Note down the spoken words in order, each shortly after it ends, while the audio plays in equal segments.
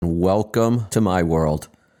Welcome to my world.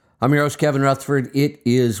 I'm your host, Kevin Rutherford. It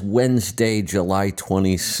is Wednesday, July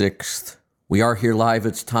 26th. We are here live.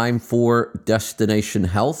 It's time for Destination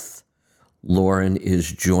Health. Lauren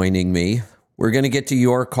is joining me. We're going to get to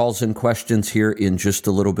your calls and questions here in just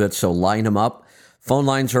a little bit, so line them up. Phone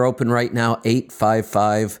lines are open right now,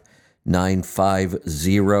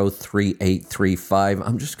 855-950-3835.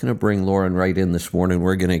 I'm just going to bring Lauren right in this morning.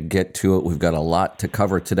 We're going to get to it. We've got a lot to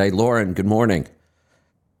cover today. Lauren, good morning.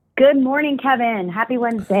 Good morning, Kevin. Happy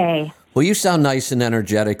Wednesday. Well, you sound nice and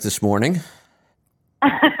energetic this morning.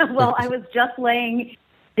 Well, I was just laying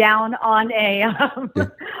down on a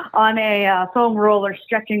foam roller,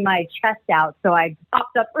 stretching my chest out, so I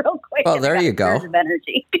popped up real quick. Oh, there you go. Of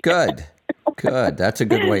energy. Good. That's a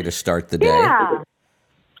good way to start the day. Yeah,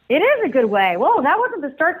 it is a good way. Well, that wasn't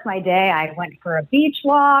the start to my day. I went for a beach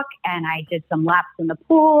walk, and I did some laps in the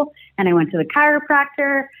pool, and I went to the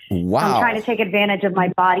chiropractor. Wow. I'm trying to take advantage of my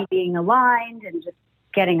body being aligned and just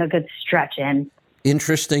getting a good stretch in.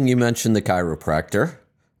 Interesting you mentioned the chiropractor.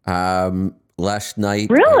 Last night.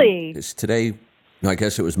 Really? Is today? No, I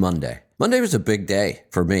guess it was Monday. Monday was a big day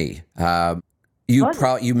for me.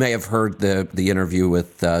 You may have heard the interview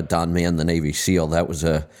with Don Mann, the Navy SEAL. That was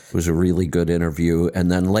a really good interview.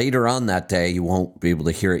 And then later on that day, you won't be able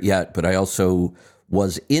to hear it yet, but I also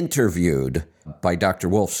was interviewed by Dr.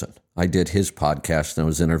 Wolfson. I did his podcast and I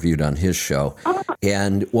was interviewed on his show.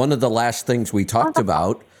 And one of the last things we talked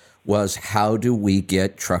about was how do we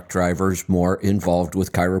get truck drivers more involved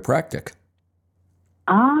with chiropractic?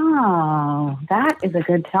 Oh, that is a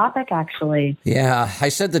good topic, actually. Yeah, I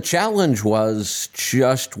said the challenge was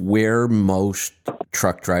just where most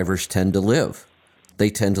truck drivers tend to live. They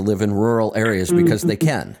tend to live in rural areas because they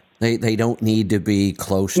can. They don't need to be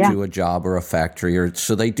close to a job or a factory,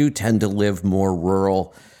 so they do tend to live more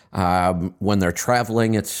rural. When they're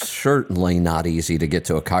traveling, it's certainly not easy to get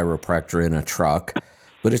to a chiropractor in a truck,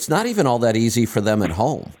 but it's not even all that easy for them at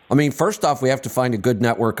home. I mean, first off, we have to find a good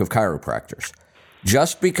network of chiropractors.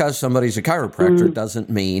 Just because somebody's a chiropractor doesn't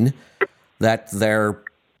mean that they're,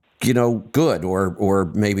 good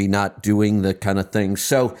or maybe not doing the kind of thing.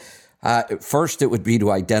 So first it would be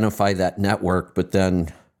to identify that network, but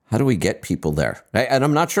then how do we get people there? And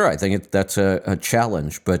I'm not sure. I think that's a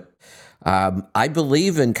challenge, but I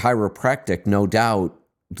believe in chiropractic, no doubt.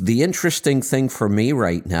 The interesting thing for me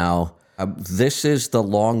right now, this is the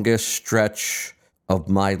longest stretch of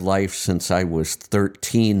my life since I was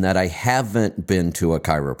 13 that I haven't been to a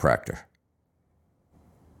chiropractor.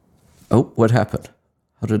 Oh, what happened?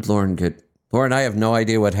 How did Lauren get... Lauren, I have no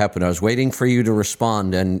idea what happened. I was waiting for you to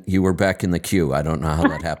respond and you were back in the queue. I don't know how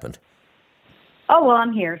that happened. Oh, well,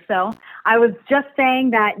 I'm here. So I was just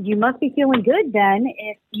saying that you must be feeling good then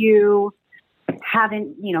if you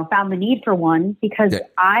haven't, found the need for one, because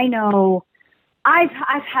I know I've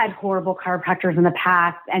had horrible chiropractors in the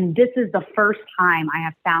past, and this is the first time I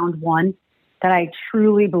have found one that I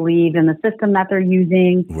truly believe in the system that they're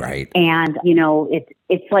using. Right. And,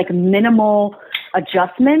 it's like minimal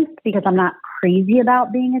adjustments because I'm not crazy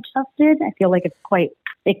about being adjusted. I feel like it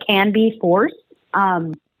can be forced.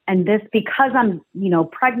 And this, because I'm,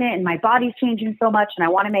 pregnant and my body's changing so much, and I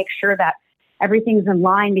want to make sure that everything's in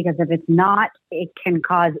line, because if it's not, it can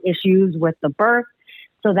cause issues with the birth.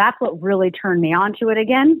 So that's what really turned me on to it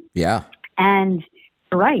again. Yeah. And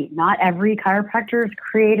right, not every chiropractor is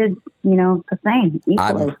created, the same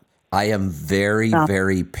equally. I am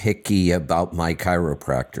very picky about my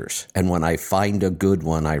chiropractors. And when I find a good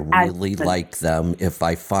one, I really like them. If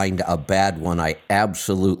I find a bad one, I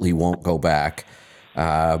absolutely won't go back.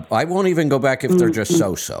 I won't even go back if they're just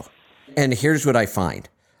so-so. And here's what I find.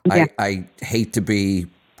 Yeah. I hate to be,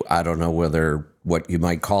 I don't know what you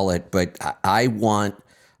might call it, but I want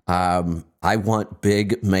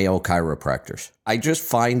big male chiropractors. I just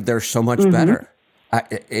find they're so much better.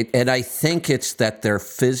 And I think it's that they're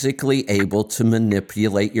physically able to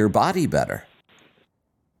manipulate your body better.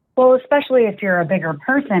 Well, especially if you're a bigger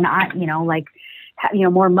person,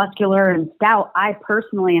 more muscular and stout. I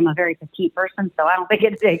personally am a very petite person, so I don't think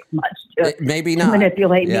it takes much to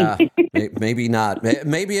manipulate me. Maybe not.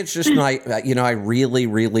 Maybe it's just I really,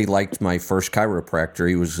 really liked my first chiropractor.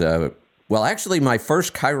 He was, actually my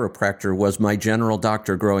first chiropractor was my general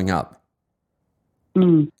doctor growing up.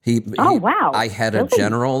 Wow. I had a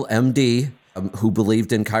general MD who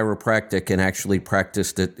believed in chiropractic and actually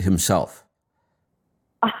practiced it himself.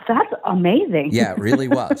 Oh, that's amazing. Yeah, it really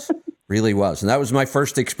was. Really was. And that was my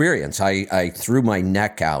first experience. I threw my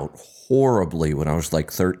neck out horribly when I was like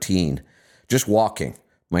 13, just walking.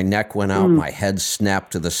 My neck went out, my head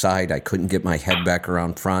snapped to the side. I couldn't get my head back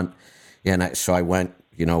around front. And so I went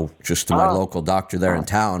just to my local doctor there in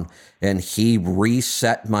town, and he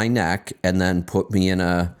reset my neck and then put me in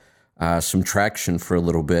some traction for a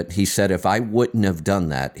little bit. He said if I wouldn't have done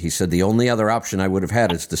that, he said the only other option I would have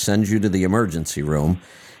had is to send you to the emergency room,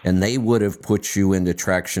 and they would have put you into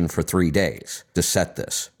traction for 3 days to set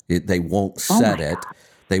this. They won't set it.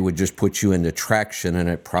 They would just put you into traction, and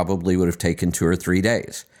it probably would have taken 2 or 3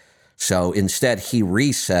 days. So instead, he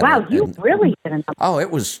reset it. Wow, you really didn't. Oh, it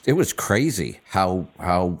was crazy how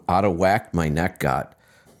out of whack my neck got.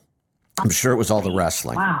 I'm sure it was all the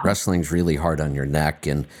wrestling. Wow. Wrestling's really hard on your neck,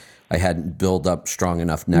 and I hadn't built up strong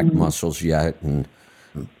enough neck muscles yet.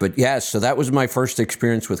 But yeah, so that was my first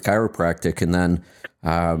experience with chiropractic, and then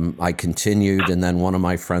I continued, and then one of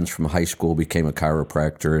my friends from high school became a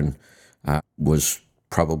chiropractor and was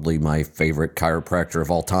probably my favorite chiropractor of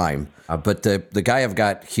all time. But the guy I've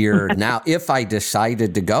got here now, if I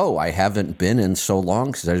decided to go, I haven't been in so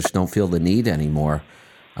long because I just don't feel the need anymore.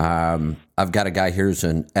 I've got a guy here who's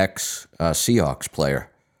an ex-Seahawks player.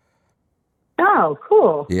 Oh,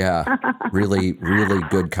 cool. Yeah, really, really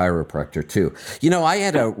good chiropractor too. I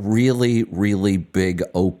had a really, really big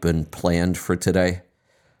open planned for today.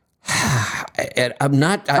 And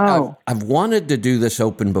I've wanted to do this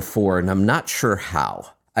open before, and I'm not sure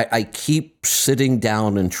how. I keep sitting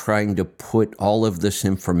down and trying to put all of this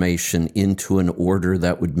information into an order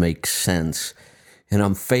that would make sense, and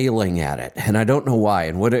I'm failing at it, and I don't know why.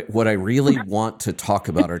 And what I really want to talk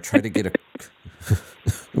about or try to get a...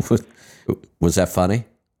 Was that funny?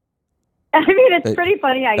 I mean, it's pretty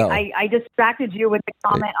funny. I distracted you with the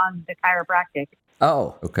comment on the chiropractic.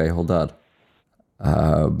 Oh, okay. Hold on.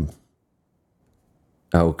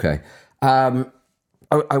 Okay.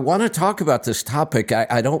 I want to talk about this topic.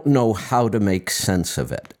 I don't know how to make sense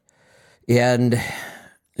of it. And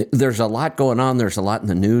there's a lot going on. There's a lot in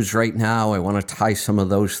the news right now. I want to tie some of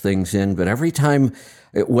those things in. But every time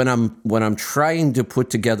when I'm trying to put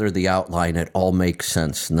together the outline, it all makes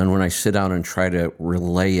sense. And then when I sit down and try to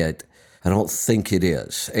relay it, I don't think it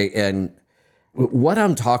is. And what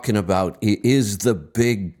I'm talking about is the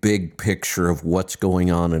big, big picture of what's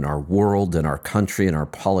going on in our world, in our country, in our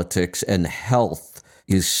politics, and health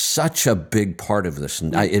is such a big part of this.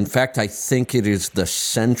 And in fact, I think it is the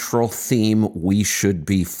central theme we should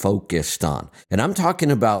be focused on. And I'm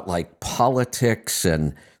talking about like politics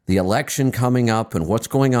and the election coming up and what's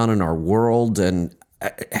going on in our world. And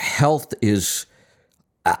health is,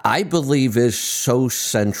 I believe, is so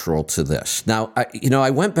central to this. Now, I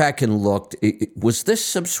went back and looked. Was this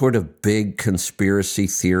some sort of big conspiracy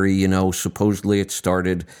theory? Supposedly it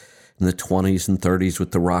started in the 20s and 30s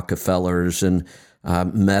with the Rockefellers and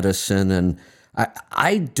medicine. And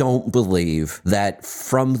I don't believe that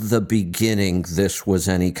from the beginning this was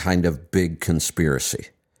any kind of big conspiracy.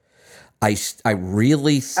 I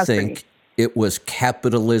really think it was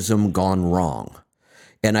capitalism gone wrong.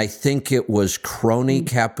 And I think it was crony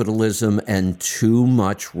capitalism and too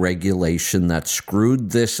much regulation that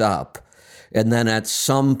screwed this up. And then at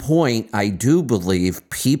some point, I do believe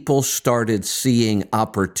people started seeing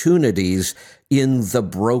opportunities in the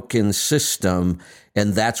broken system,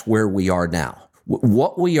 and that's where we are now.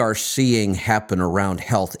 What we are seeing happen around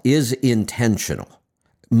health is intentional.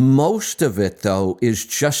 Most of it, though, is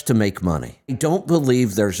just to make money. I don't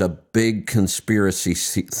believe there's a big conspiracy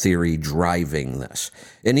theory driving this.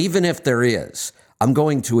 And even if there is, I'm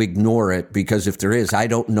going to ignore it because if there is, I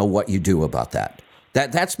don't know what you do about that.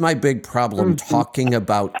 That's my big problem talking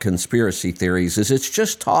about conspiracy theories is it's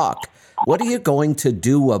just talk. What are you going to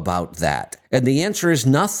do about that? And the answer is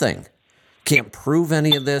nothing. Can't prove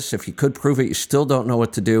any of this. If you could prove it, you still don't know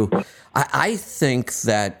what to do. I think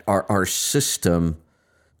that our system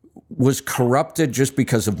was corrupted just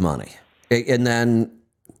because of money. And then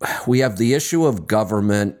we have the issue of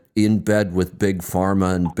government in bed with big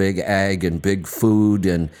pharma and big ag and big food.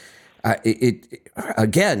 And I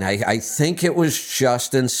think it was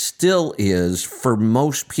just and still is, for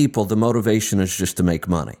most people, the motivation is just to make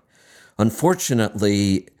money.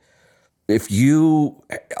 Unfortunately, if you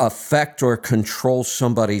affect or control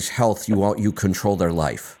somebody's health, you control their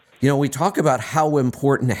life. We talk about how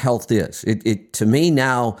important health is. It to me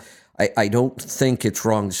now, I don't think it's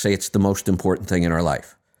wrong to say it's the most important thing in our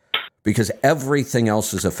life because everything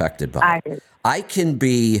else is affected by it. I can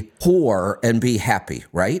be poor and be happy,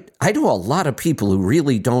 right? I know a lot of people who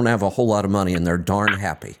really don't have a whole lot of money and they're darn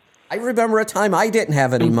happy. I remember a time I didn't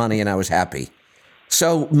have any money and I was happy.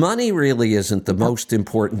 So money really isn't the most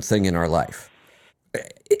important thing in our life.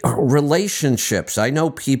 Relationships. I know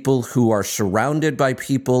people who are surrounded by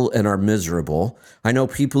people and are miserable. I know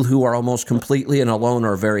people who are almost completely and alone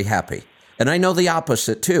are very happy. And I know the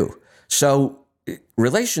opposite too. So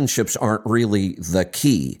relationships aren't really the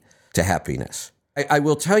key to happiness. I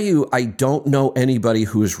will tell you, I don't know anybody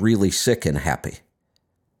who is really sick and happy.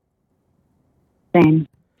 Same.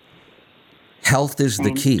 Health is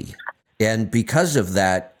the key. And because of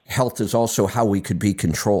that, health is also how we could be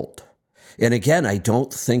controlled. And again, I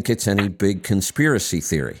don't think it's any big conspiracy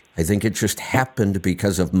theory. I think it just happened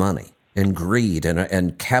because of money and greed,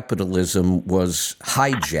 and capitalism was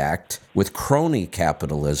hijacked with crony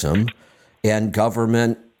capitalism and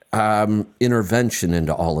government intervention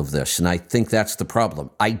into all of this. And I think that's the problem.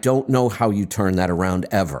 I don't know how you turn that around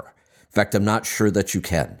ever. In fact, I'm not sure that you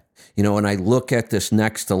can. You know, when I look at this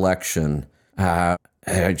next election,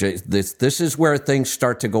 this is where things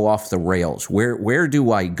start to go off the rails. Where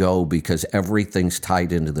do I go? Because everything's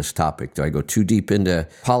tied into this topic. Do I go too deep into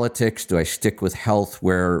politics? Do I stick with health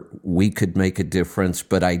where we could make a difference,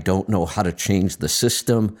 but I don't know how to change the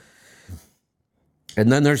system? And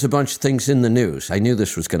then there's a bunch of things in the news. I knew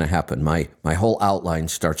this was going to happen. My whole outline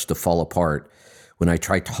starts to fall apart when I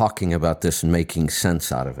try talking about this and making sense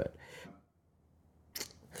out of it.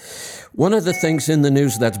 One of the things in the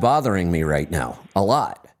news that's bothering me right now, a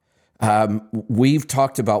lot, we've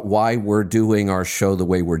talked about why we're doing our show the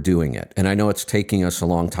way we're doing it. And I know it's taking us a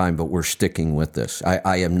long time, but we're sticking with this.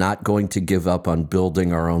 I am not going to give up on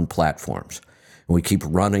building our own platforms. And we keep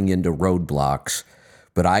running into roadblocks.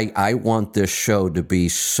 But I want this show to be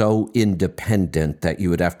so independent that you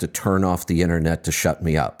would have to turn off the internet to shut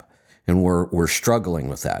me up. And we're struggling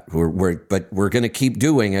with that. But we're going to keep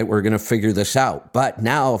doing it. We're going to figure this out. But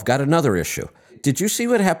now I've got another issue. Did you see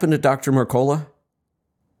what happened to Dr. Mercola?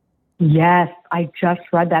 Yes, I just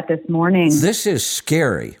read that this morning. This is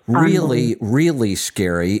scary, really, really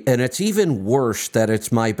scary. And it's even worse that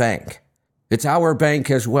it's my bank. It's our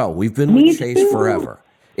bank as well. We've been with Chase forever.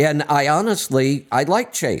 And I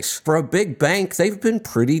like Chase. For a big bank, they've been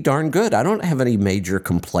pretty darn good. I don't have any major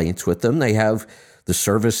complaints with them. They have the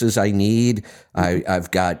services I need. I've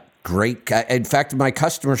got great, in fact, my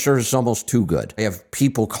customer service is almost too good. I have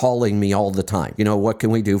people calling me all the time. You know, what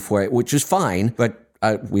can we do for it? Which is fine, but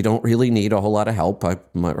we don't really need a whole lot of help.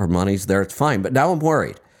 Our money's there, it's fine. But now I'm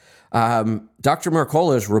worried. Dr.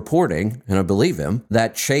 Mercola is reporting, and I believe him,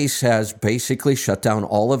 that Chase has basically shut down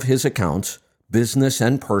all of his accounts, business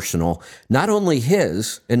and personal, not only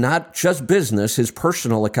his, and not just business, his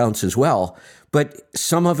personal accounts as well, but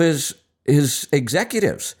some of his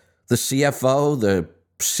executives, the CFO, the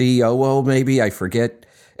COO, maybe, I forget,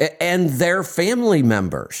 and their family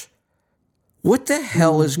members. What the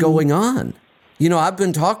hell is going on? You know, I've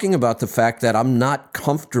been talking about the fact that I'm not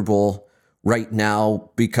comfortable right now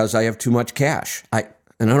because I have too much cash.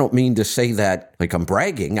 And I don't mean to say that like I'm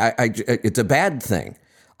bragging. It's a bad thing.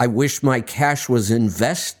 I wish my cash was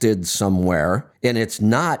invested somewhere, and it's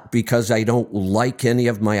not because I don't like any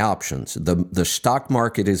of my options. The stock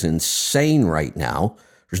market is insane right now.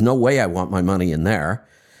 There's no way I want my money in there.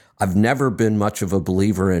 I've never been much of a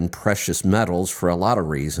believer in precious metals for a lot of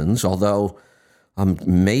reasons, although I'm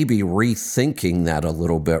maybe rethinking that a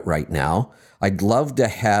little bit right now. I'd love to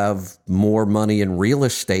have more money in real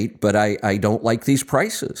estate, but I don't like these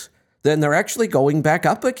prices. Then they're actually going back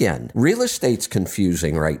up again. Real estate's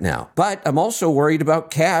confusing right now. But I'm also worried about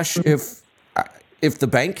cash. If the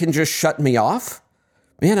bank can just shut me off,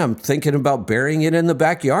 man, I'm thinking about burying it in the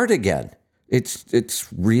backyard again. It's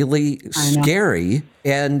really scary.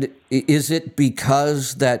 And is it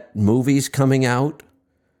because that movie's coming out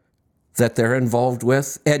that they're involved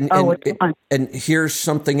with? And here's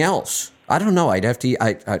something else. I don't know. I'd have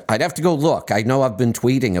to go look. I know I've been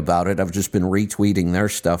tweeting about it. I've just been retweeting their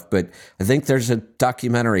stuff, but I think there's a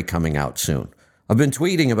documentary coming out soon. I've been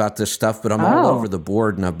tweeting about this stuff, but I'm all over the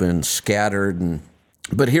board and I've been scattered.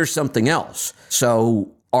 But here's something else.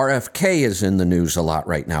 So RFK is in the news a lot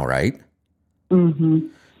right now, right? Mm-hmm.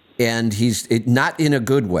 And he's not in a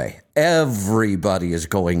good way. Everybody is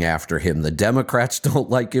going after him. The Democrats don't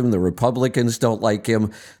like him. The Republicans don't like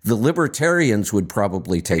him. The Libertarians would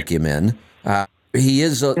probably take him in. He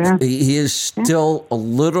is still a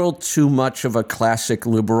little too much of a classic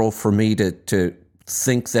liberal for me to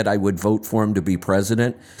think that I would vote for him to be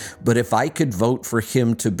president. But if I could vote for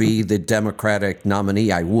him to be the Democratic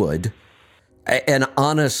nominee, I would. And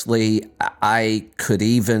honestly, I could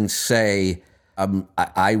even say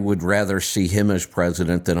I would rather see him as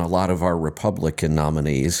president than a lot of our Republican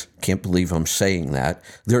nominees. Can't believe I'm saying that.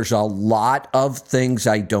 There's a lot of things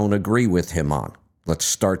I don't agree with him on. Let's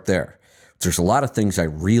start there. There's a lot of things I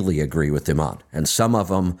really agree with him on, and some of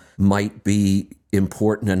them might be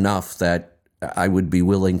important enough that I would be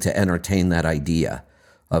willing to entertain that idea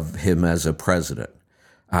of him as a president.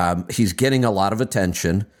 He's getting a lot of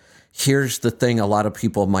attention. Here's the thing a lot of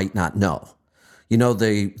people might not know. You know,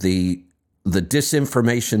 the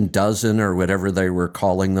disinformation dozen or whatever they were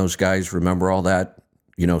calling those guys. Remember all that?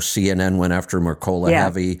 You know, CNN went after Mercola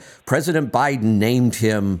heavy. President Biden named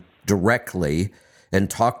him directly and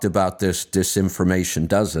talked about this disinformation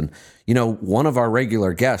dozen. You know, one of our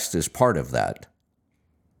regular guests is part of that.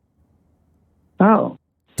 Oh.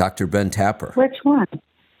 Dr. Ben Tapper. Which one?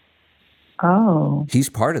 Oh. He's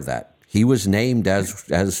part of that. He was named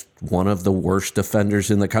as one of the worst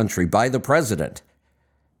offenders in the country by the president.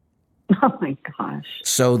 Oh, my gosh.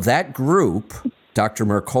 So that group, Dr.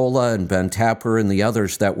 Mercola and Ben Tapper and the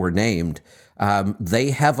others that were named,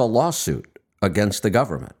 they have a lawsuit against the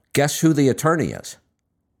government. Guess who the attorney is?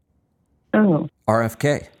 Oh.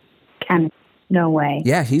 RFK. No way.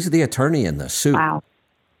 Yeah, he's the attorney in this suit. Wow.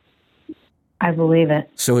 I believe it.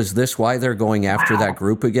 So is this why they're going after that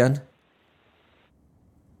group again?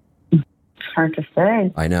 Hard to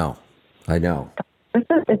say. I know.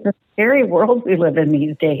 It's a scary world we live in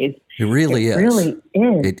these days. It really is. It really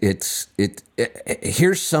is.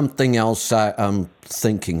 Here's something else I'm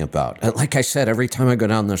thinking about. Like I said, every time I go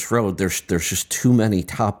down this road, there's just too many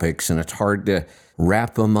topics, and it's hard to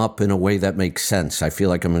wrap them up in a way that makes sense. I feel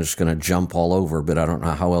like I'm just going to jump all over, but I don't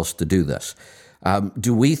know how else to do this.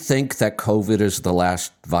 Do we think that COVID is the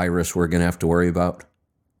last virus we're going to have to worry about?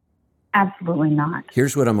 Absolutely not.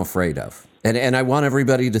 Here's what I'm afraid of. And I want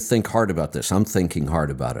everybody to think hard about this. I'm thinking hard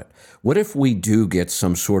about it. What if we do get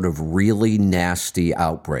some sort of really nasty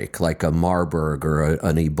outbreak, like a Marburg or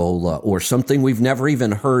an Ebola or something we've never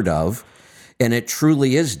even heard of, and it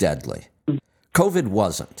truly is deadly? COVID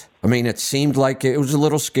wasn't. I mean, it seemed like it was a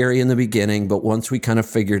little scary in the beginning, but once we kind of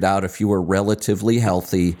figured out if you were relatively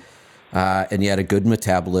healthy and you had a good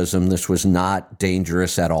metabolism, this was not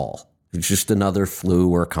dangerous at all. It's just another flu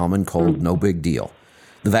or a common cold, no big deal.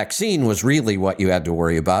 The vaccine was really what you had to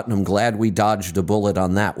worry about, and I'm glad we dodged a bullet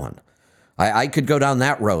on that one. I could go down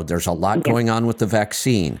that road. There's a lot going on with the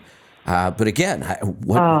vaccine. But again,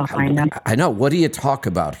 I know. What do you talk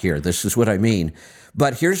about here? This is what I mean.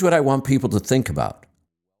 But here's what I want people to think about.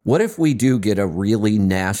 What if we do get a really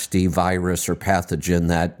nasty virus or pathogen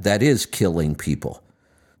that is killing people?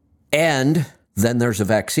 And then there's a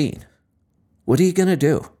vaccine. What are you going to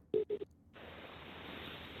do?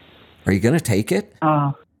 Are you going to take it?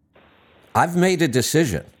 I've made a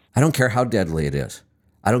decision. I don't care how deadly it is.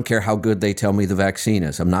 I don't care how good they tell me the vaccine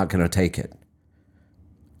is. I'm not going to take it.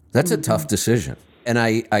 That's a tough decision. And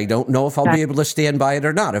I don't know if I'll be able to stand by it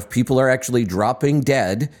or not. If people are actually dropping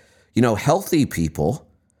dead, healthy people,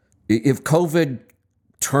 if COVID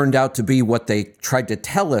turned out to be what they tried to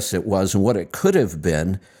tell us it was and what it could have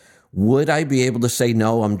been, would I be able to say,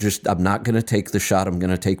 no, I'm not going to take the shot. I'm going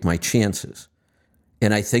to take my chances.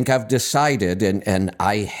 And I think I've decided, and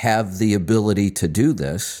I have the ability to do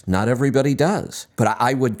this. Not everybody does, but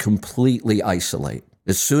I would completely isolate.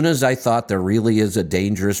 As soon as I thought there really is a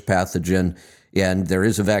dangerous pathogen and there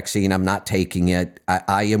is a vaccine, I'm not taking it.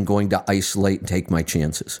 I am going to isolate and take my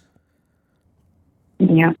chances.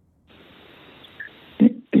 Yeah.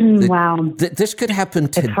 Wow. This could happen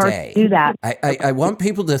today. It's hard to do that. I want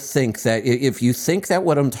people to think that if you think that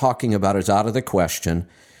what I'm talking about is out of the question,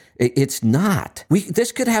 it's not.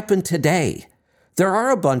 This could happen today. There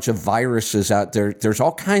are a bunch of viruses out there. There's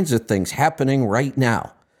all kinds of things happening right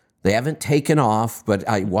now. They haven't taken off, but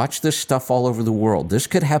I watch this stuff all over the world. This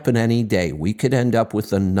could happen any day. We could end up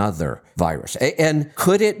with another virus. And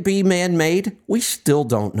could it be man-made? We still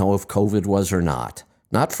don't know if COVID was or not.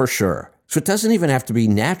 Not for sure. So it doesn't even have to be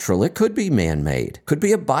natural. It could be man-made. Could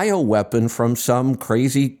be a bioweapon from some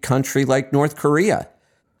crazy country like North Korea.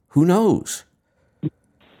 Who knows?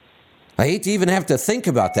 I hate to even have to think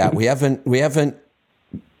about that. We haven't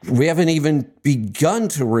even begun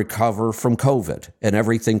to recover from COVID and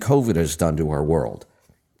everything COVID has done to our world.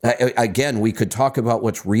 Again, we could talk about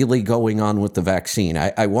what's really going on with the vaccine.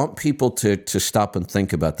 I want people to stop and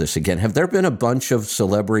think about this again. Have there been a bunch of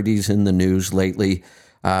celebrities in the news lately?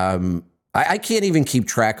 I can't even keep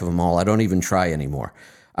track of them all. I don't even try anymore.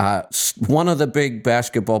 One of the big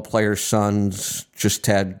basketball players' sons just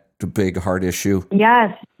had a big heart issue.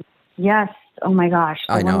 Yes. Oh my gosh.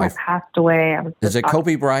 The one that passed away. Is it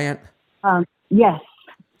Kobe Bryant? Yes.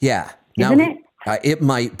 Yeah. Isn't it? It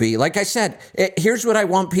might be. Like I said, here's what I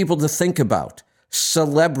want people to think about.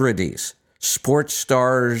 Celebrities, sports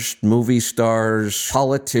stars, movie stars,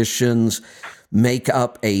 politicians make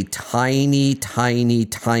up a tiny,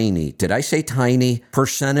 did I say tiny?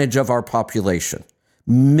 Percentage of our population.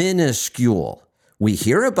 Minuscule. We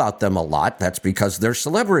hear about them a lot. That's because they're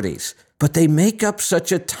celebrities. But they make up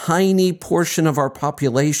such a tiny portion of our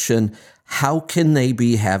population. How can they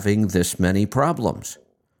be having this many problems?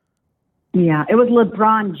 Yeah, it was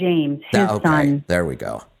LeBron James, his son. There we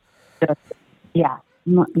go. Yeah,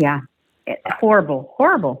 yeah.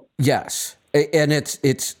 Horrible. Yes, and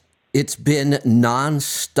it's been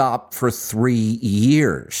nonstop for 3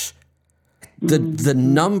 years. The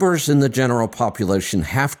numbers in the general population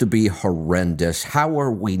have to be horrendous. How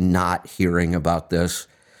are we not hearing about this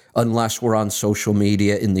unless we're on social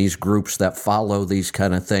media in these groups that follow these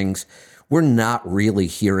kind of things? We're not really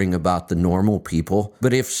hearing about the normal people.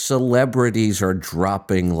 But if celebrities are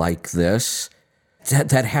dropping like this,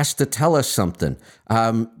 that has to tell us something.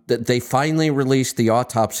 They finally released the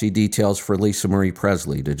autopsy details for Lisa Marie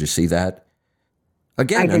Presley. Did you see that?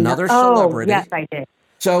 Again, another celebrity. Oh, yes, I did.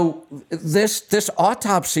 So this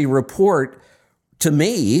autopsy report, to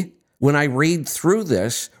me, when I read through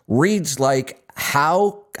this, reads like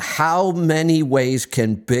how many ways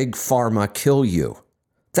can big pharma kill you?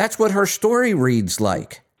 That's what her story reads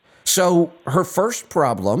like. So her first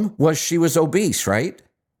problem was she was obese, right?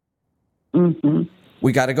 Mm-hmm.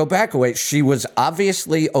 We got to go back a way. She was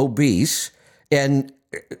obviously obese. And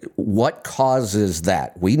what causes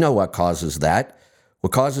that? We know what causes that.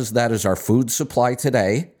 What causes that is our food supply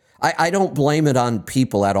today. I don't blame it on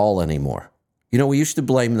people at all anymore. You know, we used to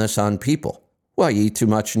blame this on people. Well, you eat too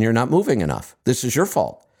much and you're not moving enough. This is your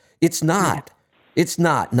fault. It's not. It's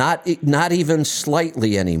not even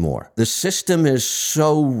slightly anymore. The system is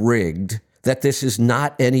so rigged that this is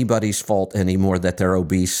not anybody's fault anymore that they're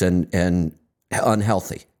obese and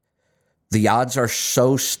unhealthy. The odds are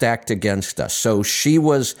so stacked against us. So she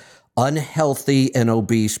was unhealthy and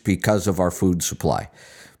obese because of our food supply.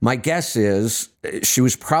 My guess is she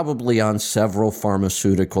was probably on several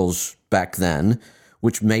pharmaceuticals back then,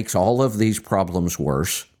 which makes all of these problems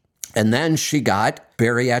worse. And then she got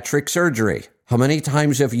bariatric surgery. How many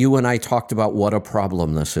times have you and I talked about what a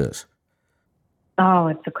problem this is? Oh,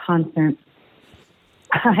 it's a constant.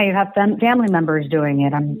 I have family members doing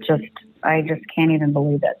it. I just can't even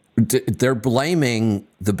believe it. They're blaming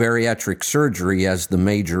the bariatric surgery as the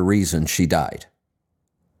major reason she died.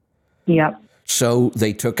 Yep. So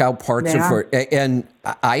they took out parts of her, and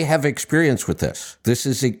I have experience with this. This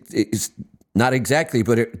is not exactly,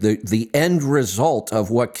 but the end result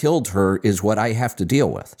of what killed her is what I have to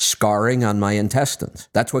deal with. Scarring on my intestines.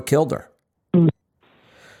 That's what killed her.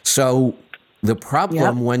 So the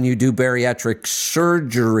problem when you do bariatric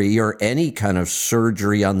surgery or any kind of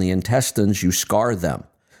surgery on the intestines, you scar them.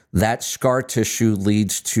 That scar tissue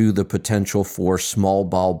leads to the potential for small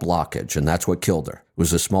bowel blockage, and that's what killed her. It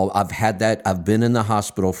was I've had that. I've been in the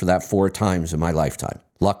hospital for that 4 times in my lifetime.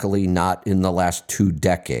 Luckily, not in the last 2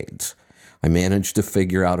 decades. I managed to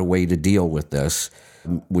figure out a way to deal with this,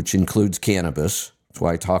 which includes cannabis. That's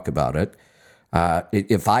why I talk about it.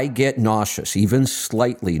 If I get nauseous, even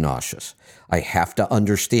slightly nauseous, I have to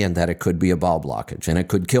understand that it could be a bowel blockage and it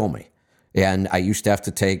could kill me. And I used to have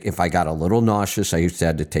to take, if I got a little nauseous, I used to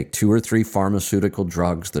have to take 2 or 3 pharmaceutical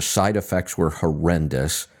drugs. The side effects were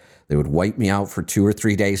horrendous. They would wipe me out for 2 or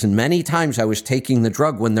 3 days. And many times I was taking the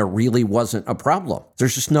drug when there really wasn't a problem.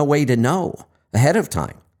 There's just no way to know ahead of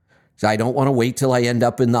time. So I don't want to wait till I end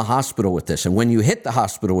up in the hospital with this. And when you hit the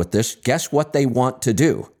hospital with this, guess what they want to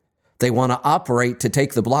do? They want to operate to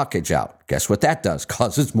take the blockage out. Guess what that does?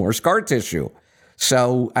 Causes more scar tissue.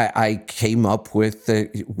 So I came up with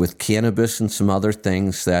cannabis and some other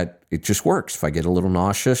things that it just works. If I get a little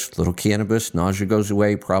nauseous, little cannabis, nausea goes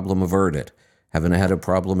away, problem averted. Haven't had a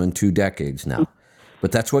problem in 2 decades now.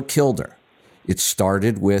 But that's what killed her. It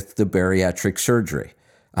started with the bariatric surgery.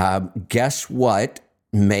 Guess what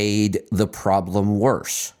made the problem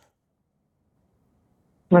worse?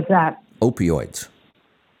 What's that? Opioids.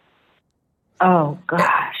 Oh,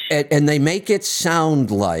 gosh. And they make it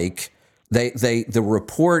sound like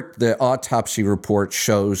the autopsy report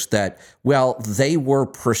shows that, well, they were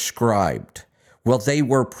prescribed. Well, they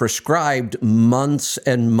were prescribed months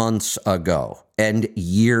and months ago and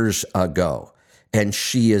years ago, and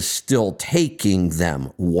she is still taking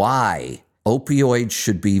them. Why? Opioids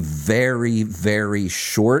should be very, very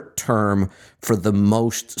short term for the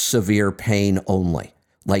most severe pain only,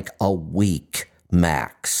 like a week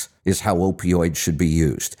max is how opioids should be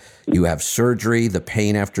used. You have surgery. The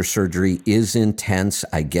pain after surgery is intense.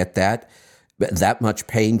 I get that. That much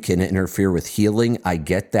pain can interfere with healing. I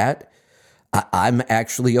get that. I'm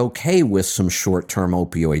actually okay with some short-term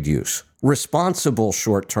opioid use. Responsible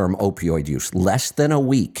short-term opioid use, less than a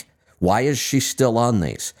week. Why is she still on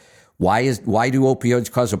these? Why do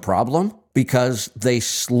opioids cause a problem? Because they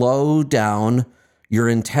slow down your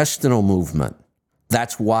intestinal movement.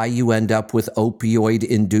 That's why you end up with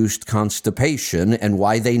opioid-induced constipation and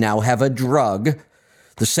why they now have a drug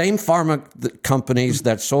The same pharma companies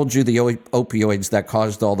that sold you the opioids that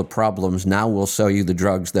caused all the problems now will sell you the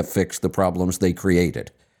drugs that fix the problems they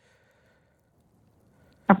created.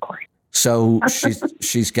 Of course. So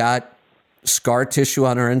she's got scar tissue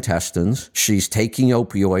on her intestines. She's taking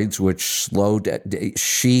opioids, which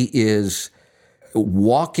she is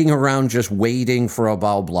walking around just waiting for a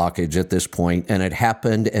bowel blockage at this point, and it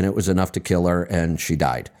happened, and it was enough to kill her, and she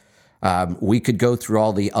died. We could go through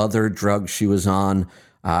all the other drugs she was on,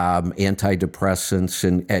 antidepressants,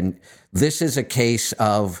 and this is a case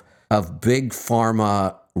of big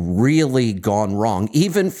pharma really gone wrong,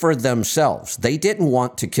 even for themselves. They didn't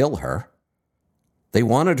want to kill her. They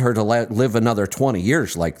wanted her to live another 20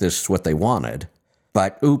 years like this is what they wanted.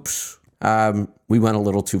 But oops, we went a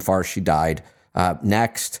little too far. She died.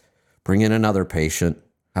 Next, bring in another patient.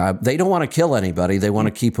 They don't want to kill anybody. They want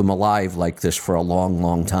to keep them alive like this for a long,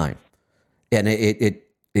 long time. And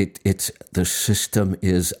it's the system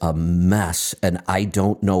is a mess, and I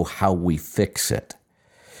don't know how we fix it.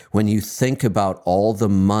 When you think about all the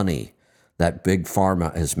money that big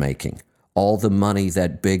pharma is making, all the money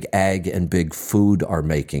that big ag and big food are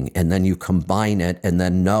making, and then you combine it and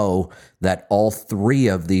then know that all three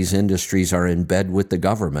of these industries are in bed with the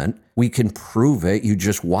government, we can prove it. You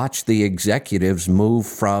just watch the executives move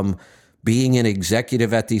from being an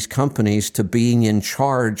executive at these companies to being in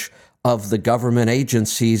charge of the government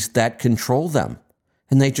agencies that control them.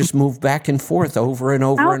 And they just move back and forth over and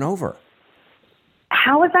over and over.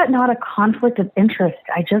 How is that not a conflict of interest?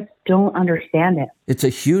 I just don't understand it. It's a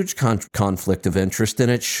huge conflict of interest, and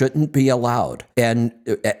it shouldn't be allowed. And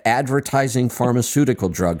advertising pharmaceutical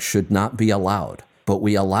drugs should not be allowed, but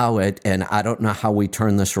we allow it, and I don't know how we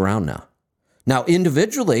turn this around now. Now,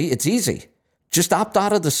 individually, it's easy. Just opt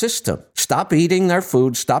out of the system. Stop eating their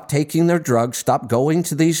food, stop taking their drugs, stop going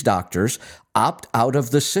to these doctors, opt out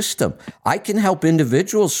of the system. I can help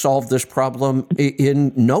individuals solve this problem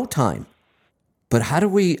in no time. But how do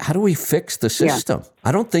we fix the system? Yeah.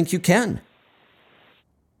 I don't think you can.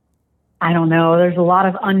 I don't know. There's a lot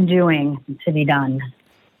of undoing to be done.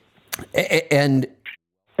 And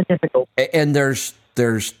it's difficult. And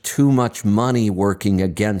there's too much money working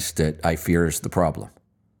against it, I fear, is the problem.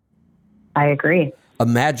 I agree.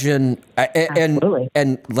 Imagine,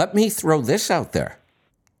 and let me throw this out there.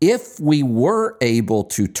 If we were able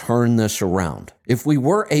to turn this around, if we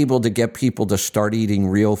were able to get people to start eating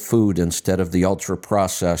real food instead of the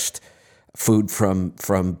ultra-processed food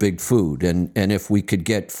from big food, and if we could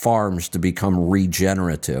get farms to become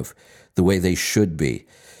regenerative the way they should be,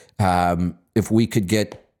 if we could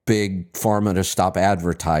get big pharma to stop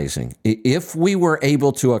advertising, if we were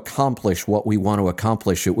able to accomplish what we want to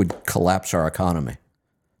accomplish, it would collapse our economy.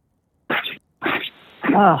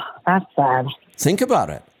 Oh, that's sad. Think about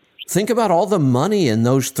it. Think about all the money in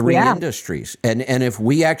those three industries. And if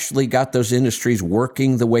we actually got those industries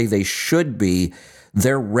working the way they should be,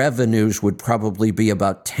 their revenues would probably be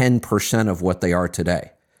about 10% of what they are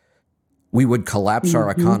today. We would collapse our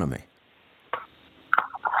economy.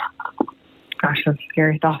 Gosh, that's a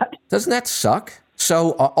scary thought. Doesn't that suck?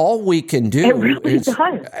 So all we can do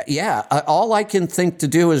all I can think to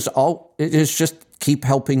do is just keep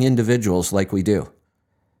helping individuals like we do.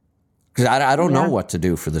 Because I don't know what to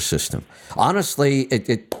do for the system. Honestly,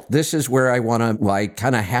 this is where I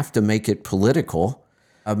kind of have to make it political.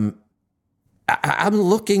 I'm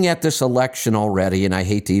looking at this election already, and I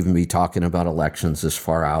hate to even be talking about elections this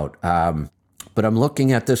far out. But I'm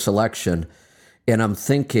looking at this election, and I'm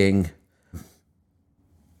thinking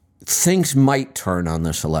things might turn on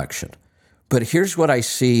this election. But here's what I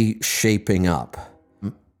see shaping up.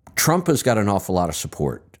 Trump has got an awful lot of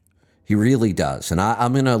support. He really does. And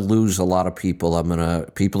I'm going to lose a lot of people.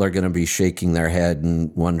 People are going to be shaking their head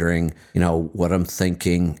and wondering, what I'm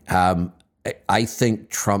thinking. I think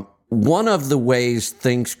Trump, one of the ways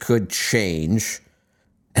things could change,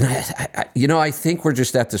 and I think we're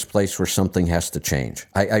just at this place where something has to change.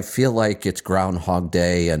 I feel like it's Groundhog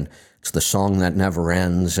Day, and it's the song that never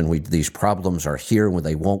ends, and these problems are here and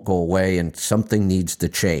they won't go away, and something needs to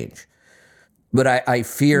change. But I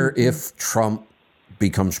fear if Trump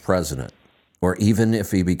becomes president, or even if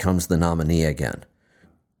he becomes the nominee again,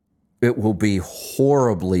 it will be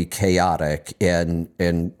horribly chaotic, and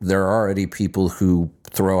there are already people who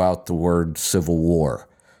throw out the word civil war.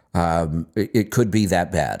 It could be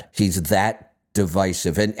that bad. He's that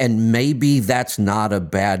divisive, and maybe that's not a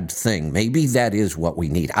bad thing. Maybe that is what we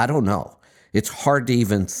need. I don't know. It's hard to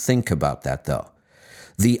even think about that, though.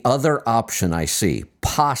 The other option I see,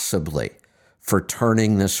 possibly, for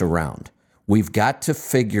turning this around, we've got to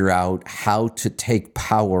figure out how to take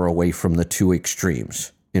power away from the two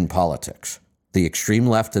extremes in politics, the extreme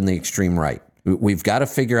left and the extreme right. We've got to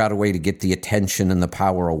figure out a way to get the attention and the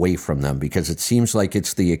power away from them, because it seems like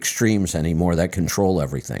it's the extremes anymore that control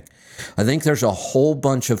everything. I think there's a whole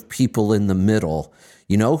bunch of people in the middle.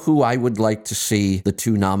 You know who I would like to see the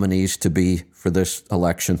two nominees to be for this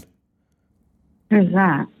election? Who's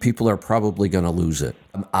that? People are probably going to lose it.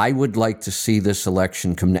 I would like to see this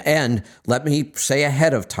election come. And let me say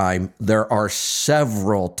ahead of time, there are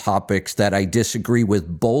several topics that I disagree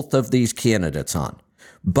with both of these candidates on.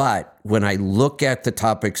 But when I look at the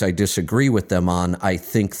topics I disagree with them on, I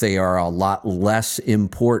think they are a lot less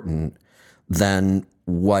important than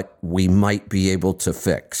what we might be able to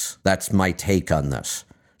fix. That's my take on this.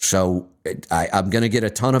 So I'm going to get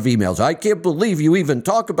a ton of emails. I can't believe you even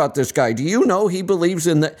talk about this guy. Do you know he believes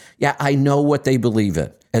in that? Yeah, I know what they believe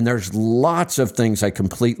in. And there's lots of things I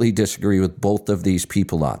completely disagree with both of these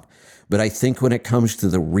people on. But I think when it comes to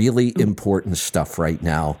the really important stuff right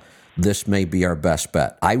now, this may be our best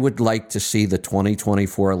bet. I would like to see the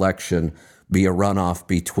 2024 election be a runoff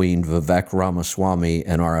between Vivek Ramaswamy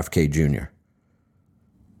and RFK Jr.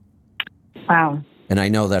 Wow. And I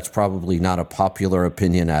know that's probably not a popular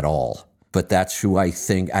opinion at all, but that's who I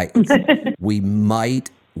think we might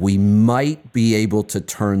be able to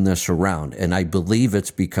turn this around. And I believe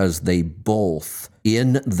it's because they both,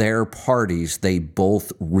 in their parties, they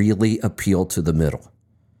both really appeal to the middle.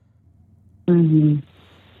 Mm-hmm.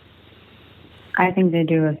 I think they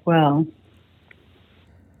do as well.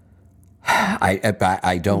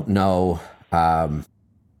 I don't know. I'm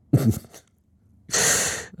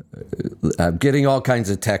getting all kinds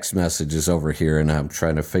of text messages over here, and I'm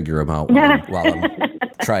trying to figure them out while I'm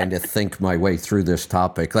trying to think my way through this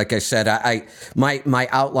topic. Like I said, my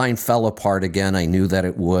outline fell apart again. I knew that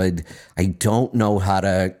it would. I don't know how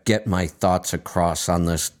to get my thoughts across on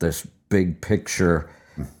this big picture,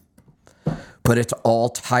 but it's all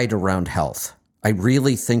tied around health. I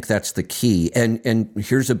really think that's the key. And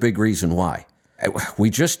here's a big reason why. We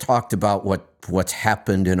just talked about what's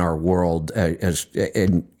happened in our world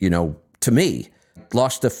to me,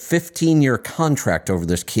 lost a 15-year contract over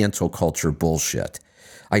this cancel culture bullshit.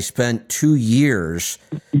 I spent 2 years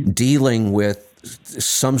dealing with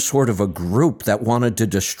some sort of a group that wanted to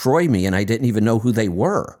destroy me, and I didn't even know who they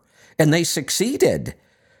were. And they succeeded.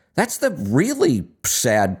 That's the really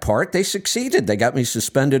sad part. They succeeded. They got me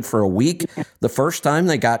suspended for a week. The first time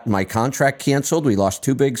they got my contract canceled, we lost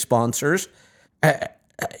 2 big sponsors.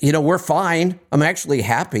 We're fine. I'm actually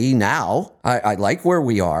happy now. I like where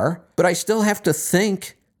we are, but I still have to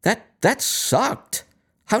think that sucked.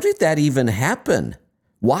 How did that even happen?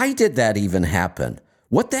 Why did that even happen?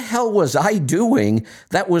 What the hell was I doing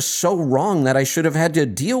that was so wrong that I should have had to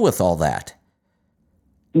deal with all that?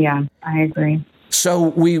 Yeah, I agree. So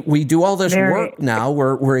we do all this work now.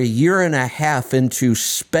 We're a year and a half into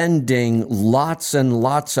spending lots and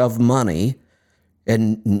lots of money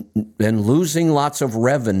and losing lots of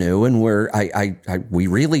revenue. And we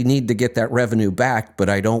really need to get that revenue back, but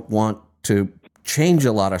I don't want to change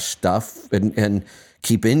a lot of stuff and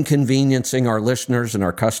keep inconveniencing our listeners and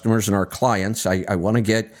our customers and our clients. I want to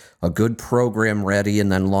get a good program ready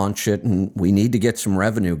and then launch it, and we need to get some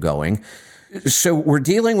revenue going. So we're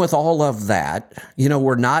dealing with all of that.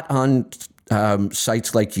 We're not on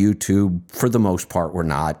sites like YouTube. For the most part, we're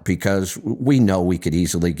not, because we know we could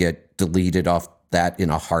easily get deleted off that in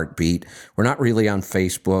a heartbeat. We're not really on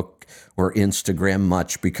Facebook or Instagram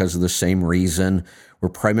much because of the same reason. We're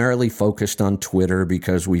primarily focused on Twitter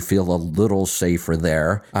because we feel a little safer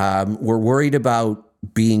there. We're worried about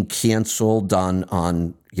being canceled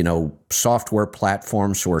on software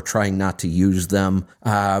platforms, so we're trying not to use them.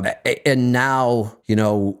 And now,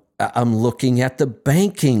 I'm looking at the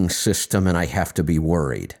banking system and I have to be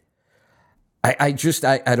worried. I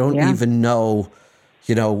don't even know,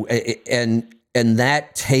 and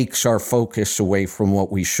that takes our focus away from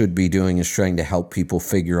what we should be doing, is trying to help people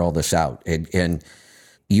figure all this out. And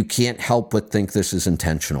you can't help but think this is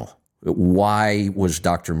intentional. Why was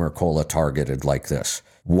Dr. Mercola targeted like this?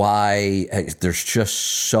 Why? There's just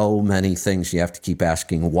so many things you have to keep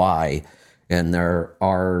asking why, and there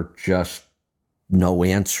are just no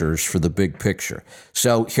answers for the big picture.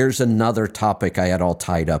 So here's another topic I had all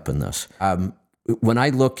tied up in this. When I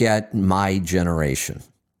look at my generation,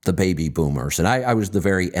 the baby boomers, and I was the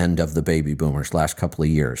very end of the baby boomers last couple of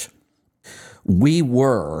years, we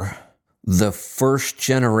were the first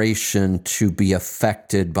generation to be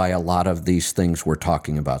affected by a lot of these things we're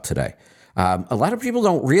talking about today. A lot of people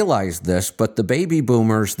don't realize this, but the baby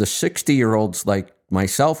boomers, the 60-year-olds like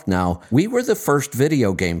myself now, we were the first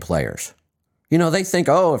video game players. They think,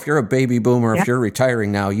 if you're a baby boomer, if you're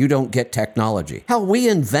retiring now, you don't get technology. Hell, we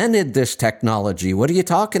invented this technology. What are you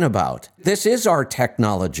talking about? This is our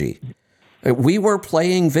technology. We were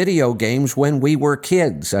playing video games when we were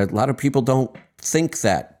kids. A lot of people don't think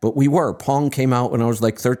that, but we were. Pong came out when I was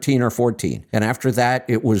like 13 or 14. And after that,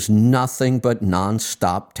 it was nothing but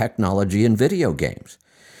nonstop technology and video games.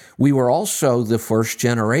 We were also the first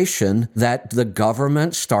generation that the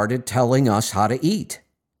government started telling us how to eat.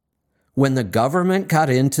 When the government got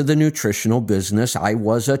into the nutritional business, I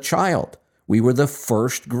was a child. We were the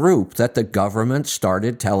first group that the government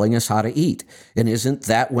started telling us how to eat. And isn't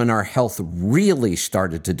that when our health really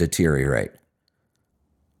started to deteriorate?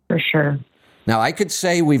 For sure. Now, I could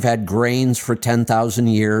say we've had grains for 10,000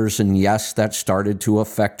 years, and yes, that started to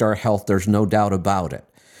affect our health. There's no doubt about it.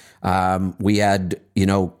 We had,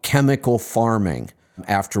 chemical farming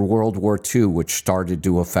after World War II, which started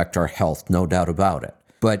to affect our health, no doubt about it.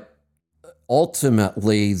 But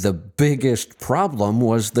ultimately, the biggest problem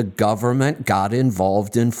was the government got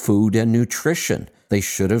involved in food and nutrition. They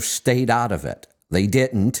should have stayed out of it. They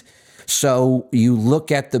didn't. So you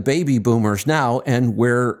look at the baby boomers now, and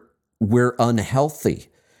we're unhealthy.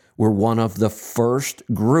 We're one of the first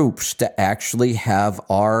groups to actually have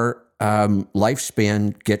our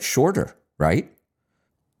lifespan get shorter, right?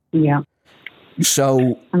 Yeah.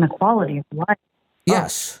 So, and the quality of life.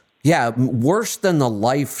 Yes. Yeah, worse than the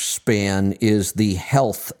lifespan is the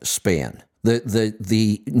health span.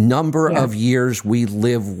 The number of years we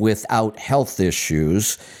live without health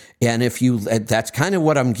issues. And that's kind of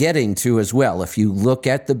what I'm getting to as well. If you look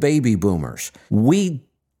at the baby boomers,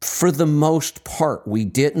 for the most part, we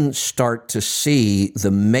didn't start to see the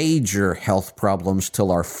major health problems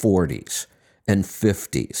till our 40s and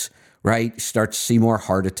 50s, right? Start to see more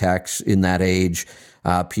heart attacks in that age.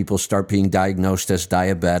 People start being diagnosed as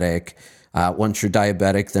diabetic. Once you're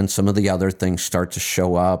diabetic, then some of the other things start to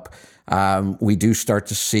show up. We do start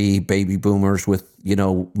to see baby boomers with,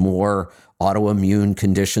 more autoimmune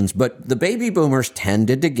conditions. But the baby boomers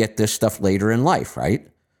tended to get this stuff later in life, right?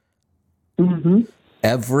 Mm-hmm.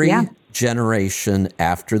 Every generation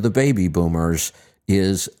after the baby boomers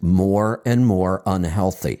is more and more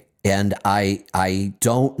unhealthy. And I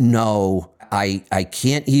don't know. I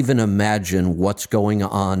can't even imagine what's going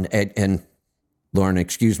on. And Lauren,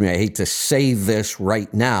 excuse me, I hate to say this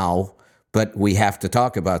right now, but we have to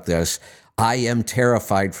talk about this. I am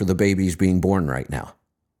terrified for the babies being born right now.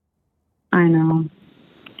 I know.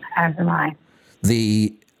 As am I.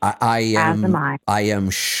 I am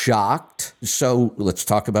shocked. So let's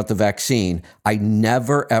talk about the vaccine. I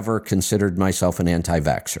never, ever considered myself an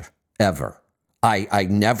anti-vaxxer, ever. I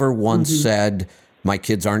never once said my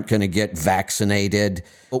kids aren't going to get vaccinated.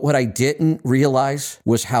 But what I didn't realize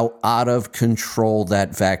was how out of control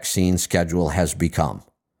that vaccine schedule has become.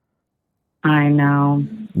 I know.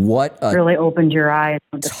 What a really opened your eyes.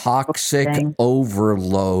 Toxic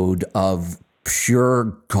overload of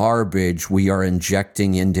pure garbage we are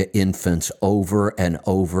injecting into infants over and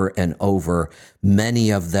over and over. Many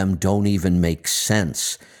of them don't even make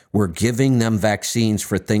sense. We're giving them vaccines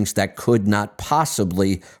for things that could not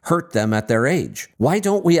possibly hurt them at their age. Why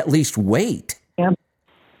don't we at least wait? Yep.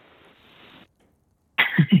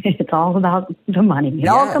 It's all about the money. It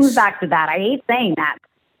all comes back to that. I hate saying that.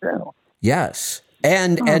 True. Yes.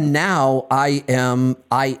 And now I am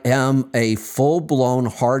a full-blown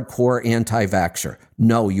hardcore anti-vaxxer.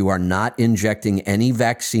 No, you are not injecting any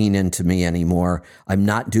vaccine into me anymore. I'm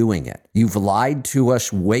not doing it. You've lied to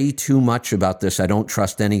us way too much about this. I don't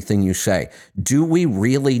trust anything you say. Do we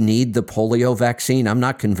really need the polio vaccine? I'm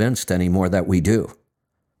not convinced anymore that we do.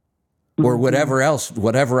 Or whatever else,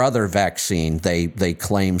 whatever other vaccine they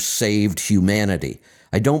claim saved humanity.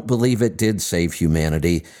 I don't believe it did save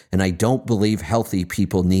humanity, and I don't believe healthy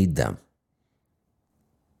people need them.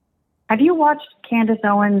 Have you watched Candace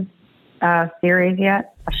Owens' series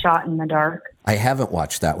yet, A Shot in the Dark? I haven't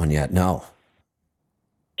watched that one yet, no.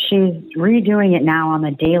 She's redoing it now on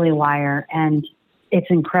the Daily Wire, and it's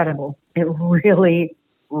incredible. It really,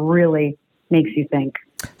 really makes you think.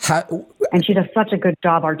 And she does such a good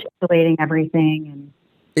job articulating everything,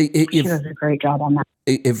 and she does a great job on that.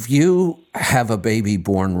 If you have a baby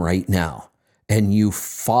born right now and you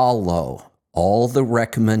follow all the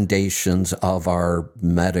recommendations of our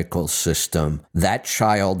medical system, that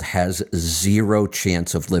child has zero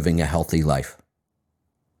chance of living a healthy life.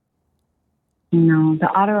 The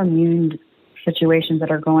autoimmune situations that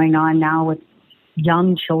are going on now with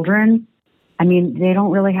young children, I mean, they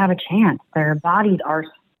don't really have a chance. Their bodies are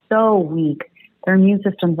so weak. Their immune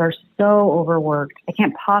systems are so overworked. They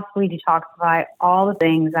can't possibly detoxify all the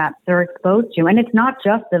things that they're exposed to. And it's not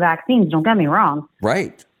just the vaccines, don't get me wrong.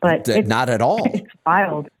 Right. But not at all. It's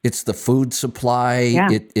wild. It's the food supply. Yeah.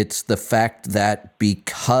 It's the fact that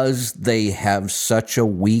because they have such a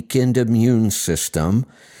weakened immune system,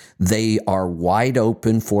 They are wide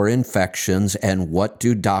open for infections. And what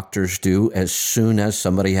do doctors do as soon as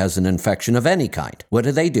somebody has an infection of any kind? What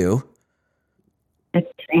do?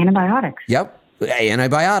 It's antibiotics. Yep,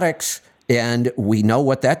 antibiotics. And we know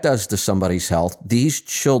what that does to somebody's health. These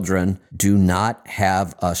children do not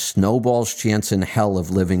have a snowball's chance in hell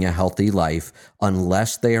of living a healthy life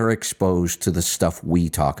unless they are exposed to the stuff we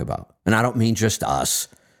talk about. And I don't mean just us.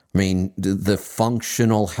 I mean the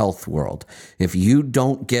functional health world. If you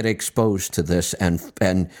don't get exposed to this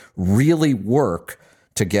and really work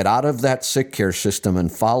to get out of that sick care system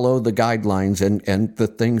and follow the guidelines and the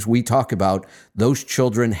things we talk about, those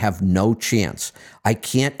children have no chance. I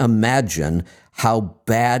can't imagine how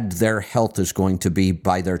bad their health is going to be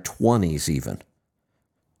by their 20s even.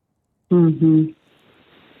 Mm-hmm.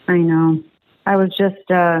 I know. I was just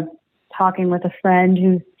talking with a friend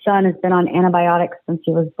whose son has been on antibiotics since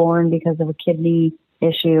he was born because of a kidney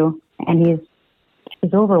issue, and he's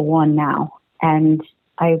over 1 now. And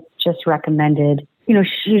I just recommended,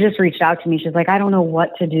 she just reached out to me. She's like, I don't know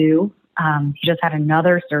what to do. He just had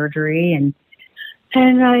another surgery. And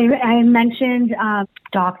I mentioned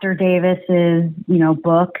Dr. Davis's,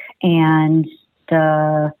 book and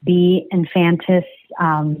the B. infantis,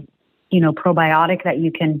 probiotic that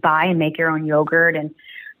you can buy and make your own yogurt. And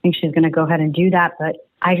I think she's going to go ahead and do that. But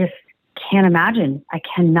I just can't imagine. I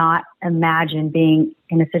cannot imagine being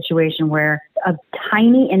in a situation where a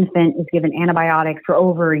tiny infant is given antibiotics for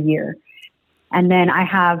over a year. And then I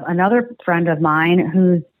have another friend of mine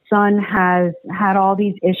whose son has had all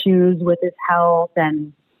these issues with his health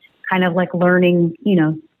and kind of like learning,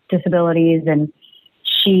 disabilities. And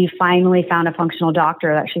she finally found a functional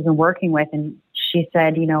doctor that she's been working with. And she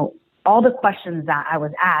said, all the questions that I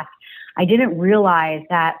was asked, I didn't realize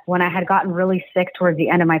that when I had gotten really sick towards the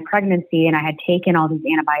end of my pregnancy and I had taken all these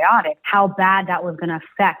antibiotics, how bad that was going to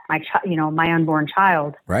affect my unborn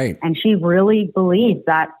child. Right. And she really believes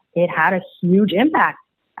that it had a huge impact,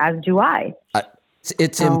 as do I.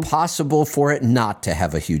 It's impossible for it not to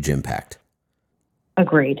have a huge impact.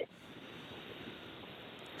 Agreed.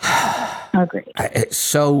 Agreed.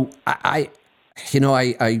 So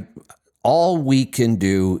all we can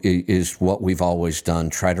do is what we've always done,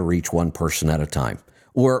 try to reach one person at a time.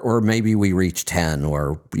 Or maybe we reach 10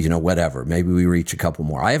 or, whatever. Maybe we reach a couple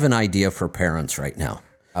more. I have an idea for parents right now.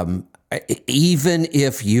 Even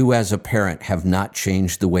if you as a parent have not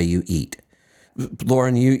changed the way you eat.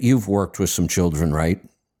 Lauren, you've worked with some children, right?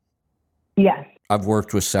 Yes. I've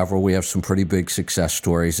worked with several. We have some pretty big success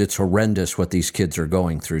stories. It's horrendous what these kids are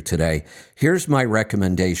going through today. Here's my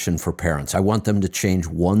recommendation for parents. I want them to change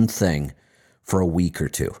one thing for a week or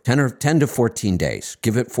two, 10 to 14 days.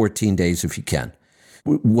 Give it 14 days if you can.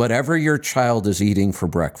 Whatever your child is eating for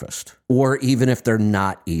breakfast, or even if they're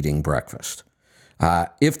not eating breakfast.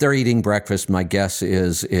 If they're eating breakfast, my guess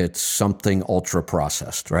is it's something ultra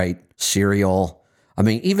processed, right? Cereal. I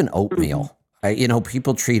mean, even oatmeal.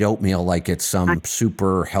 People treat oatmeal like it's some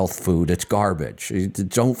super health food. It's garbage.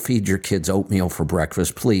 Don't feed your kids oatmeal for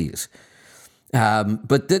breakfast, please.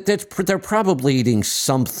 But they're probably eating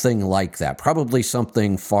something like that. Probably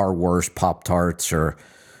something far worse, Pop-Tarts or,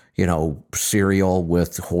 cereal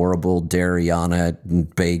with horrible dairy on it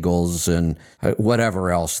and bagels and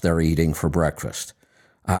whatever else they're eating for breakfast.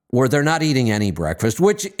 Or they're not eating any breakfast,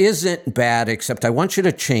 which isn't bad, except I want you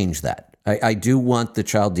to change that. I do want the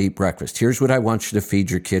child to eat breakfast. Here's what I want you to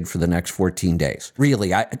feed your kid for the next 14 days.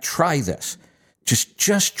 Really, try this.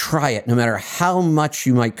 Just try it, no matter how much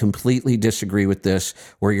you might completely disagree with this,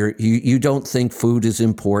 or you don't think food is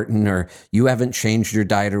important, or you haven't changed your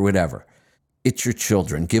diet or whatever. It's your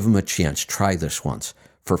children. Give them a chance. Try this once.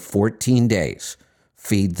 For 14 days,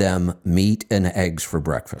 feed them meat and eggs for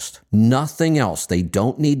breakfast. Nothing else. They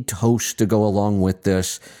don't need toast to go along with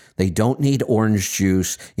this. They don't need orange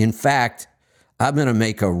juice. In fact, I'm going to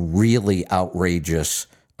make a really outrageous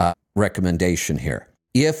recommendation here.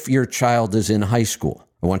 If your child is in high school,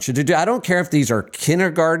 I want you to I don't care if these are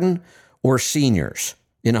kindergarten or seniors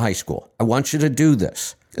in high school. I want you to do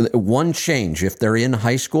this. One change, if they're in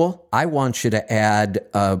high school, I want you to add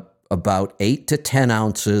about 8 to 10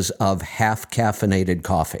 ounces of half caffeinated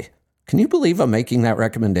coffee. Can you believe I'm making that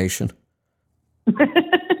recommendation?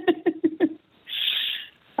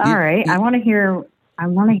 All right. I want to hear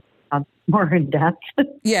more in depth.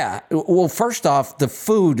 Yeah. Well, first off, the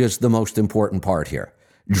food is the most important part here.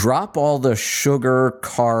 Drop all the sugar,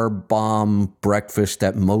 carb bomb breakfast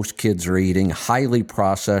that most kids are eating, highly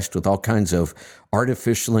processed with all kinds of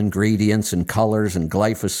artificial ingredients and colors and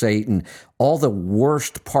glyphosate and all the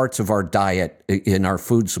worst parts of our diet in our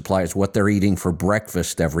food supply is what they're eating for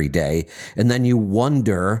breakfast every day. And then you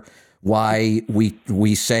wonder why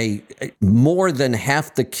we say more than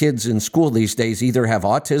half the kids in school these days either have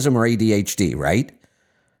autism or ADHD, right?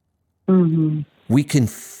 Mm-hmm. We can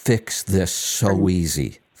fix this so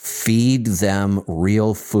easy. Feed them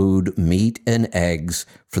real food, meat and eggs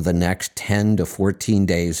for the next 10 to 14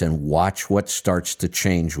 days and watch what starts to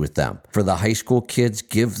change with them. For the high school kids,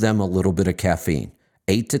 give them a little bit of caffeine,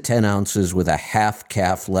 8 to 10 ounces with a half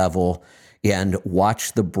caff level, and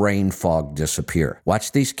watch the brain fog disappear.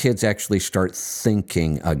 Watch these kids actually start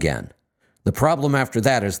thinking again. The problem after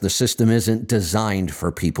that is the system isn't designed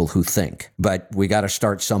for people who think, but we got to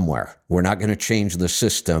start somewhere. We're not going to change the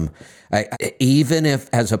system. Even if,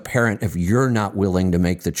 as a parent, if you're not willing to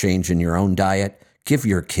make the change in your own diet, give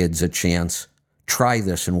your kids a chance. Try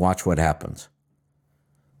this and watch what happens.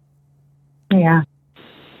 Yeah.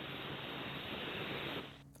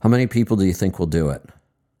 How many people do you think will do it?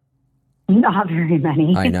 Not very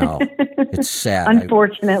many. I know. It's sad.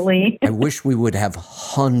 Unfortunately. I wish we would have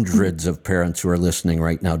hundreds of parents who are listening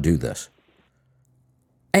right now do this.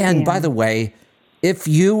 And by the way, if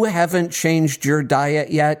you haven't changed your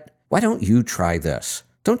diet yet, why don't you try this?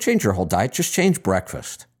 Don't change your whole diet. Just change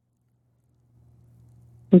breakfast.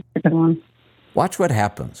 That's a good one. Watch what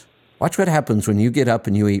happens. Watch what happens when you get up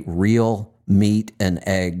and you eat real meat and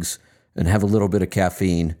eggs and have a little bit of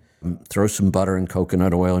caffeine. Throw some butter and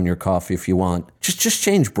coconut oil in your coffee if you want. Just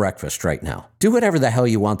change breakfast right now. Do whatever the hell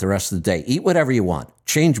you want the rest of the day. Eat whatever you want.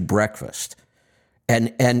 Change breakfast.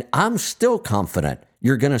 And I'm still confident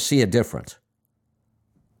you're going to see a difference.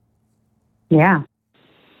 Yeah.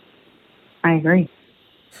 I agree.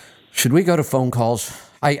 Should we go to phone calls?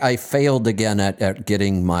 I failed again at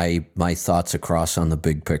getting my thoughts across on the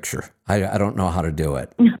big picture. I don't know how to do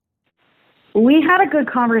it. We had a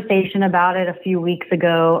good conversation about it a few weeks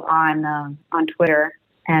ago on Twitter,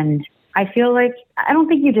 and I feel like I don't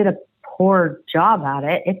think you did a poor job at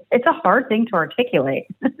it. It's a hard thing to articulate.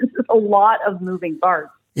 It's a lot of moving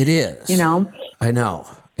parts. It is. You know? I know.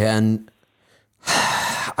 And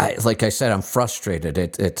like I said, I'm frustrated.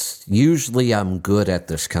 It's usually I'm good at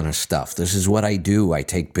this kind of stuff. This is what I do. I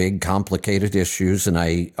take big, complicated issues and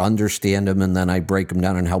I understand them, and then I break them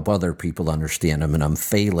down and help other people understand them. And I'm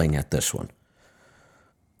failing at this one.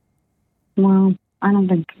 Well, I don't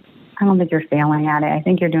think you're failing at it. I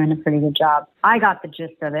think you're doing a pretty good job. I got the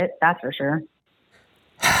gist of it, that's for sure.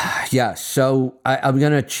 Yeah, so I'm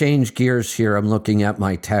going to change gears here. I'm looking at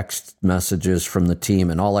my text messages from the team,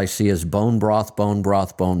 and all I see is bone broth, bone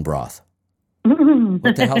broth, bone broth.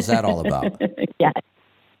 What the hell's that all about? Yeah.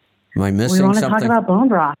 Am I missing something? We want to talk about bone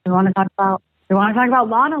broth. We want to talk about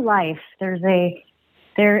Lana Life.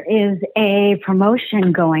 There is a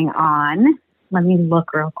promotion going on. Let me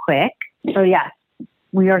look real quick. So yes,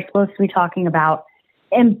 we are supposed to be talking about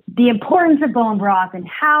the importance of bone broth and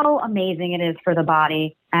how amazing it is for the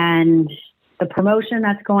body, and the promotion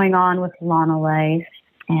that's going on with Lana Life.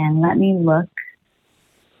 And let me look.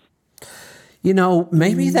 You know,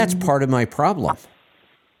 maybe that's part of my problem.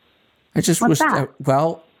 I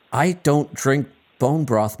don't drink bone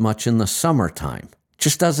broth much in the summertime.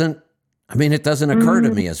 Just doesn't. It doesn't occur to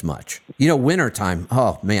me as much. You know, wintertime,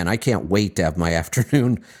 oh man, I can't wait to have my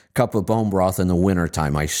afternoon cup of bone broth in the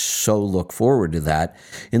wintertime. I so look forward to that.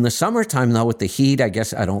 In the summertime, though, with the heat, I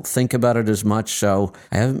guess I don't think about it as much, so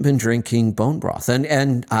I haven't been drinking bone broth.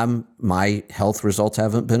 And my health results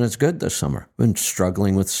haven't been as good this summer. I've been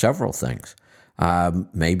struggling with several things.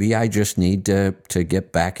 Maybe I just need to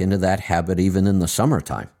get back into that habit even in the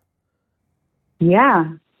summertime.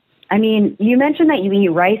 Yeah. You mentioned that you eat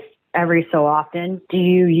rice every so often. Do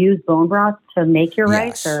you use bone broth to make your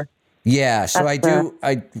rice? Or? Yeah, so I do.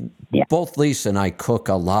 Both Lisa and I cook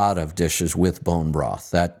a lot of dishes with bone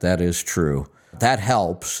broth. That is true. That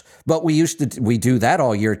helps. But we do that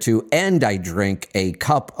all year too. And I drink a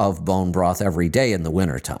cup of bone broth every day in the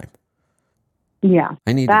wintertime. Yeah.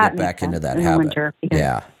 I need to get back into that habit. Winter,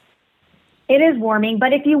 yeah. It is warming,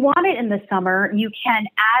 but if you want it in the summer, you can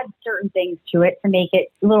add certain things to it to make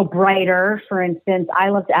it a little brighter. For instance, I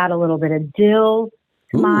love to add a little bit of dill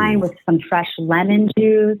to mine with some fresh lemon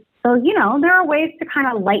juice. So, there are ways to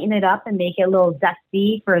kind of lighten it up and make it a little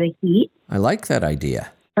zesty for the heat. I like that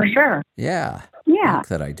idea. For sure. Yeah. Yeah. I like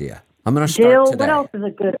that idea. I'm going to start dill, today. What else is a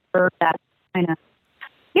good herb that kind of...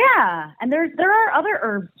 Yeah, and there are other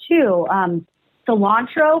herbs too.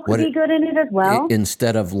 Cilantro could be good in it as well.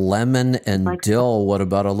 Instead of lemon and dill, what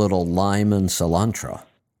about a little lime and cilantro?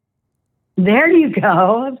 There you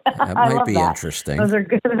go. That might be interesting. Those are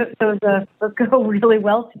good. Those go really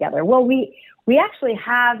well together. Well, we actually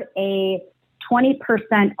have a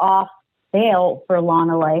 20% off sale for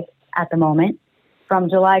Lana Life at the moment from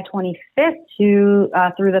July 25th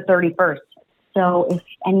through the 31st. So if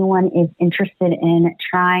anyone is interested in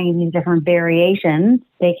trying these different variations,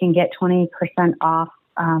 they can get 20% off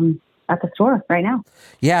at the store right now.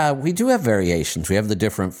 Yeah, we do have variations. We have the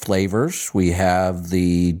different flavors. We have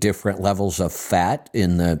the different levels of fat.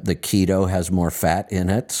 In the keto has more fat in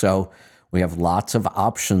it. So we have lots of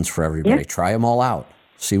options for everybody. Yeah. Try them all out.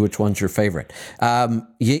 See which one's your favorite.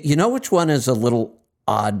 You know which one is a little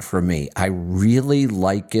odd for me? I really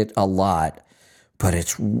like it a lot, but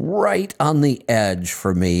it's right on the edge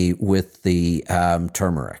for me with the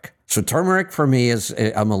turmeric. So turmeric for me is,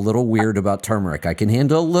 I'm a little weird about turmeric. I can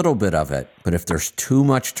handle a little bit of it, but if there's too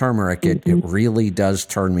much turmeric, it really does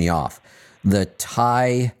turn me off. The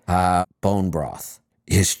Thai bone broth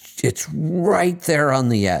it's right there on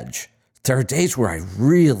the edge. There are days where I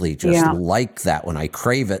really just like that when I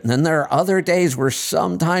crave it. And then there are other days where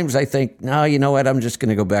sometimes I think, no, you know what? I'm just going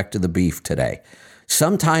to go back to the beef today.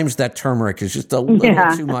 Sometimes that turmeric is just a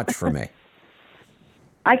little too much for me.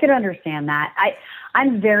 I could understand that.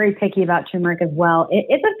 I'm very picky about turmeric as well.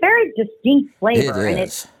 It's a very distinct flavor. It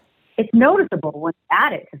is. And it's noticeable when you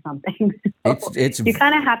add it to something. So you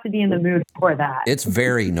kind of have to be in the mood for that. It's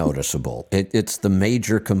very noticeable. It's the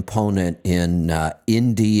major component in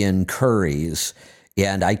Indian curries,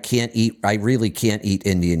 and I really can't eat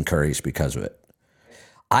Indian curries because of it.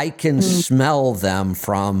 I can smell them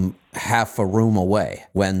from half a room away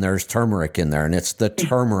when there's turmeric in there, and it's the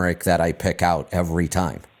turmeric that I pick out every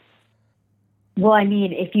time. Well, I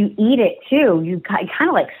mean, if you eat it too, you kind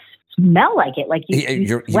of like smell like it, like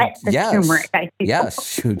you sweat the turmeric.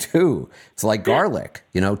 Yes, you do. It's like garlic,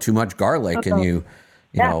 too much garlic, and you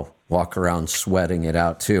walk around sweating it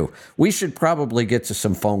out too. We should probably get to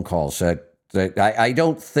some phone calls. I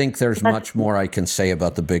don't think there's much more I can say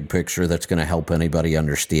about the big picture that's going to help anybody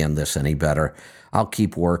understand this any better. I'll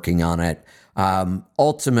keep working on it.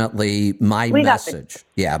 Ultimately, my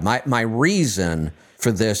reason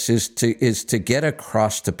for this is to get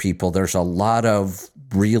across to people there's a lot of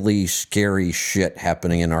really scary shit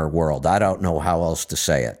happening in our world. I don't know how else to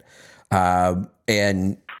say it. The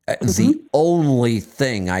only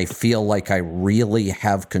thing I feel like I really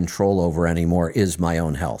have control over anymore is my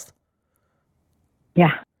own health.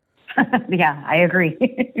 Yeah. Yeah, I agree.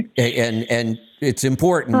 and it's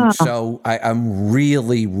important. So I'm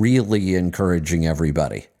really, really encouraging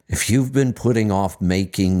everybody. If you've been putting off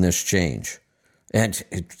making this change, and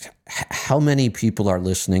how many people are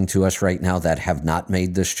listening to us right now that have not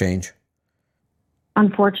made this change?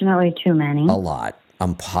 Unfortunately, too many. A lot.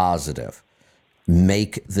 I'm positive.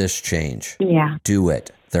 Make this change. Yeah. Do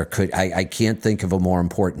it. I can't think of a more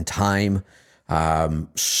important time.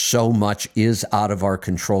 So much is out of our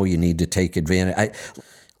control. You need to take advantage.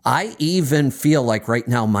 I even feel like right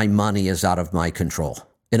now my money is out of my control,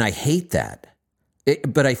 and I hate that.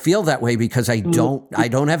 But I feel that way because I don't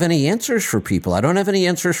have any answers for people. I don't have any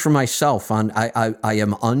answers for myself. I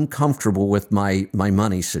am uncomfortable with my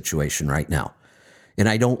money situation right now. And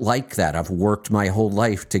I don't like that. I've worked my whole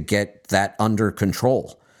life to get that under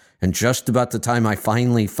control. And just about the time I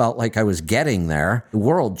finally felt like I was getting there, the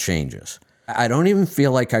world changes. I don't even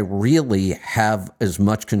feel like I really have as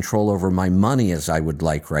much control over my money as I would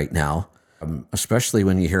like right now. Especially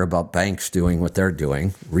when you hear about banks doing what they're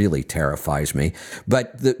doing, really terrifies me.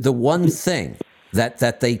 But the one thing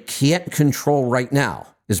that they can't control right now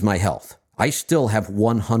is my health. I still have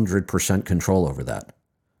 100% control over that.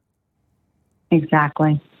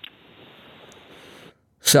 Exactly.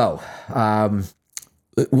 So,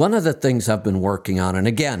 one of the things I've been working on, and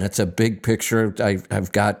again, it's a big picture.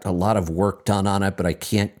 I've got a lot of work done on it, but I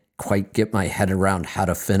can't quite get my head around how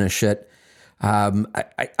to finish it.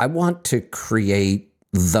 I want to create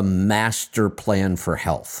the master plan for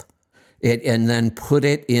health and then put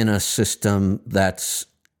it in a system that's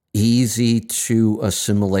easy to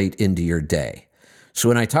assimilate into your day. So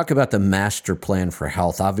when I talk about the master plan for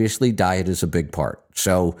health, obviously diet is a big part.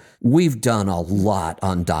 So we've done a lot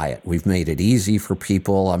on diet. We've made it easy for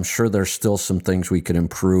people. I'm sure there's still some things we could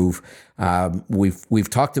improve. We've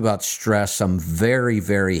talked about stress. I'm very,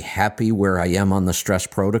 very happy where I am on the stress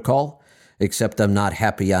protocol, except I'm not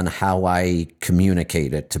happy on how I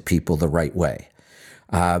communicate it to people the right way.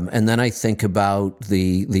 And then I think about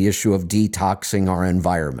the issue of detoxing our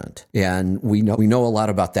environment. And we know a lot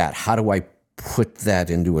about that. How do I put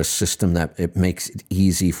that into a system that it makes it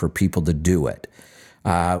easy for people to do it?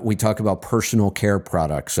 We talk about personal care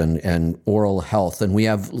products and oral health, and we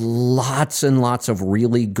have lots and lots of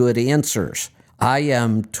really good answers. I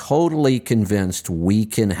am totally convinced we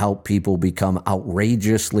can help people become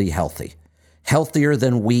outrageously healthy, healthier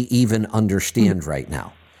than we even understand right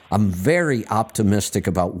now. I'm very optimistic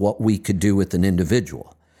about what we could do with an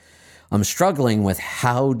individual. I'm struggling with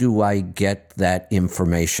how do I get that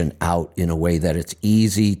information out in a way that it's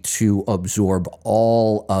easy to absorb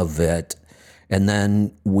all of it, and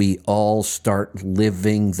then we all start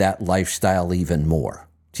living that lifestyle even more.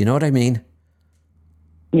 Do you know what I mean?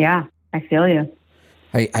 Yeah, I feel you.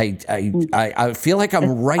 I feel like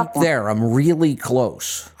I'm right there. I'm really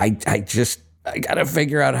close. I got to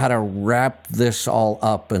figure out how to wrap this all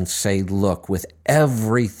up and say, look, with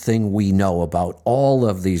everything we know about all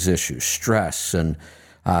of these issues, stress and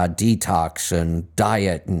detox and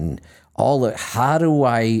diet and all that, how do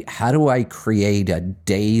I create a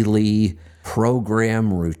daily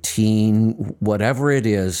program, routine, whatever it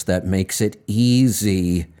is that makes it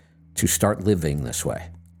easy to start living this way?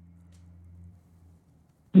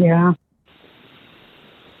 Yeah.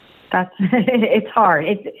 It's hard.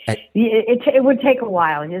 It would take a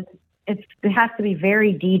while. It has to be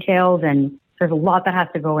very detailed, and there's a lot that has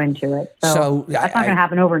to go into it. So that's not going to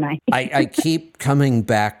happen overnight. I keep coming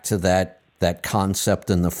back to that concept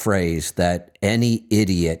and the phrase that any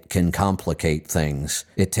idiot can complicate things.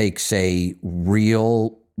 It takes a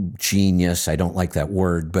real genius. I don't like that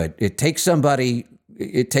word, but it takes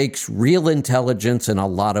real intelligence and a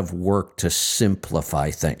lot of work to simplify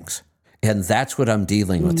things. And that's what I'm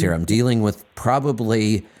dealing with here. I'm dealing with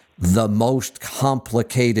probably the most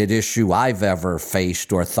complicated issue I've ever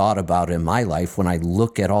faced or thought about in my life when I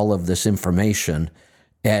look at all of this information.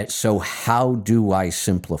 So how do I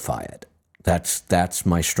simplify it? That's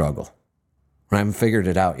my struggle. I haven't figured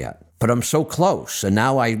it out yet, but I'm so close. And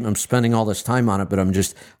now I'm spending all this time on it, but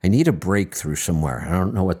I need a breakthrough somewhere. I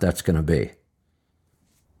don't know what that's going to be.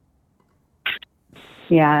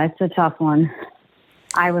 Yeah, it's a tough one.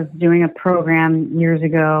 I was doing a program years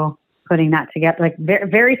ago, putting that together, like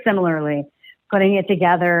very similarly, putting it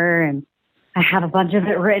together, and I have a bunch of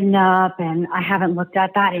it written up, and I haven't looked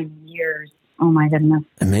at that in years. Oh my goodness!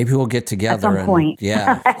 And maybe we'll get together at some point.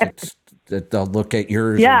 Yeah, they'll look at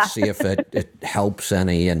yours and see if it helps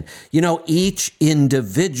any. And each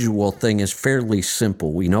individual thing is fairly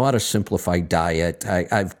simple. We know how to simplify diet.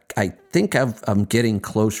 I think I'm getting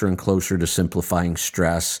closer and closer to simplifying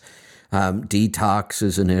stress. Detox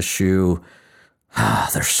is an issue.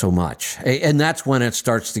 There's so much. And that's when it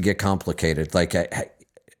starts to get complicated. Like,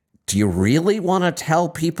 do you really want to tell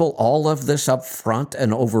people all of this up front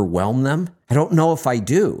and overwhelm them? I don't know if I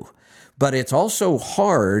do. But it's also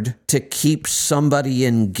hard to keep somebody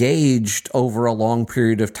engaged over a long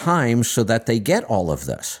period of time so that they get all of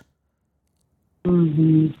this.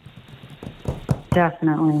 Mm-hmm.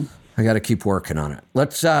 Definitely. I got to keep working on it.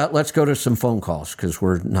 Let's go to some phone calls because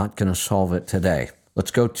we're not going to solve it today.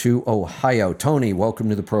 Let's go to Ohio. Tony, welcome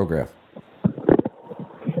to the program.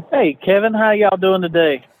 Hey, Kevin, how y'all doing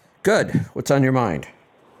today? Good. What's on your mind?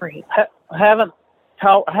 Great. Haven't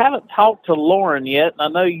talked to Lauren yet. I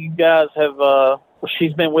know you guys have.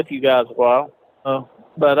 She's been with you guys a while,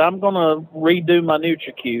 but I'm gonna redo my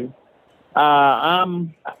NutriQ. I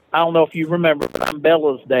don't know if you remember, but I'm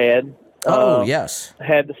Bella's dad. Yes.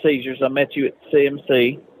 Had the seizures. I met you at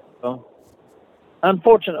CMC.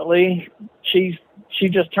 Unfortunately, she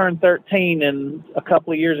just turned 13, and a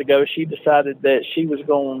couple of years ago, she decided that she was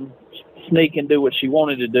going to sneak and do what she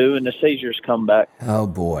wanted to do, and the seizures come back. Oh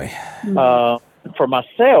boy. For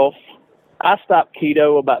myself, I stopped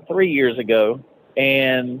keto about 3 years ago,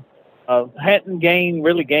 and hadn't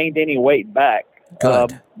really gained any weight back.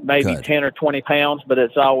 Good. Maybe Good. 10 or 20 pounds, but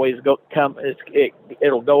it's always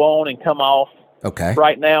it'll go on and come off. Okay.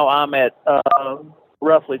 Right now, I'm at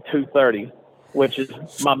roughly 230, which is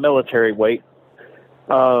my military weight.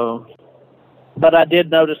 But I did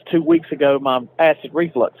notice 2 weeks ago my acid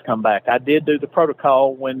reflux come back. I did do the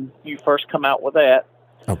protocol when you first come out with that.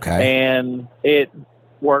 Okay. And it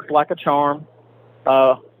worked like a charm.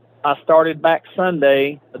 I started back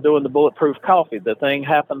Sunday doing the Bulletproof Coffee. The thing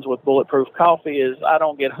happens with Bulletproof Coffee is I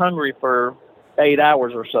don't get hungry for 8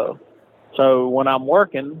 hours or so. So when I'm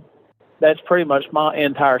working, that's pretty much my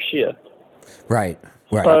entire shift. Right.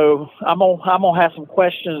 So I'm gonna have some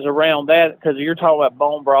questions around that because you're talking about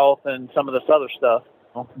bone broth and some of this other stuff.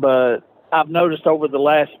 But I've noticed over the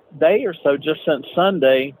last day or so, just since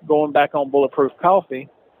Sunday, going back on Bulletproof Coffee,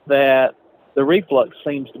 that the reflux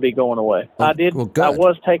seems to be going away. I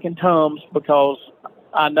was taking Tums because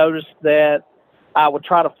I noticed that I would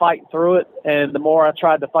try to fight through it, and the more I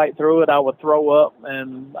tried to fight through it, I would throw up,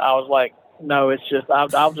 and I was like, no, it's just I'm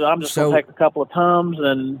just going to take a couple of Tums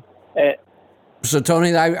and. So,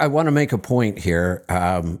 Tony, I want to make a point here.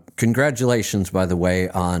 Congratulations, by the way,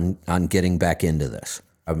 on getting back into this.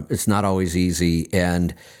 It's not always easy.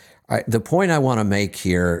 And the point I want to make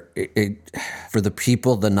here, for the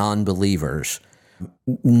people, the non-believers,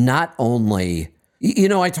 not only You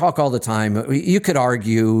know, I talk all the time. You could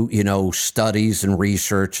argue, studies and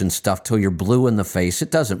research and stuff till you're blue in the face.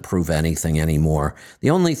 It doesn't prove anything anymore.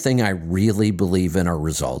 The only thing I really believe in are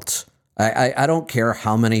results. I don't care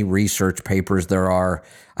how many research papers there are.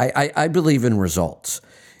 I believe in results.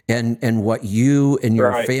 And what you and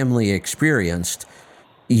your family experienced,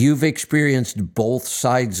 you've experienced both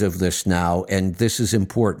sides of this now, and this is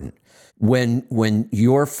important. When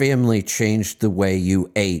your family changed the way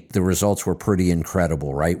you ate, the results were pretty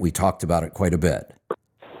incredible, right? We talked about it quite a bit.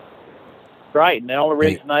 Right, and the only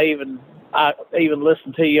reason I even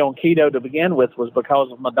listened to you on keto to begin with was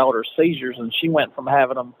because of my daughter's seizures, and she went from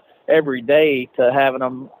having them every day to having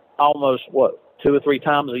them almost 2 or 3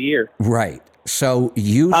 times a year. Right. So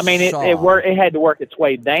you it had to work its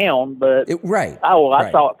way down, but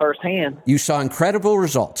I saw it firsthand. You saw incredible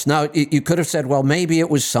results. Now, you could have said, well, maybe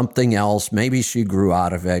it was something else. Maybe she grew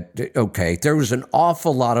out of it. Okay. There was an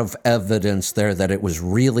awful lot of evidence there that it was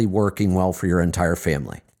really working well for your entire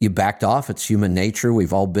family. You backed off. It's human nature.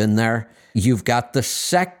 We've all been there. You've got the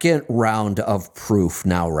second round of proof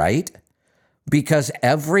now, right? Because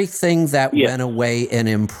everything that went away and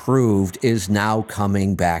improved is now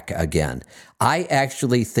coming back again. I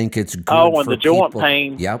actually think it's good for the joint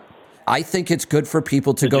pain. Yep. I think it's good for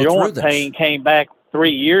people to go through this. The joint pain came back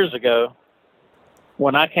 3 years ago.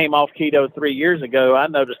 When I came off keto 3 years ago, I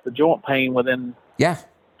noticed the joint pain within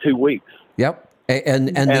 2 weeks. Yep.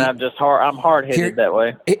 And I'm hard-headed that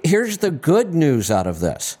way. Here's the good news out of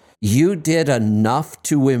this. You did enough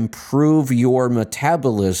to improve your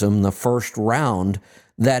metabolism the first round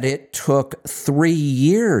that it took 3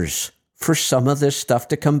 years for some of this stuff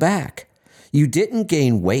to come back. You didn't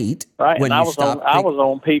gain weight when you stopped. I was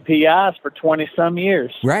on PPIs for 20-some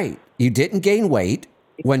years. Right. You didn't gain weight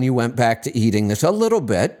when you went back to eating this a little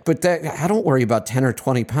bit, but I don't worry about 10 or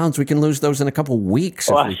 20 pounds. We can lose those in a couple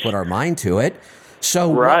weeks if we put our mind to it. So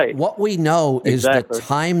what we know is the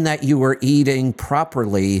time that you were eating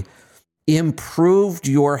properly improved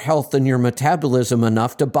your health and your metabolism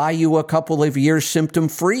enough to buy you a couple of years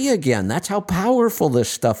symptom-free again. That's how powerful this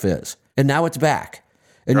stuff is. And now it's back.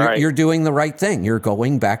 And you're doing the right thing. You're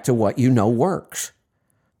going back to what you know works.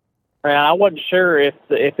 I wasn't sure if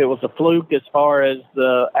it was a fluke as far as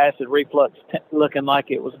the acid reflux looking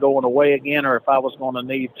like it was going away again, or if I was going to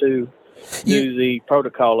need to do the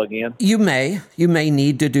protocol again. You may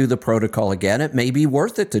need to do the protocol again. It may be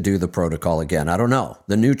worth it to do the protocol again. I don't know.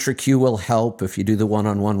 The NutriQ will help if you do the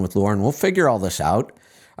one-on-one with Lauren. We'll figure all this out.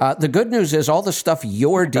 The good news is all the stuff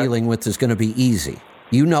you're dealing with is going to be easy.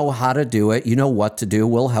 You know how to do it. You know what to do.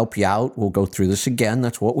 We'll help you out. We'll go through this again.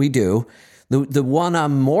 That's what we do. The one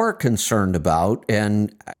I'm more concerned about,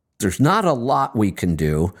 and there's not a lot we can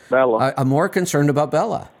do. Bella. I'm more concerned about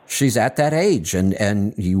Bella. She's at that age,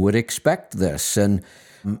 and you would expect this. And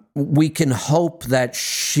we can hope that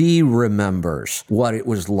she remembers what it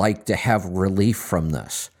was like to have relief from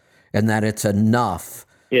this, and that it's enough.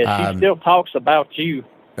 Yeah, she still talks about you.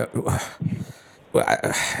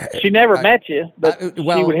 She never met you, but she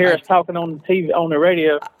would hear us talking on the TV, on the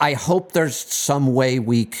radio. I hope there's some way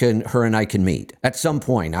her and I can meet at some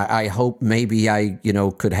point. I hope maybe I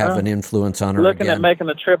could have an influence on her. Looking at making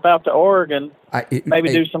a trip out to Oregon,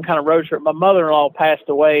 do some kind of road trip. My mother-in-law passed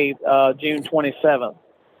away June 27th,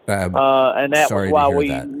 and that was why we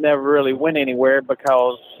never really went anywhere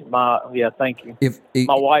because thank you.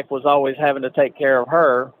 My wife was always having to take care of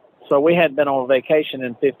her. So we hadn't been on vacation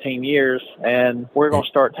in 15 years, and we're going to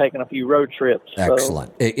start taking a few road trips.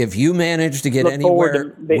 Excellent. So if you manage to get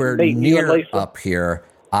anywhere near up here,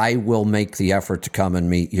 I will make the effort to come and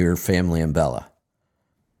meet your family and Bella.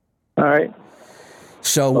 All right.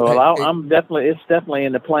 So it's definitely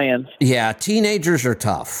in the plans. Yeah, teenagers are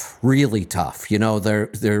tough, really tough.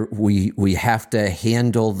 We have to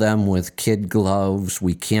handle them with kid gloves.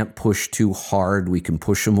 We can't push too hard. We can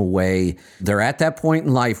push them away. They're at that point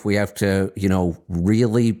in life. We have to,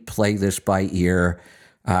 really play this by ear.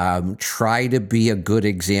 Try to be a good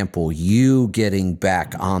example. You getting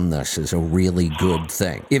back on this is a really good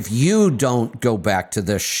thing. If you don't go back to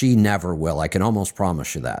this, she never will. I can almost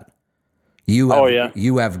promise you that.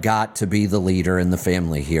 You have got to be the leader in the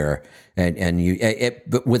family here,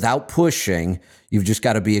 but without pushing, you've just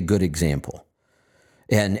got to be a good example,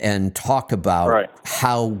 and talk about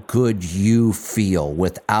how good you feel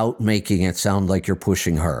without making it sound like you're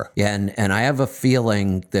pushing her. And I have a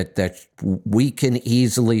feeling that we can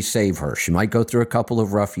easily save her. She might go through a couple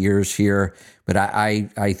of rough years here, but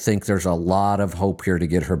I think there's a lot of hope here to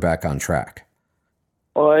get her back on track.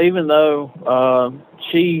 Well, even though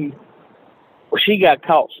she Well, she got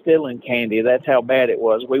caught stealing candy. That's how bad it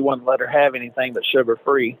was. We wouldn't let her have anything but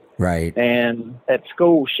sugar-free. Right. And at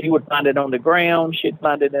school, she would find it on the ground. She'd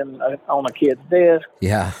find it on a kid's desk.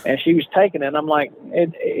 Yeah. And she was taking it. I'm like,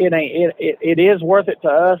 it is worth it to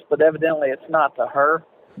us, but evidently it's not to her.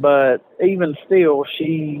 But even still,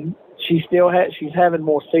 she's having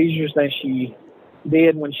more seizures than she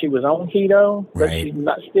did when she was on keto, but Right.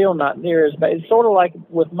 she's still not near as bad. It's sort of like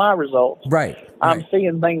with my results. Right. I'm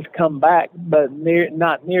seeing things come back, but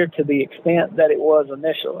not near to the extent that it was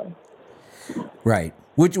initially. Right.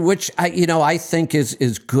 Which I think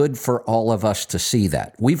is good for all of us to see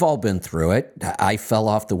that. We've all been through it. I fell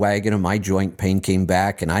off the wagon and my joint pain came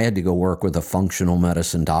back and I had to go work with a functional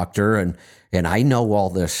medicine doctor and I know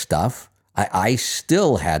all this stuff. I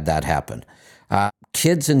still had that happen.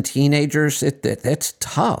 Kids and teenagers, it's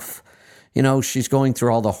tough. She's going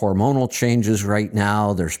through all the hormonal changes right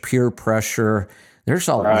now. There's peer pressure. There's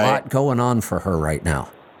a lot going on for her right now.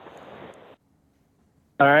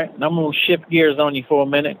 All right. I'm going to shift gears on you for a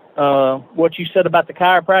minute. What you said about the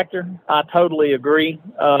chiropractor, I totally agree.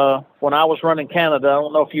 When I was running Canada, I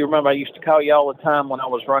don't know if you remember, I used to call you all the time when I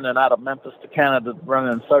was running out of Memphis to Canada,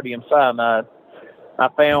 running sodium cyanide. I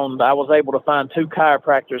was able to find 2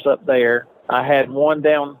 chiropractors up there. I had one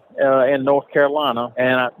down in North Carolina,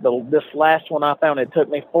 and this last one I found, it took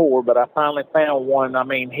me 4, but I finally found one. I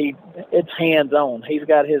mean, it's hands-on. He's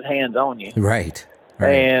got his hands on you. Right.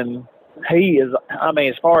 And he is,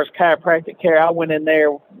 as far as chiropractic care, I went in there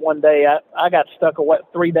one day. I got stuck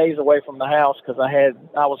 3 days away from the house because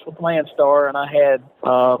I was with Landstar, and I had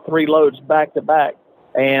 3 loads back to back.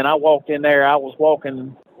 And I walked in there. I was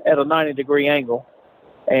walking at a 90-degree angle.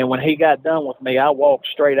 And when he got done with me, I walked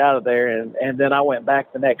straight out of there, and then I went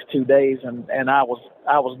back the next 2 days, and I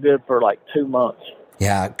was good for like 2 months.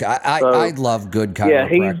 Yeah, I love good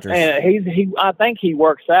chiropractors. Yeah, I think he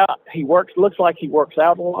works out. Looks like he works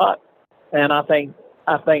out a lot, and I think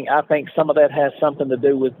some of that has something to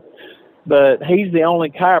do with. But he's the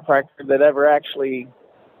only chiropractor that ever actually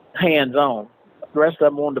hands on. The rest of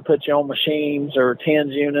them wanted to put you on machines or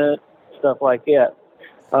TENS unit, stuff like that.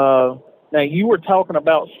 Now, you were talking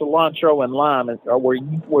about cilantro and lime, or where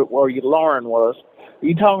Lauren was. Are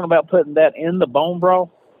you talking about putting that in the bone broth?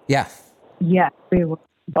 Yeah. Yeah, we will.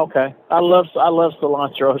 Okay. I love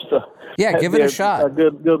cilantro. So yeah, give it a shot. A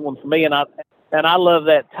good one for me, and I love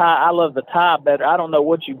that Thai. I love the Thai better. I don't know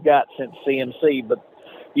what you've got since CMC, but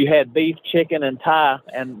you had beef, chicken, and Thai,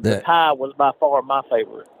 and the Thai was by far my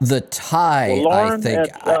favorite. The Thai, well, Lauren,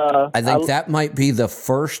 I think that might be the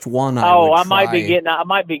first one I might be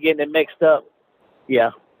getting it mixed up.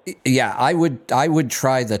 Yeah. Yeah, I would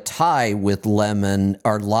try the Thai with lemon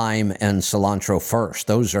or lime and cilantro first.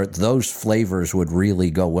 Those flavors would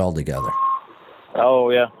really go well together. Oh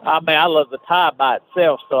yeah. I love the Thai by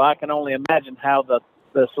itself, so I can only imagine how the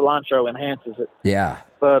cilantro enhances it. Yeah.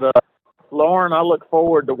 But Lauren, I look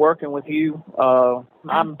forward to working with you.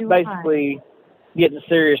 I'm basically getting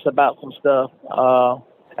serious about some stuff.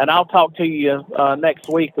 And I'll talk to you next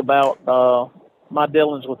week about my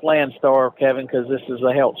dealings with Landstar, Kevin, because this is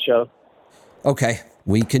a health show. Okay,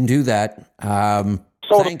 we can do that.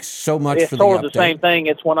 Thanks so much for the update. It's sort of the same thing.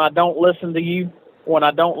 It's when I don't listen to you. When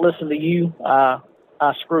I don't listen to you, I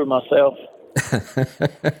screw myself.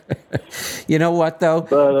 You know what though?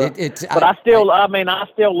 But I still love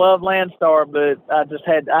Landstar, but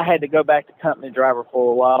I had to go back to company driver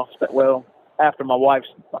for a while. Well, after my wife's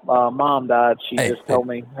mom died, she just told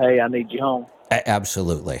me, "Hey, I need you home."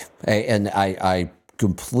 Absolutely, and I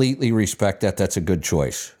completely respect that. That's a good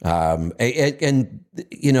choice. And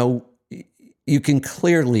you can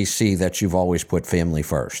clearly see that you've always put family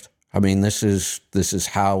first. I mean, this is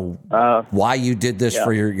how why you did this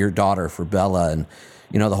for your daughter, for Bella, and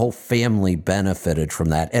the whole family benefited from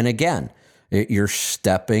that. And again, you're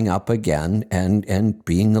stepping up again and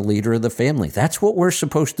being the leader of the family. That's what we're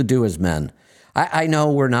supposed to do as men. I know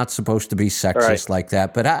we're not supposed to be sexist like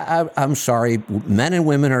that, but I'm sorry. Men and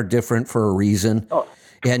women are different for a reason,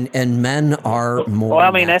 and men are more.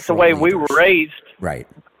 Well, that's the way we were raised. Right.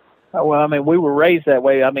 Well, we were raised that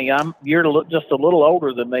way. You're just a little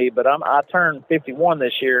older than me, but I turned 51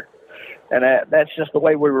 this year, and that's just the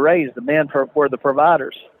way we were raised. The men were the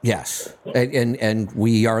providers. Yes, and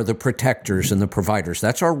we are the protectors and the providers.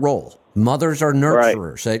 That's our role. Mothers are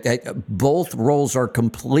nurturers. Right. Both roles are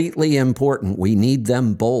completely important. We need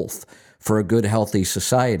them both for a good, healthy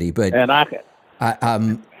society. But I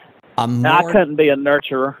couldn't be a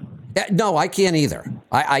nurturer. No, I can't either.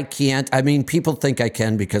 I can't. People think I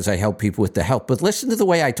can because I help people with the help. But listen to the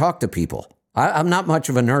way I talk to people. I'm not much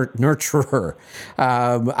of a nurturer.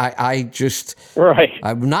 Right.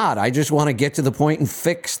 I'm not. I just want to get to the point and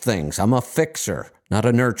fix things. I'm a fixer, not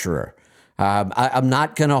a nurturer. I'm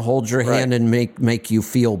not going to hold your hand and make you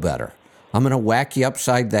feel better. I'm going to whack you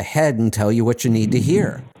upside the head and tell you what you need to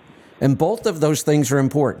hear. And both of those things are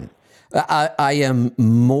important. I am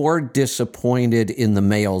more disappointed in the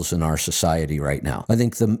males in our society right now. I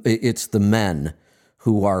think it's the men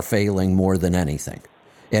who are failing more than anything.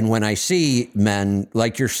 And when I see men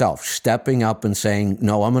like yourself stepping up and saying,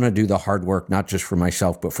 no, I'm going to do the hard work, not just for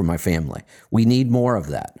myself, but for my family. We need more of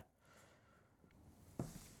that.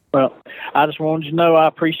 Well, I just wanted you to know I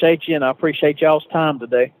appreciate you, and I appreciate y'all's time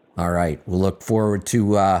today. All right. We'll look forward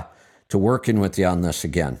to working with you on this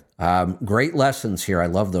again. Great lessons here. I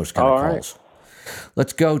love those kind of calls. Right.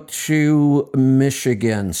 Let's go to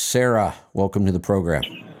Michigan. Sarah, welcome to the program.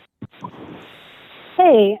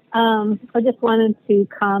 Hey, I just wanted to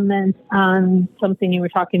comment on something you were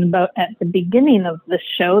talking about at the beginning of the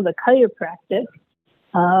show, the chiropractic.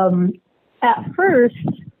 At first,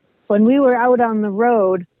 when we were out on the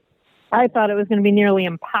road, I thought it was going to be nearly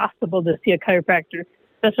impossible to see a chiropractor,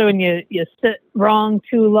 especially when you sit wrong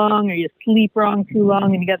too long or you sleep wrong too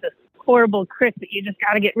long and you got this horrible crick that you just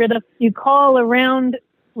got to get rid of. You call around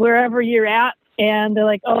wherever you're at and they're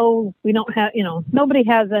like, oh, we don't have, nobody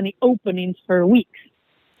has any openings for weeks,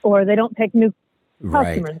 or they don't take new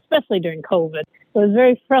customers, especially during COVID. So it was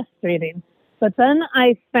very frustrating. But then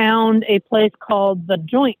I found a place called The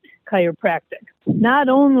Joint Chiropractic. Not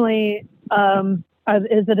only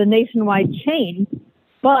is it a nationwide chain,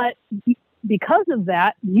 but because of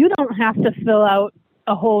that, you don't have to fill out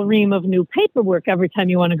a whole ream of new paperwork every time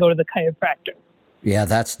you want to go to the chiropractor. Yeah,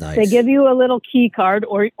 that's nice. They give you a little key card,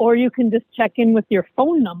 or you can just check in with your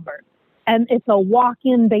phone number, and it's a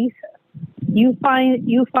walk-in basis. You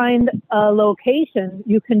find a location,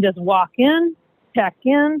 you can just walk in, check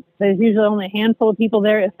in. There's usually only a handful of people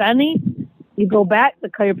there, if any. You go back, the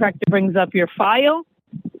chiropractor brings up your file,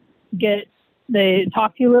 they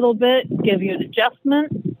talk to you a little bit, give you an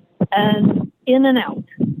adjustment, and in and out.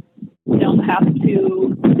 You don't have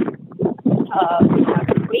to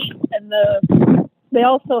wait. And they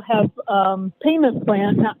also have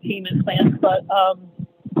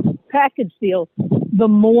package deals. The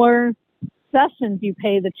more sessions you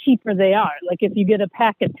pay, the cheaper they are. Like if you get a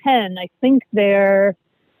pack of 10, I think they're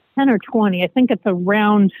 10 or 20. I think it's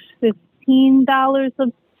around $15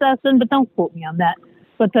 a session, but don't quote me on that.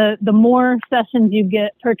 But the more sessions you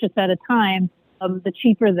get purchased at a time, the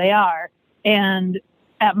cheaper they are. And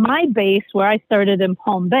at my base, where I started in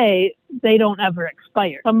Palm Bay, they don't ever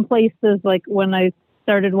expire. Some places, like when I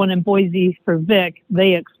started one in Boise for Vic,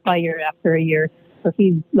 they expire after a year. So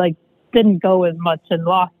he didn't go as much and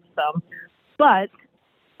lost some. But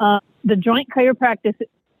the Joint Chiropractic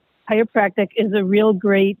is a real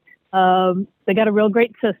great. They got a real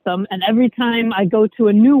great system, and every time I go to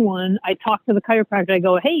a new one, I talk to the chiropractor. I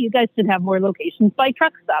go, "Hey, you guys should have more locations by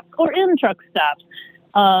truck stops or in truck stops."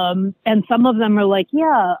 And some of them are like,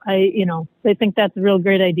 "Yeah, they think that's a real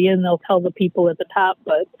great idea," and they'll tell the people at the top.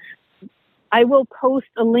 But I will post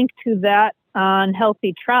a link to that on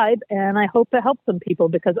Healthy Tribe, and I hope it helps some people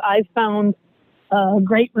because I found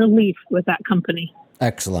great relief with that company.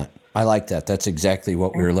 Excellent. I like that. That's exactly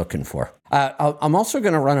what we were looking for. I'm also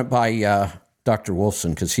going to run it by Dr.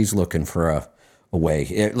 Wolfson because he's looking for a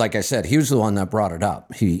way. Like I said, he was the one that brought it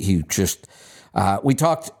up. He just, we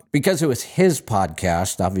talked, because it was his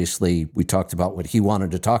podcast, obviously we talked about what he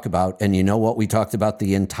wanted to talk about. And you know what we talked about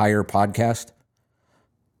the entire podcast?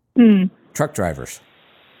 Truck drivers.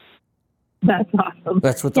 That's awesome.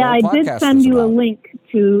 That's what the whole podcast was about. I did send you a link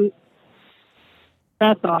to,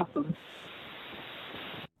 that's awesome.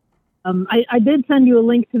 I did send you a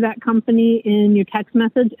link to that company in your text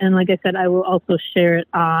message, and like I said, I will also share it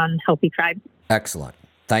on Healthy Tribe. Excellent.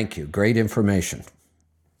 Thank you. Great information.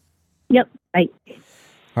 Yep. Right.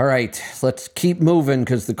 All right. Let's keep moving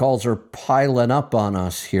because the calls are piling up on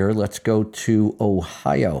us here. Let's go to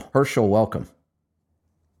Ohio. Herschel, welcome.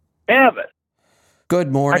 Evan.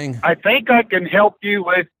 Good morning. I think I can help you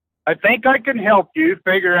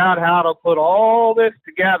figure out how to put all this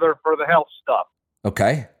together for the health stuff.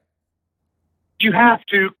 Okay. You have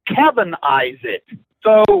to Kevinize it.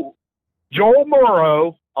 So Joel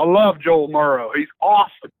Murrow, I love Joel Murrow. He's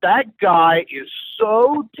awesome. That guy is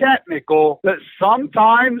so technical that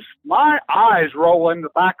sometimes my eyes roll in the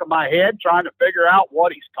back of my head trying to figure out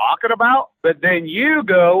what he's talking about. But then you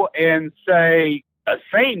go and say the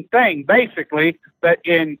same thing, basically, but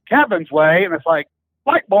in Kevin's way, and it's like,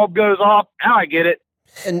 light bulb goes off, now I get it.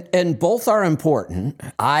 And both are important.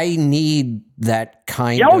 I need that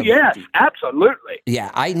kind Oh, of... yes, absolutely.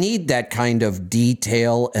 Yeah, I need that kind of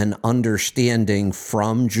detail and understanding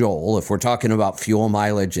from Joel. If we're talking about fuel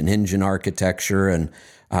mileage and engine architecture, and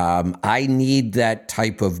I need that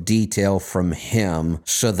type of detail from him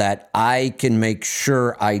so that I can make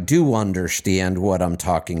sure I do understand what I'm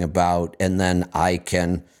talking about, and then I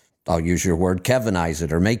can, I'll use your word, Kevinize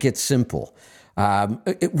it or make it simple.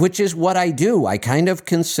 Which is what I do. I kind of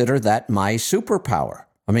consider that my superpower.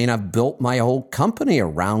 I mean, I've built my whole company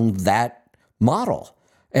around that model.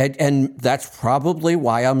 And that's probably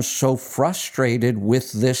why I'm so frustrated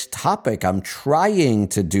with this topic. I'm trying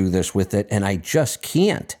to do this with it, and I just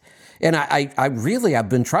can't. And I've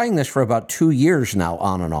been trying this for about 2 years now,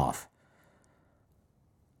 on and off.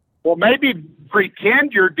 Well, maybe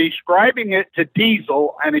pretend you're describing it to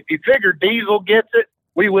Diesel, and if you figure Diesel gets it,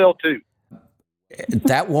 we will too.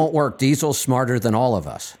 That won't work. Diesel's smarter than all of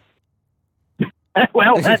us.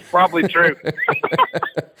 Well, that's probably true.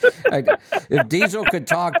 If Diesel could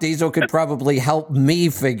talk, Diesel could probably help me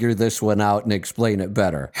figure this one out and explain it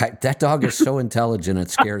better. That dog is so intelligent,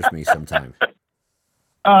 it scares me sometimes.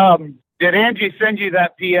 Did Angie send you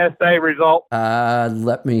that PSA result?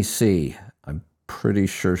 Let me see. I'm pretty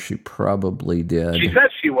sure she probably did. She said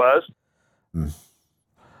she was.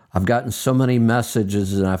 I've gotten so many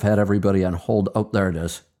messages and I've had everybody on hold. Oh, there it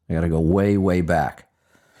is. I got to go way, way back.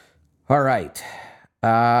 All right.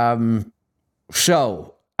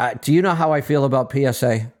 So, do you know how I feel about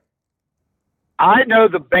PSA? I know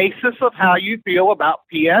the basis of how you feel about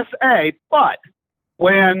PSA, but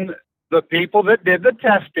when the people that did the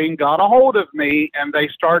testing got a hold of me and they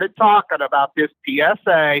started talking about this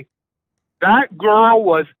PSA, that girl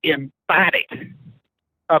was emphatic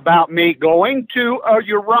about me going to a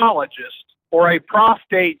urologist for a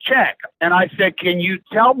prostate check. And I said, can you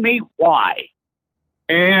tell me why?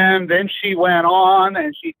 And then she went on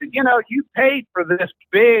and she said, you know, you paid for this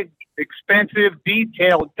big, expensive,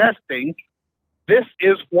 detailed testing. This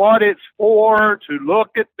is what it's for, to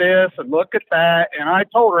look at this and look at that. And I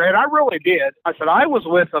told her, and I really did. I said, I was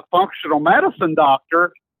with a functional medicine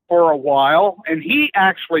doctor for a while, and he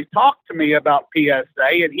actually talked to me about PSA,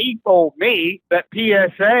 and he told me that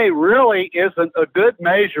PSA really isn't a good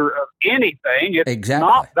measure of anything. It's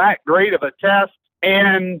not that great of a test,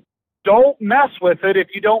 and don't mess with it if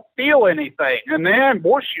you don't feel anything. And then,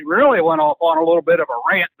 boy, she really went off on a little bit of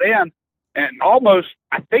a rant then, and almost,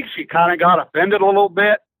 I think she kind of got offended a little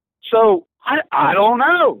bit. So I don't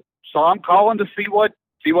know. So I'm calling to see what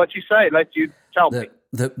you say. Let you tell me.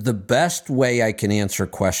 The best way I can answer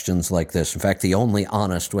questions like this, in fact, the only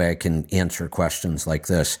honest way I can answer questions like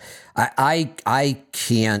this, I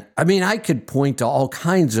can't, I mean, I could point to all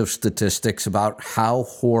kinds of statistics about how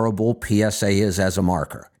horrible PSA is as a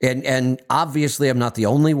marker. And obviously I'm not the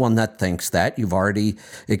only one that thinks that. You've already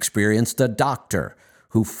experienced a doctor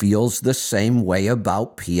who feels the same way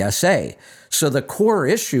about PSA. So the core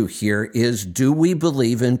issue here is, do we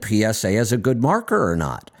believe in PSA as a good marker or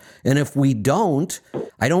not? And if we don't,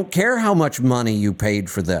 I don't care how much money you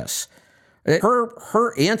paid for this.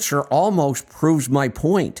 Her answer almost proves my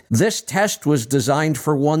point. This test was designed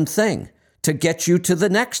for one thing, to get you to the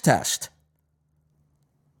next test.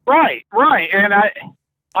 Right. And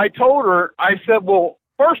I told her, I said, well,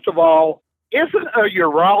 first of all, isn't a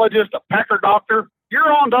urologist a pecker doctor?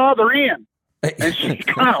 You're on the other end. And she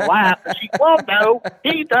kind of laughed. And she, well, no,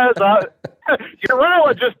 he does.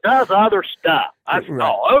 Urologist does other stuff. I said,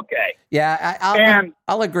 oh, okay. Yeah,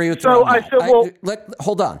 I'll agree with you. So I said, well,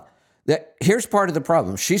 hold on. Here's part of the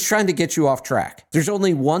problem. She's trying to get you off track. There's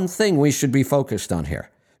only one thing we should be focused on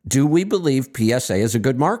here. Do we believe PSA is a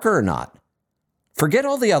good marker or not? Forget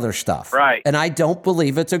all the other stuff. Right. And I don't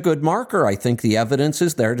believe it's a good marker. I think the evidence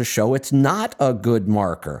is there to show it's not a good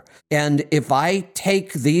marker. And if I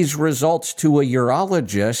take these results to a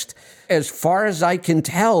urologist, as far as I can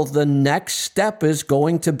tell, the next step is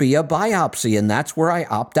going to be a biopsy. And that's where I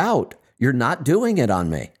opt out. You're not doing it on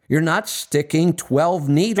me. You're not sticking 12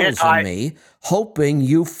 needles in me, hoping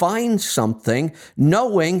you find something,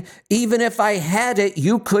 knowing even if I had it,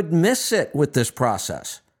 you could miss it with this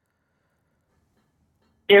process.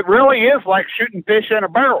 It really is like shooting fish in a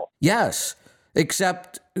barrel. Yes,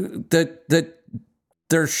 except that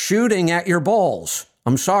they're shooting at your balls.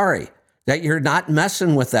 I'm sorry that you're not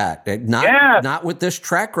messing with that. Not with this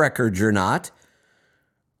track record. You're not.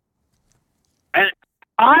 And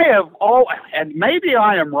I have and maybe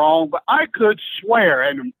I am wrong, but I could swear,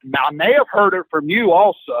 and I may have heard it from you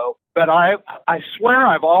also, but I swear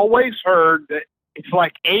I've always heard that it's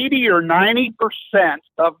like 80 or 90%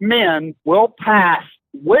 of men will pass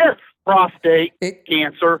with prostate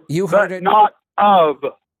cancer, you heard it, not of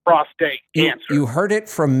prostate You, cancer. you heard it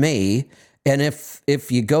from me. And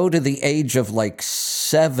if you go to the age of like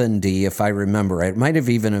 70, if I remember right, it might have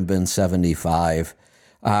even been 75.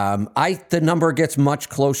 The number gets much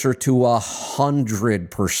closer to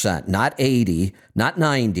 100%, not 80, not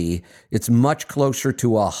 90. It's much closer to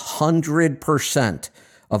 100%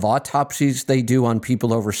 of autopsies they do on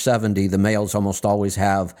people over 70. The males almost always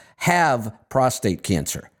have prostate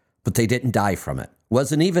cancer, but they didn't die from it.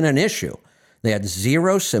 Wasn't even an issue. They had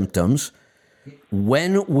zero symptoms.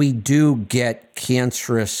 When we do get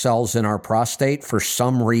cancerous cells in our prostate, for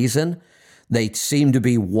some reason, they seem to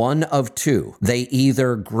be one of two. They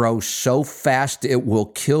either grow so fast it will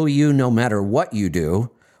kill you no matter what you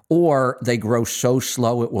do, or they grow so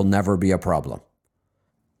slow it will never be a problem.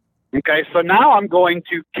 Okay, so now I'm going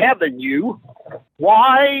to Kevin you.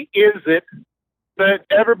 Why is it that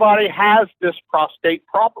everybody has this prostate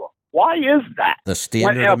problem? Why is that? The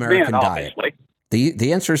standard Well, American men, diet. obviously.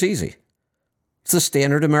 The answer is easy. It's the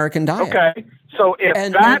standard American diet. Okay, so if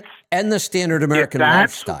And the standard if American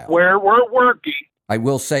that's lifestyle. where we're working, I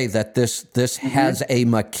will say that this has a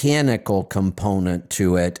mechanical component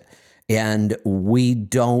to it, and we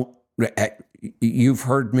don't. You've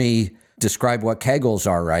heard me describe what Kegels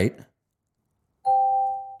are, right?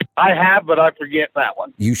 I have, but I forget that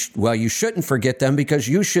one. You shouldn't forget them because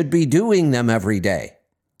you should be doing them every day.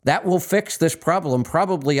 That will fix this problem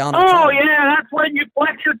probably on its Oh own. yeah, that's when you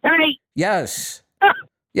flex your taint. Yes.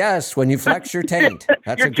 Yes, when you flex your taint.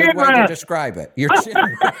 That's Your a good chin way to rest. describe it. Your chin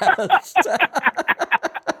rest.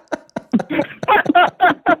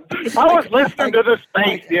 I was listening to the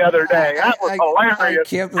Spank the other day. That was I hilarious.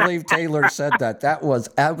 can't believe Taylor said that. That was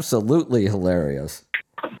absolutely hilarious.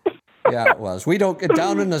 Yeah, it was. We don't get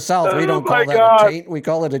down in the South. We don't Oh, call my that God. a taint. We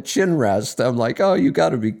call it a chin rest. I'm like, oh, you got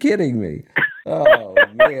to be kidding me. Oh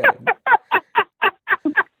man.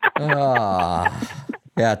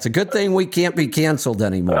 Yeah, it's a good thing we can't be canceled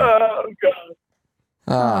anymore. Oh God.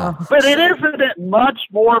 Ah, But isn't it much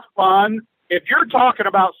more fun if you're talking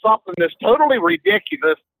about something that's totally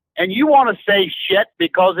ridiculous and you want to say shit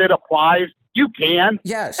because it applies? You can,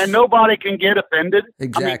 yes. and nobody can get offended.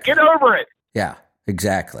 Exactly. I mean, get over it. Yeah,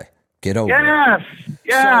 exactly. Get over it. Yes,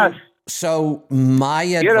 yes. So my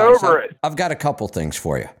advice, Get over it. I've got a couple things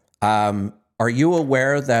for you. Are you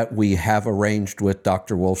aware that we have arranged with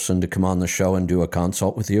Dr. Wolfson to come on the show and do a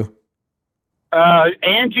consult with you?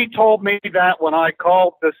 Angie told me that when I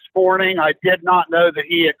called this morning. I did not know that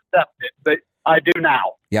he accepted, but I do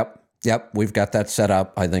now. Yep. We've got that set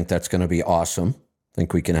up. I think that's going to be awesome. I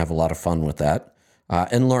think we can have a lot of fun with that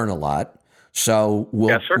and learn a lot. So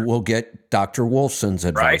we'll get Dr. Wolfson's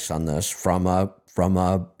advice on this from a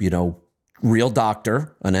real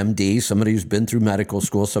doctor, an MD, somebody who's been through medical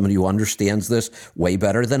school, somebody who understands this way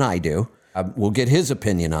better than I do. We'll get his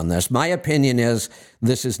opinion on this. My opinion is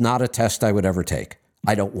this is not a test I would ever take.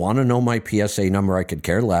 I don't want to know my PSA number. I could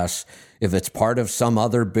care less. If it's part of some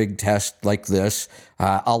other big test like this,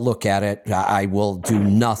 I'll look at it. I will do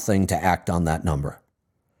nothing to act on that number.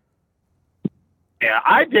 Yeah,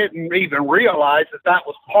 I didn't even realize that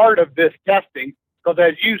was part of this testing because,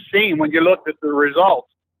 as you've seen when you looked at the results,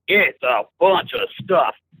 it's a bunch of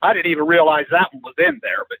stuff. I didn't even realize that one was in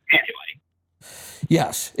there. But anyway.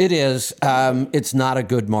 Yes, it is. It's not a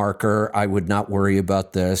good marker. I would not worry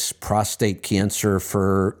about this. Prostate cancer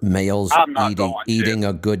for males eating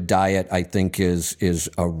a good diet, I think, is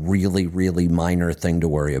a really, really minor thing to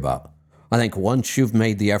worry about. I think once you've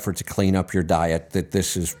made the effort to clean up your diet, that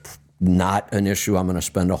this is not an issue I'm going to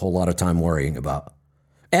spend a whole lot of time worrying about.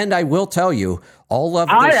 And I will tell you, all of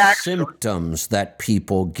the symptoms that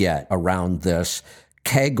people get around this,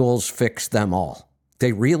 Kegels fix them all.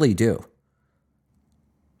 They really do.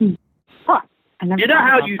 You know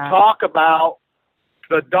how you talk about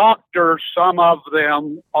the doctors, some of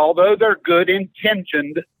them, although they're good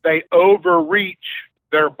intentioned, they overreach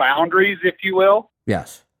their boundaries, if you will?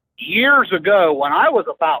 Yes. Years ago, when I was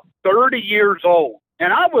about 30 years old,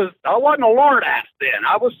 and I wasn't a lard ass then.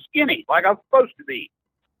 I was skinny, like I was supposed to be.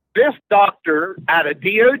 This doctor at a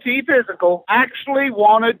DOT physical actually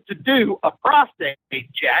wanted to do a prostate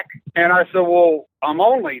check. And I said, well, I'm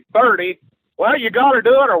only 30. Well, you got to do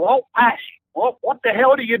it or won't pass you. Well, what the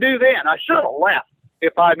hell do you do then? I should have left.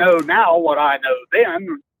 If I know now what I know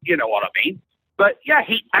then, you know what I mean. But, yeah,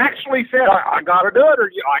 he actually said, I got to do it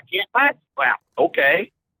or I can't pass you. Well,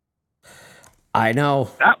 okay. I know.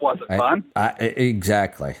 That wasn't fun.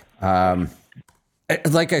 Exactly.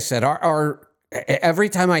 Like I said, our every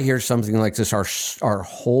time I hear something like this, our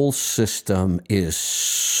whole system is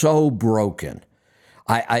so broken.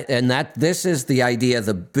 This is the idea,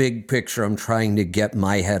 the big picture I'm trying to get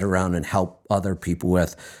my head around and help other people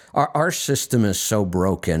with. Our system is so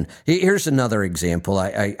broken. Here's another example.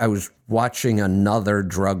 I was watching another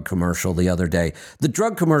drug commercial the other day. The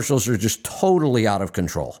drug commercials are just totally out of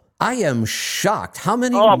control. I am shocked. How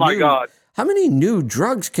many new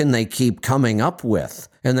drugs can they keep coming up with?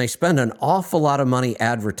 And they spend an awful lot of money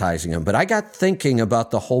advertising them. But I got thinking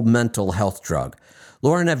about the whole mental health drug.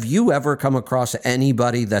 Lauren, have you ever come across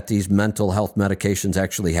anybody that these mental health medications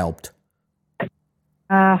actually helped?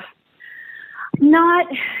 Not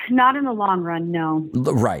in the long run, no.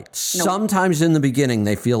 Right. Nope. Sometimes in the beginning,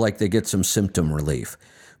 they feel like they get some symptom relief.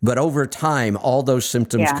 But over time, all those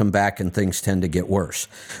symptoms come back and things tend to get worse.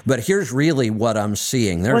 But here's really what I'm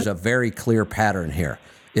seeing. There's a very clear pattern here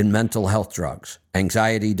in mental health drugs,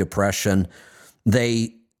 anxiety, depression.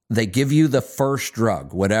 They give you the first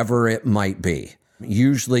drug, whatever it might be,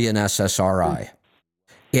 usually an SSRI.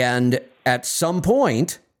 And at some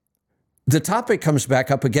point, the topic comes back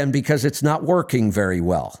up again because it's not working very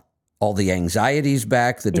well. All the anxiety's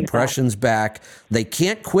back, the depression's back. They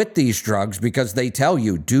can't quit these drugs because they tell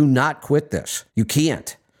you, do not quit this. You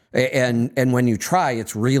can't. And when you try,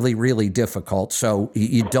 it's really, really difficult. So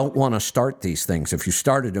you don't want to start these things. If you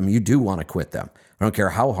started them, you do want to quit them. I don't care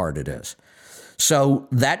how hard it is. So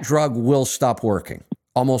that drug will stop working.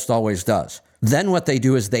 Almost always does. Then what they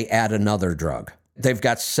do is they add another drug. They've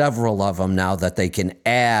got several of them now that they can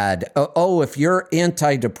add. Oh, if your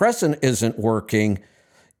antidepressant isn't working,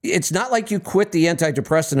 it's not like you quit the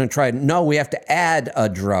antidepressant and tried. No, we have to add a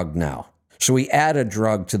drug now. So we add a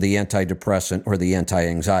drug to the antidepressant or the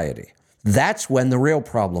anti-anxiety. That's when the real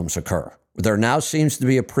problems occur. There now seems to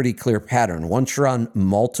be a pretty clear pattern. Once you're on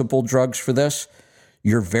multiple drugs for this,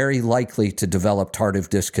 you're very likely to develop tardive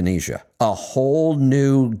dyskinesia, a whole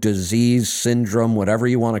new disease, syndrome, whatever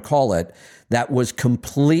you want to call it, that was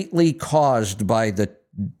completely caused by the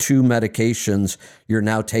two medications you're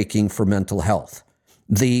now taking for mental health.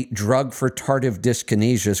 The drug for tardive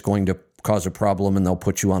dyskinesia is going to cause a problem, and they'll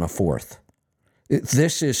put you on a fourth.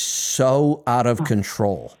 This is so out of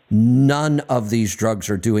control. None of these drugs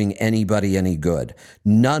are doing anybody any good.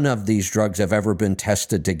 None of these drugs have ever been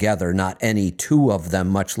tested together, not any two of them,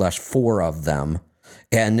 much less four of them.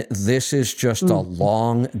 And this is just a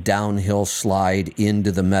long downhill slide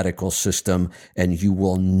into the medical system, and you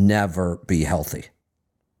will never be healthy.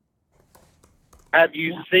 Have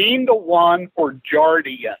you seen the one for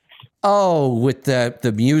Jardiance? Oh, with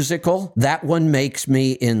the musical? That one makes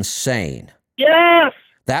me insane. Yes!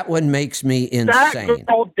 That one makes me insane. That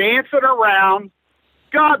girl dancing around.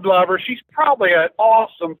 God love her. She's probably an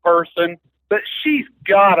awesome person, but she's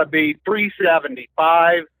got to be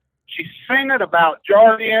 375. She's singing about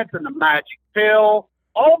Jardiance and the magic pill.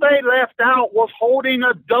 All they left out was holding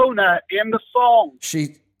a donut in the song.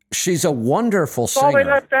 She's a wonderful singer. All they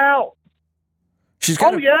left out. She's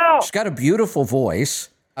got a beautiful voice.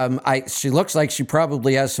 She looks like she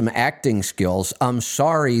probably has some acting skills. I'm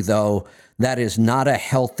sorry, though, that is not a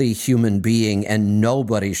healthy human being, and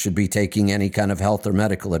nobody should be taking any kind of health or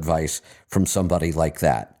medical advice from somebody like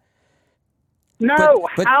that. No,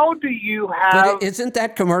 but how do you have... But isn't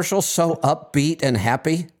that commercial so upbeat and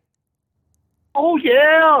happy? Oh,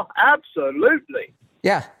 yeah, absolutely.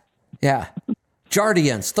 Yeah.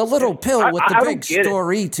 Jardiance, the little pill with the big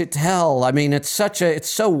story to tell. I mean, it's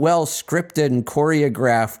so well scripted and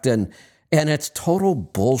choreographed, and it's total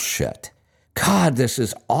bullshit. God, this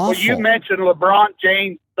is awful. Well, you mentioned LeBron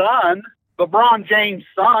James' son. LeBron James'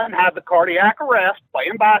 son had the cardiac arrest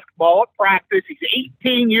playing basketball at practice. He's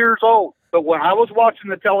 18 years old. But when I was watching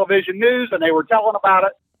the television news and they were telling about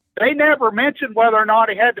it, they never mentioned whether or not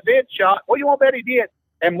he had the vid shot. Well, you won't bet he did.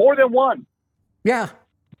 And more than one. Yeah.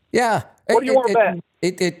 What do you want to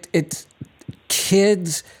bet?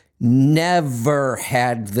 Kids never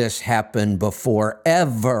had this happen before,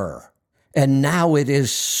 ever. And now it is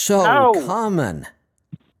so common.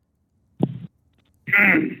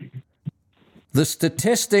 The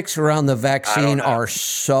statistics around the vaccine are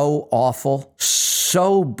so awful,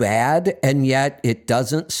 so bad, and yet it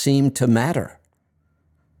doesn't seem to matter.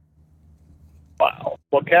 Wow.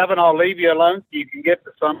 Well, Kevin, I'll leave you alone so you can get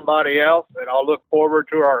to somebody else, and I'll look forward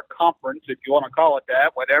to our conference, if you want to call it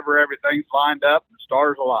that, whenever everything's lined up and the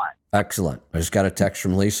stars align. Excellent. I just got a text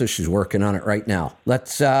from Lisa. She's working on it right now.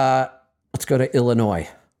 Let's go to Illinois.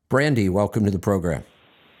 Brandy, welcome to the program.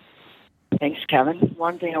 Thanks, Kevin.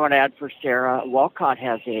 One thing I want to add for Sarah, Walcott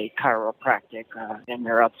has a chiropractic, and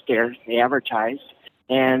they're upstairs. They advertise,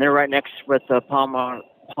 and they're right next with the Palmer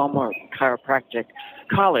Chiropractic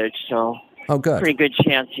College, so pretty good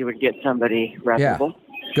chance you would get somebody reputable.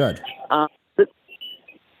 Yeah, good.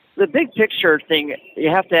 the big picture thing,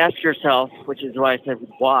 you have to ask yourself, which is why I said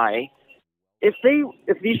why. If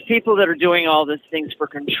these people that are doing all these things for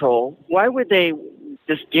control, why would they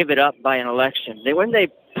just give it up by an election? When they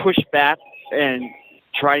push back and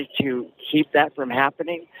try to keep that from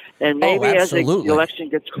happening, and maybe as the election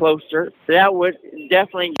gets closer, that would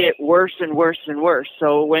definitely get worse and worse and worse.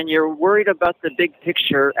 So when you're worried about the big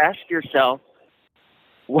picture, ask yourself,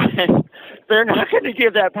 when they're not going to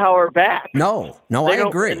give that power back. No, I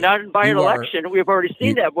agree. Not by an election. We've already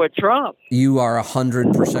seen that with Trump. You are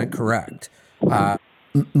 100% correct.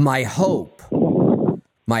 My hope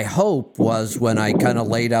was when I kind of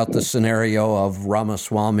laid out the scenario of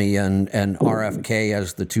Ramaswamy and RFK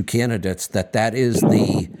as the two candidates, that is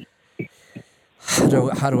the,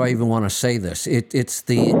 how do I even want to say this? It's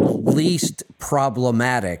the least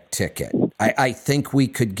problematic ticket. I think we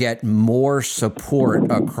could get more support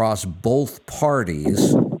across both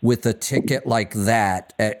parties with a ticket like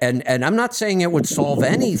that. And I'm not saying it would solve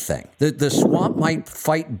anything. The swamp might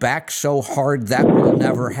fight back so hard that will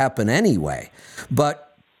never happen anyway.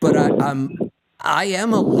 But I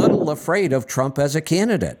am a little afraid of Trump as a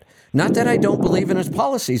candidate. Not that I don't believe in his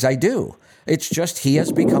policies. I do. It's just he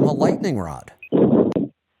has become a lightning rod.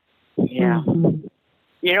 Yeah.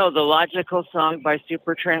 You know the Logical song by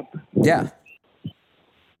Supertramp? Yeah.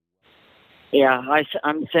 Yeah,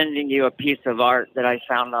 I'm sending you a piece of art that I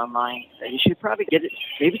found online. You should probably get it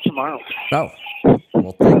maybe tomorrow. Oh,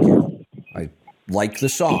 well, thank you. I like the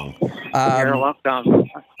song. You're welcome.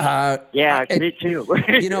 Yeah, me too.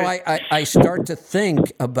 You know, I start to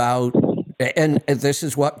think about, and this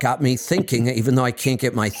is what got me thinking, even though I can't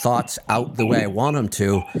get my thoughts out the way I want them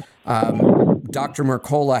to, Dr.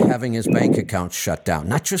 Mercola having his bank accounts shut down,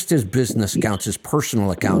 not just his business accounts, his personal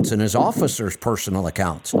accounts and his officers' personal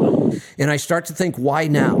accounts. And I start to think, why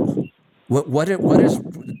now? What is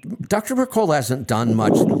Dr. Mercola hasn't done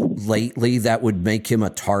much lately that would make him a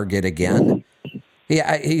target again.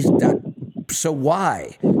 He's so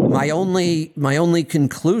why? My only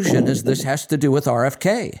conclusion is this has to do with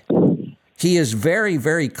RFK. He is very,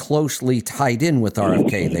 very closely tied in with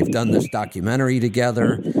RFK. They've done this documentary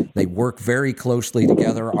together. They work very closely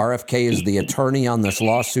together. RFK is the attorney on this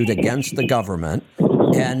lawsuit against the government.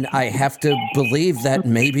 And I have to believe that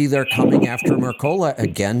maybe they're coming after Mercola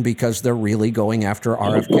again because they're really going after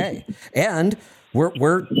RFK. And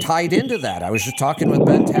we're tied into that. I was just talking with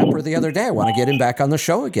Ben Tapper the other day. I want to get him back on the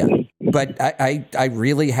show again. But I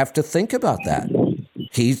really have to think about that.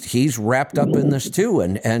 He's wrapped up in this too,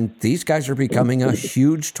 and these guys are becoming a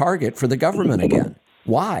huge target for the government again.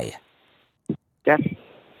 Why?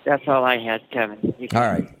 That's all I had, Kevin. All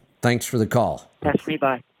right. Thanks for the call. Pass me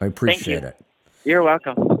by. I appreciate it. You're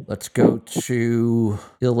welcome. Let's go to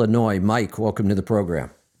Illinois. Mike, welcome to the program.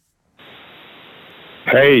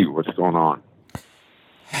 Hey, what's going on?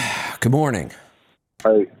 Good morning.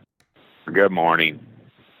 Hey. Good morning.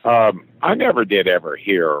 I never did ever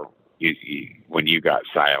hear when you got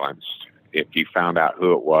silenced, if you found out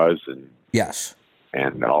who it was and yes,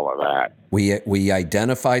 and all of that. We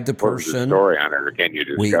identified the person. What was the story on it? Can you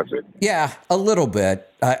discuss it? Yeah, a little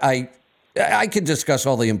bit. I could discuss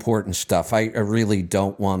all the important stuff. I really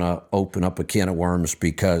don't want to open up a can of worms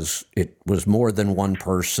because it was more than one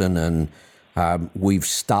person, and we've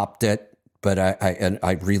stopped it. But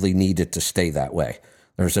I really need it to stay that way.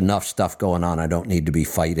 There's enough stuff going on. I don't need to be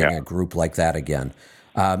fighting a group like that again.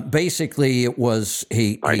 Basically, it was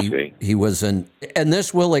he was and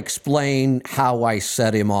this will explain how I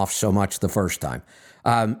set him off so much the first time.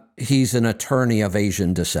 He's an attorney of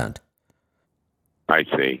Asian descent. I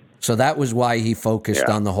see. So that was why he focused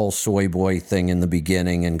on the whole soy boy thing in the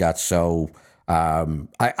beginning and got so.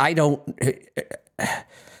 I don't.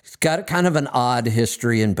 He's got kind of an odd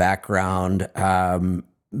history and background.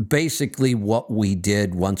 Basically, what we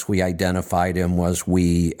did once we identified him was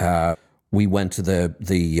we went to the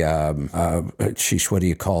what do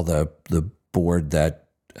you call the board that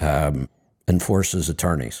enforces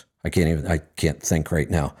attorneys? I can't think right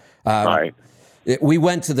now. Right. We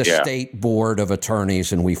went to the state board of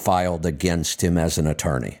attorneys and we filed against him as an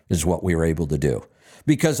attorney is what we were able to do.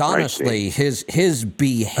 Because honestly, his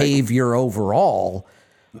behavior overall,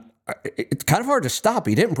 it's kind of hard to stop.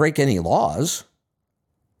 He didn't break any laws.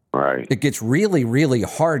 Right. It gets really, really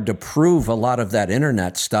hard to prove a lot of that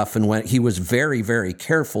internet stuff. And when he was very, very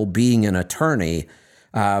careful being an attorney,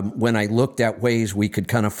 when I looked at ways we could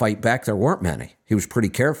kind of fight back, there weren't many. He was pretty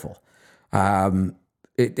careful.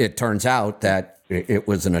 It turns out that it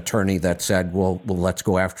was an attorney that said, well, let's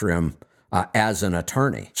go after him as an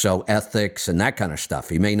attorney. So ethics and that kind of stuff.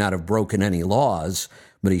 He may not have broken any laws,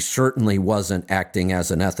 but he certainly wasn't acting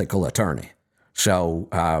as an ethical attorney. So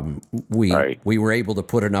we were able to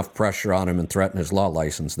put enough pressure on him and threaten his law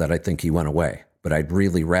license that I think he went away. But I'd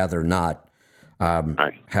really rather not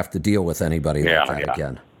have to deal with anybody like that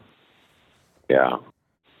again. Yeah.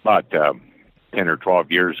 About 10 or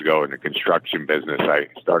 12 years ago in the construction business, I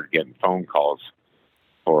started getting phone calls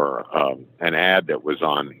for an ad that was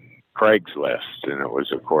on Craigslist, and it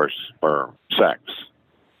was, of course, for sex.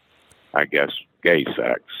 I guess gay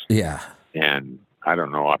sex. Yeah. And I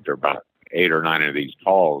don't know, after about 8 or 9 of these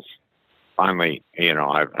calls, finally,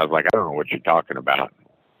 I was like, I don't know what you're talking about.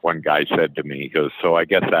 One guy said to me, he goes, so I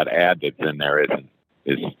guess that ad that's in there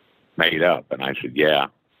is made up. And I said, yeah.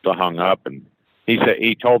 So I hung up, and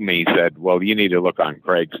he told me, he said, well, you need to look on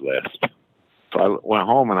Craigslist. So I went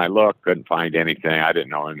home and I looked, couldn't find anything. I didn't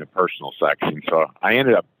know in the personal section. So I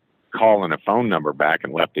ended up calling a phone number back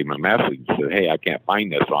and left him a message. Said, hey, I can't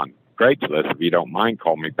find this on Craigslist. If you don't mind,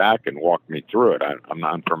 call me back and walk me through it. I'm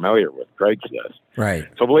not unfamiliar with Craigslist. Right.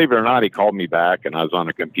 So believe it or not, he called me back, and I was on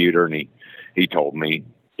the computer, and he told me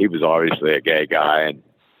he was obviously a gay guy,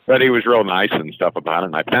 but he was real nice and stuff about it,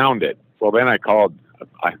 and I found it. Well, then I called,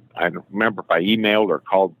 I don't remember if I emailed or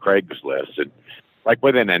called Craigslist, and like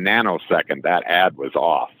within a nanosecond, that ad was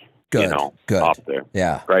off. Good. Good. Off the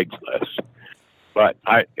Craigslist. But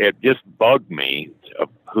it just bugged me of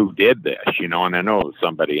who did this, and I know it was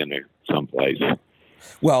somebody in there someplace.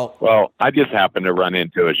 Well, I just happened to run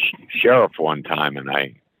into a sheriff one time, and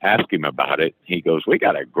I asked him about it. He goes, we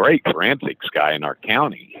got a great forensics guy in our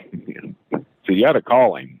county. So you got to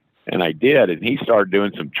call him. And I did, and he started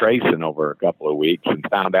doing some tracing over a couple of weeks and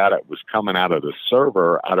found out it was coming out of the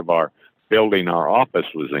server out of our building our office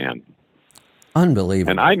was in.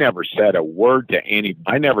 Unbelievable. And I never said a word to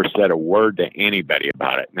anybody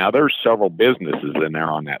about it. Now, there's several businesses in there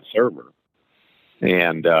on that server.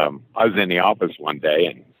 And I was in the office one day,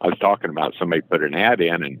 and I was talking about somebody put an ad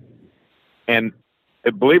in, and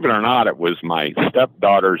believe it or not, it was my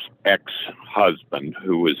stepdaughter's ex-husband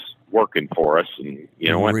who was working for us, and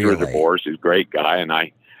went through a divorce. He's a great guy, and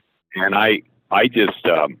I just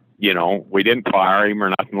we didn't fire him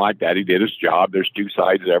or nothing like that. He did his job. There's two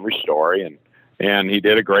sides to every story, and he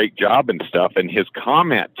did a great job and stuff. And his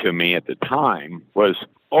comment to me at the time was,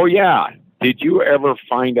 "Oh yeah, did you ever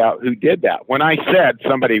find out who did that?" When I said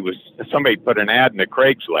somebody put an ad in the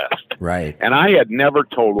Craigslist, right? And I had never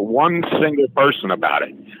told one single person about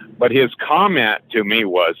it, but his comment to me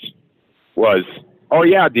was, "Oh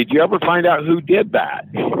yeah, did you ever find out who did that?"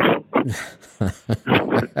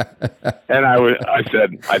 And I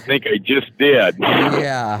said, "I think I just did."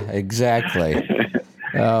 Yeah, exactly.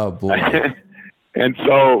 Oh boy. And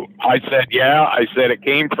so I said, "Yeah," I said, "it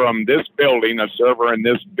came from this building, a server in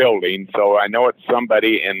this building, so I know it's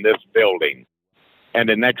somebody in this building." And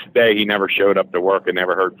the next day, he never showed up to work, and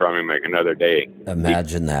never heard from him like another day.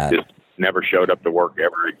 Imagine that. Just never showed up to work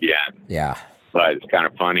ever again. Yeah. But it's kind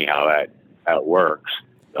of funny how that works.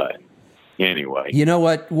 But anyway. You know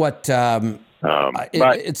what?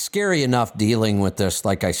 It's scary enough dealing with this.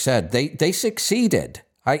 Like I said, they succeeded.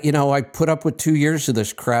 I put up with 2 years of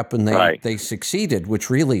this crap, and they succeeded, which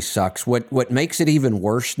really sucks. What makes it even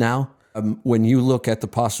worse now, when you look at the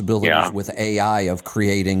possibilities with AI of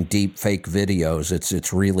creating deep fake videos,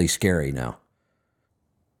 it's really scary now.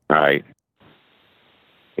 Right.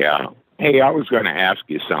 Yeah. Hey, I was going to ask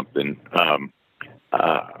you something.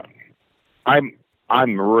 I'm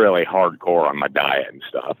really hardcore on my diet and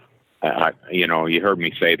stuff. You heard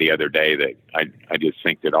me say the other day that I just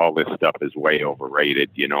think that all this stuff is way overrated,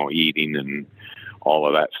 eating and all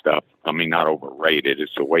of that stuff. I mean, not overrated.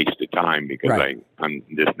 It's a waste of time because I'm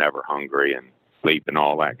just never hungry and sleep and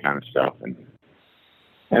all that kind of stuff.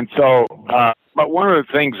 And so, but one of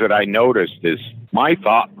the things that I noticed is my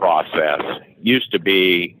thought process used to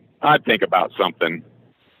be, I'd think about something,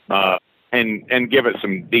 and give it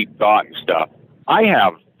some deep thought and stuff. I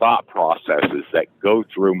have thought processes that go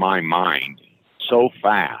through my mind so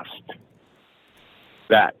fast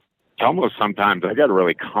that it's almost sometimes I got to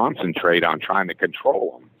really concentrate on trying to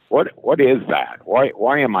control them. What is that?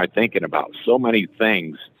 Why am I thinking about so many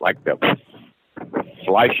things like the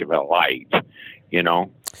flash of a light?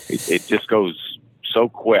 It just goes so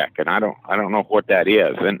quick, and I don't know what that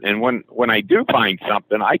is. And when I do find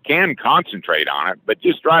something, I can concentrate on it. But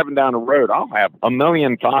just driving down the road, I'll have a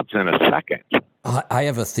million thoughts in a second. I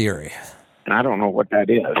have a theory. And I don't know what that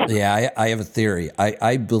is. Yeah, I have a theory.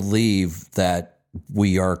 I believe that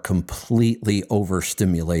we are completely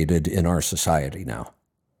overstimulated in our society now.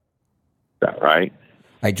 Is that right?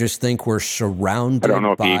 I just think we're surrounded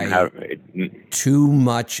by too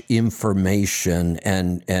much information.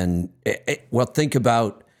 And think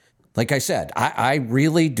about, like I said, I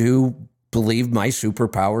really do believe my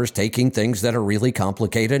superpower is taking things that are really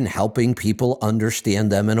complicated and helping people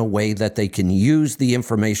understand them in a way that they can use the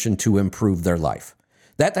information to improve their life.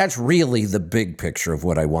 That's really the big picture of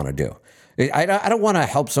what I want to do. I don't want to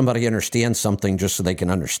help somebody understand something just so they can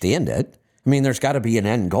understand it. I mean, there's got to be an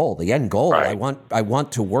end goal. The end goal, Right. I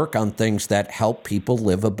want to work on things that help people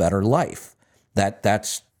live a better life.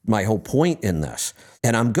 That's my whole point in this.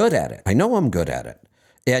 And I'm good at it. I know I'm good at it.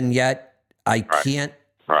 And yet I can't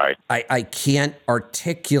Right. I can't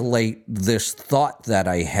articulate this thought that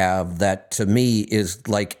I have that to me is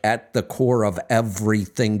like at the core of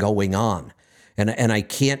everything going on. And I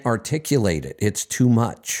can't articulate it. It's too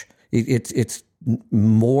much. It's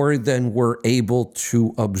more than we're able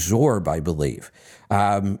to absorb, I believe.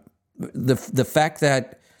 The fact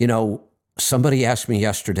that, somebody asked me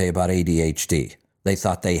yesterday about ADHD. They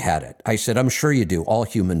thought they had it. I said, I'm sure you do. All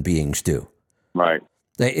human beings do. Right.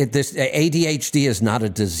 This ADHD is not a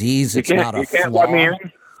disease. It's not a you can't flaw. let me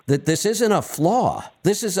in? This isn't a flaw.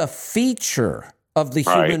 This is a feature of the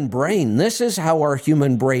Right. human brain. This is how our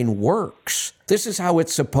human brain works. This is how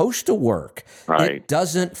it's supposed to work. Right. It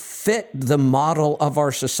doesn't fit the model of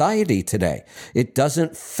our society today. It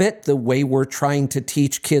doesn't fit the way we're trying to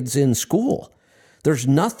teach kids in school. There's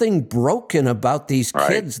nothing broken about these Right.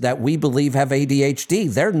 kids that we believe have ADHD.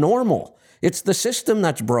 They're normal. It's the system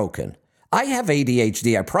that's broken. I have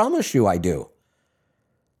ADHD. I promise you I do.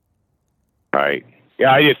 Right.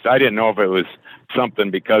 Yeah, I didn't know if it was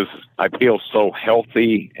something because I feel so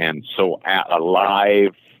healthy and so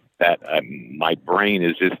alive that my brain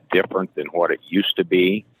is just different than what it used to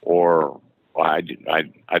be, or I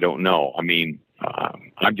don't know. I mean,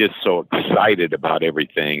 I'm just so excited about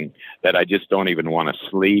everything that I just don't even want to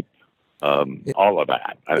sleep. All of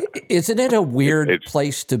that. Isn't it a weird it's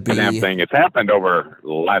place to be? The damn thing. It's happened over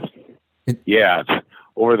the last. It's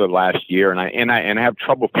over the last year, and I have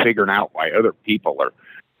trouble figuring out why other people are.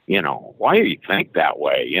 Why do you think that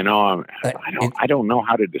way? I don't know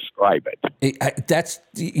how to describe it. That's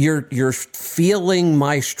you're feeling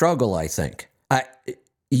my struggle. I think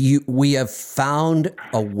we have found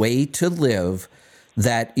a way to live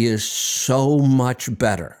that is so much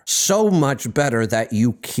better that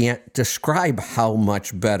you can't describe how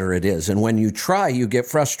much better it is. And when you try, you get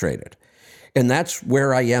frustrated. And that's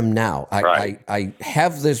where I am now. I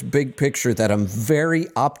have this big picture that I'm very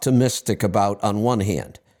optimistic about on one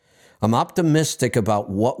hand. I'm optimistic about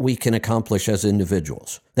what we can accomplish as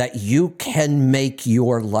individuals, that you can make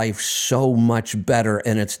your life so much better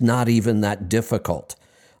and it's not even that difficult.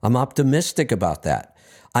 I'm optimistic about that.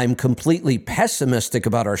 I'm completely pessimistic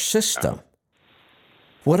about our system.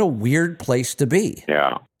 What a weird place to be.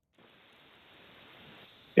 Yeah.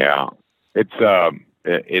 Yeah. It's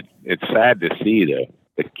sad to see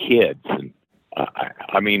the kids. And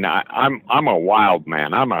I'm a wild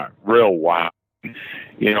man. I'm a real wild.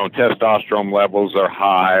 Testosterone levels are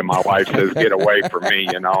high. My wife says, "Get away from me."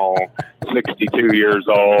 62 years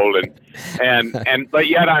old, but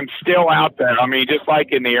yet I'm still out there. I mean, just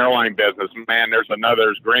like in the airline business, man. There's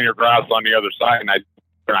greener grass on the other side, and I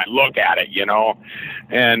look at it,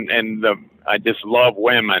 I just love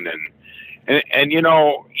women and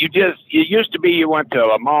it used to be you went to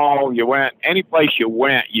a mall, you went any place you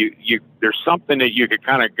went, you there's something that you could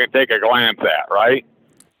kind of take a glance at, right?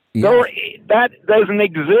 Yeah. So that doesn't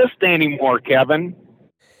exist anymore, Kevin.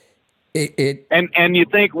 And you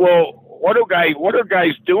think, well, what are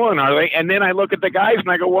guys doing? Are they? And then I look at the guys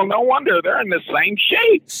and I go, well, no wonder they're in the same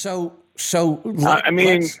shape. So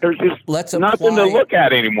there's just nothing to look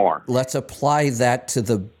at anymore. Let's apply that to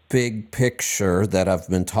the big picture that I've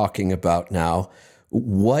been talking about now.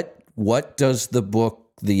 What does the book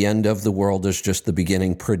The End of the World is Just the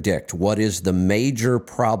Beginning predict? What is the major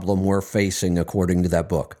problem we're facing according to that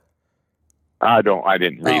book? I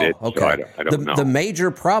didn't read it, okay. so I don't know. The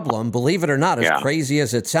major problem, believe it or not, as crazy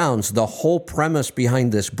as it sounds, the whole premise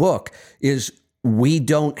behind this book is we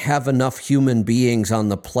don't have enough human beings on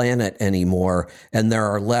the planet anymore, and there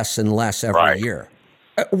are less and less every year.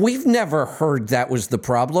 We've never heard that was the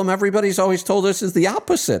problem. Everybody's always told us is the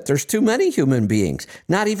opposite. There's too many human beings,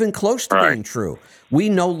 not even close to being true. We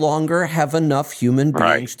no longer have enough human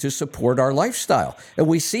beings to support our lifestyle, and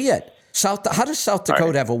we see it. How does South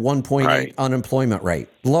Dakota have a 1.8 unemployment rate?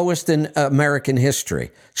 Lowest in American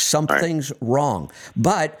history. Something's wrong.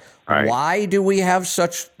 But why do we have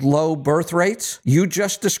such low birth rates? You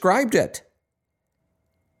just described it.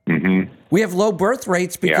 Mm-hmm. We have low birth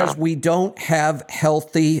rates because we don't have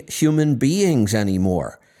healthy human beings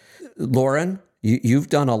anymore. Lauren, you've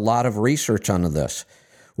done a lot of research on this.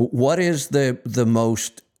 What is the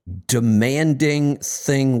most demanding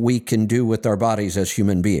thing we can do with our bodies as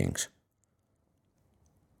human beings?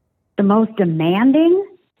 The most demanding?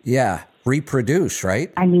 Yeah, reproduce,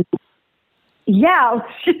 right? I mean, yeah.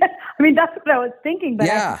 I mean, that's what I was thinking, but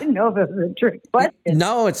Yeah. I didn't know if it was a trick question.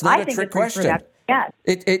 No, it's not I a think trick it's question. reproductive. Yes.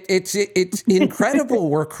 It's incredible.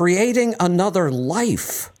 We're creating another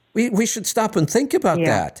life. We should stop and think about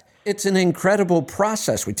that. It's an incredible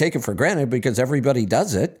process. We take it for granted because everybody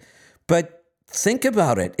does it, but think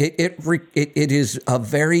about it. It is a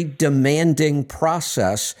very demanding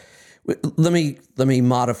process. Let me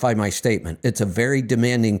modify my statement. It's a very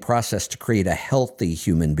demanding process to create a healthy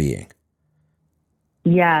human being.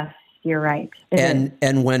 Yes, you're right.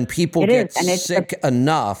 And when people get sick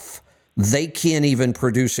enough, they can't even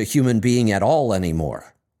produce a human being at all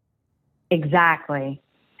anymore. Exactly.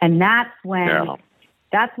 And that's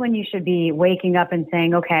when you should be waking up and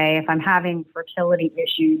saying, okay, if I'm having fertility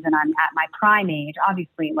issues and I'm at my prime age,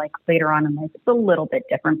 obviously like later on in life, it's a little bit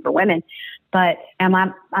different for women, but I'm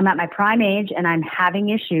at my prime age and I'm having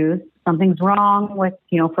issues. Something's wrong with,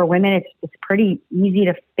 for women, it's pretty easy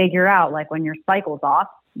to figure out, like when your cycle's off,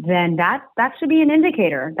 then that should be an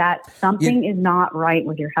indicator that something is not right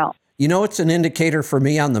with your health. You know, it's an indicator for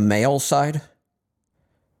me on the male side.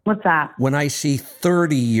 What's that? When I see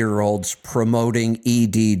 30-year-olds promoting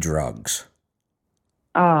ED drugs.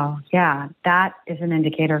 Oh, yeah, that is an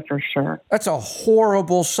indicator for sure. That's a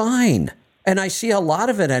horrible sign. And I see a lot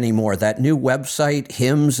of it anymore. That new website,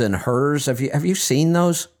 Hims and Hers. Have you seen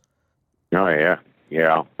those? Oh, yeah.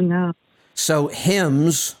 Yeah. No. So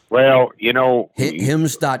Hims, well,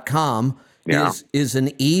 Hims.com is an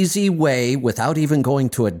easy way without even going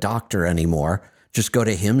to a doctor anymore. Just go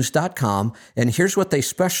to Hims.com, and here's what they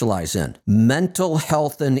specialize in: mental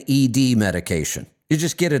health and ED medication. You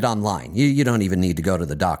just get it online. You don't even need to go to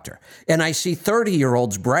the doctor. And I see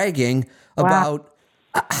 30-year-olds bragging about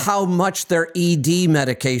how much their ED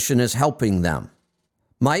medication is helping them.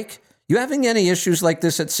 Mike, you having any issues like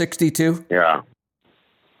this at 62? Yeah.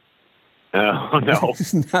 No.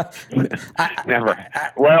 Never.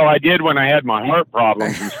 Well, I did when I had my heart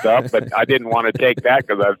problems and stuff, but I didn't want to take that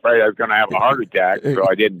because I was afraid I was going to have a heart attack. So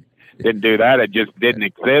I didn't do that. It just didn't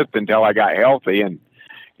exist until I got healthy, and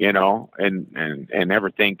and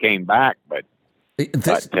everything came back. But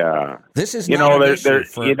this is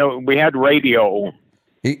we had radio.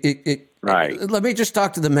 Right. Let me just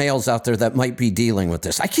talk to the males out there that might be dealing with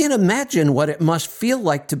this. I can't imagine what it must feel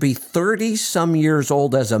like to be 30-some years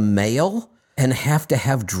old as a male and have to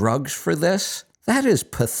have drugs for this. That is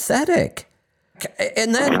pathetic.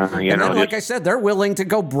 And then, like I said, they're willing to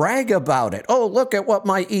go brag about it. Oh, look at what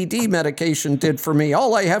my ED medication did for me.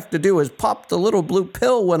 All I have to do is pop the little blue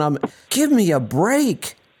pill when I'm... Give me a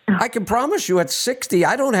break. I can promise you at 60,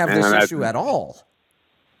 I don't have this issue at all.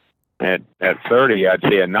 At 30, I'd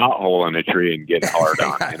see a knothole in a tree and get hard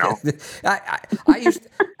on, I used,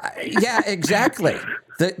 yeah, exactly.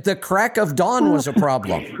 The crack of dawn was a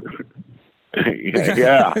problem.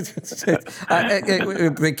 Yeah. That's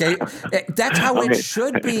how it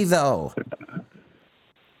should be, though.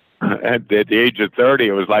 At the age of 30,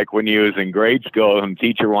 it was like when you was in grade school and the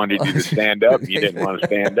teacher wanted you to stand up and you didn't want to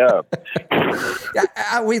stand up.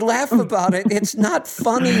 We laugh about it. It's not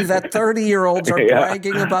funny that 30-year-olds are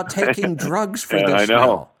bragging about taking drugs for this. I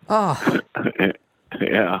know. Now. Oh.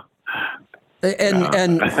 Yeah.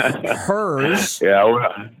 And Hers.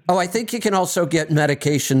 Yeah. Oh, I think you can also get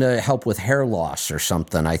medication to help with hair loss or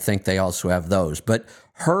something. I think they also have those. But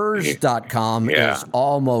Hers.com is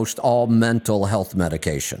almost all mental health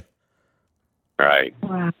medication. Right.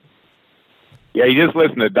 Wow. Yeah, you just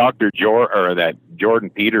listen to Jordan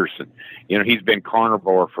Peterson. He's been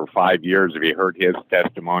carnivore for 5 years. Have you heard his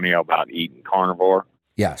testimonial about eating carnivore?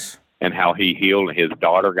 Yes. And how he healed, his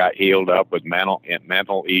daughter got healed up with mental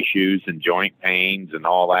issues and joint pains and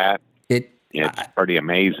all that. It's pretty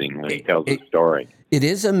amazing when he tells the story. It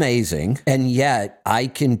is amazing, and yet I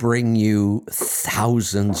can bring you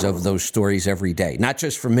thousands of those stories every day. Not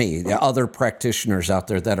just from me. The other practitioners out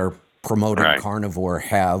there that are promoting carnivore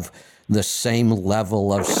have the same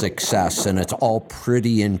level of success, and it's all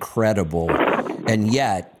pretty incredible, and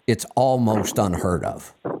yet it's almost unheard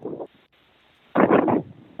of.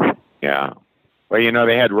 Yeah. Well,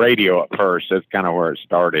 they had radio at first. That's kind of where it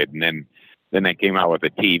started, and then they came out with a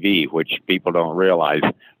TV, which people don't realize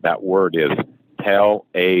that word is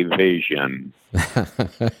television.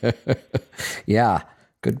 Yeah,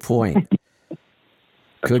 good point.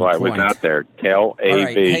 That's why it was out there. Television.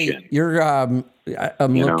 Right. Hey, you're. I'm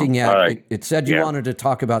looking at. It said you wanted to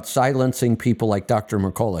talk about silencing people like Dr.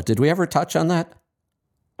 Mercola. Did we ever touch on that?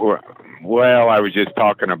 Well, I was just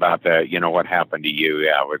talking about that. What happened to you?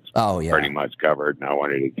 Yeah, it's yeah. pretty much covered, and I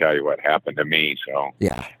wanted to tell you what happened to me. So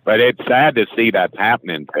Yeah. but it's sad to see that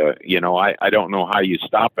happening. I don't know how you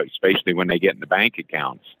stop it, especially when they get in the bank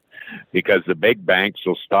accounts, because the big banks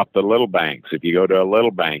will stop the little banks. If you go to a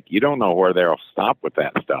little bank, you don't know where they'll stop with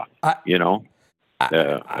that stuff. I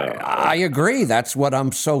agree. That's what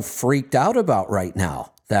I'm so freaked out about right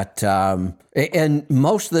now. That and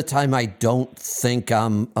most of the time, I don't think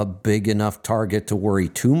I'm a big enough target to worry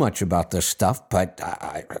too much about this stuff. But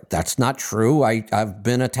that's not true. I've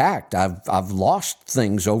been attacked. I've lost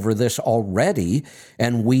things over this already,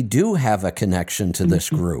 and we do have a connection to this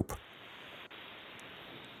group.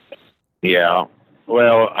 Yeah.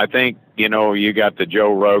 Well, I think you got the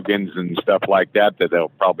Joe Rogans and stuff like that they'll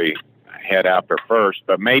probably head after first,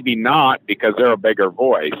 but maybe not, because they're a bigger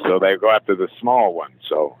voice, so they go after the small one.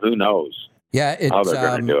 So who knows? Yeah, how they're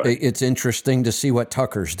gonna do it. It's interesting to see what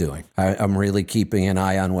Tucker's doing. I'm really keeping an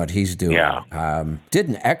eye on what he's doing. Yeah. Did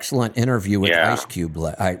an excellent interview with Ice Cube.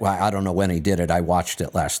 I don't know when he did it. I watched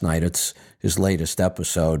it last night. It's his latest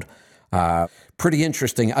episode. Pretty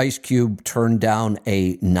interesting. Ice Cube turned down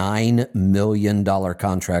a $9 million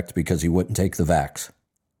contract because he wouldn't take the vax.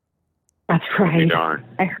 That's right. Darn.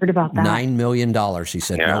 I heard about that. $9 million. He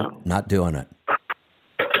said, no, not doing it.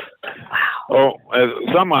 Oh,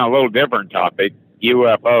 something on a little different topic,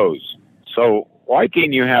 UFOs. So why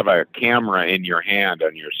can't you have a camera in your hand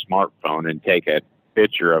on your smartphone and take a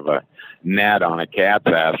picture of a gnat on a cat's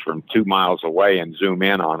ass from 2 miles away and zoom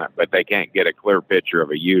in on it, but they can't get a clear picture of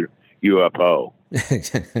a UFO?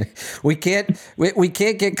 we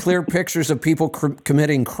can't get clear pictures of people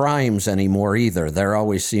committing crimes anymore either. There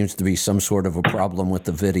always seems to be some sort of a problem with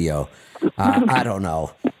the video. I don't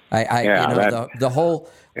know. The whole.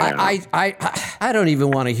 Yeah. I don't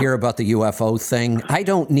even want to hear about the UFO thing. I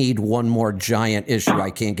don't need one more giant issue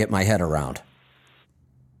I can't get my head around.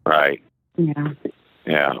 Right. Yeah.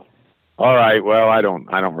 Yeah. All right. Well, I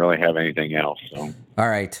don't really have anything else. So. All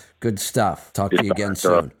right. Good stuff. Talk to you again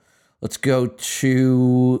soon. Let's go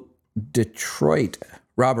to Detroit.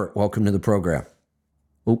 Robert, welcome to the program.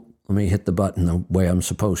 Oh, let me hit the button the way I'm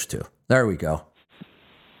supposed to. There we go.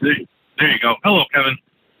 There you go. Hello, Kevin.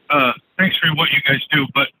 Thanks for what you guys do,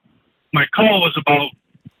 but my call was about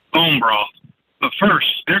bone broth. But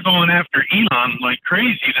first, they're going after Elon like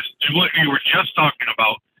crazy. This is what you were just talking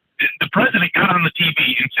about. The president got on the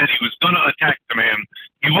TV and said he was going to attack the man.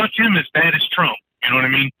 You watch him as bad as Trump. You know what I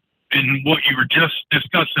mean? And what you were just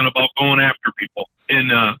discussing about going after people. And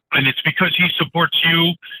it's because he supports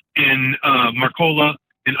you and Marcola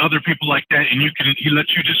and other people like that, and he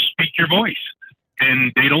lets you just speak your voice.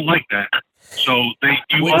 And they don't like that. So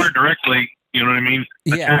you are directly, you know what I mean,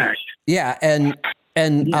 attacked. Yeah,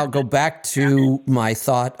 and I'll go back to my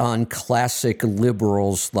thought on classic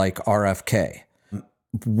liberals like RFK.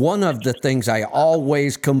 One of the things I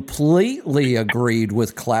always completely agreed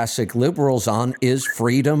with classic liberals on is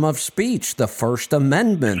freedom of speech, the First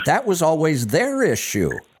Amendment. That was always their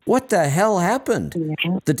issue. What the hell happened?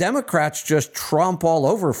 Yeah. The Democrats just trump all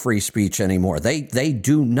over free speech anymore. They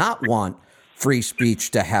do not want free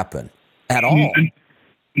speech to happen at all.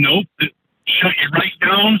 Nope. Shut you right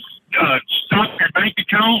down. Stop your bank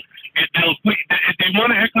account. They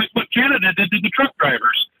want to act like what Canada did to the truck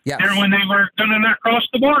drivers. Yes. There when they were going to cross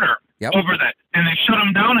the border over that. And they shut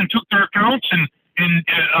them down and took their accounts and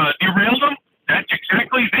derailed them. That's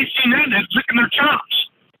exactly, they've seen that and they're licking their chops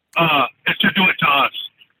to do it to us.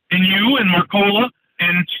 And you and Marcola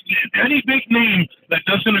and any big name that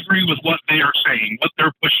doesn't agree with what they are saying, what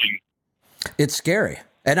they're pushing. It's scary.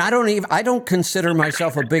 And I don't consider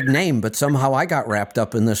myself a big name, but somehow I got wrapped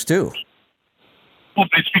up in this too. Well,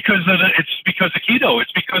 it's because of keto.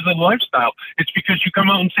 It's because of the lifestyle. It's because you come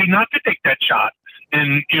out and say not to take that shot,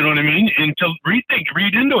 and you know what I mean. And to read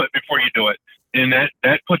into it before you do it, and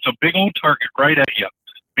that puts a big old target right at you.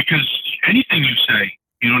 Because anything you say,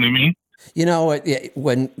 you know what I mean. You know,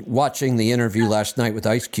 when watching the interview last night with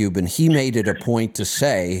Ice Cube, and he made it a point to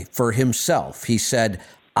say for himself, he said,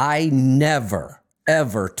 "I never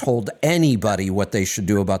ever told anybody what they should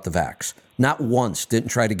do about the vax. Not once. Didn't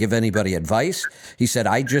try to give anybody advice." He said,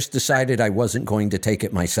 "I just decided I wasn't going to take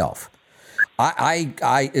it myself." I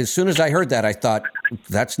as soon as I heard that, I thought,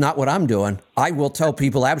 that's not what I'm doing. I will tell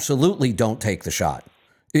people absolutely don't take the shot.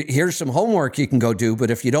 Here's some homework you can go do, but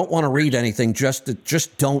if you don't want to read anything, just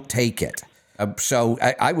don't take it. So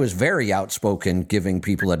I was very outspoken giving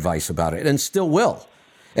people advice about it, and still will.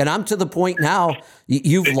 And I'm to the point now,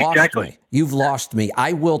 you've lost me. You've lost me.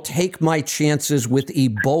 I will take my chances with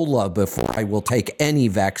Ebola before I will take any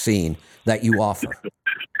vaccine that you offer.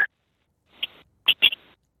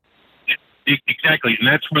 Exactly, and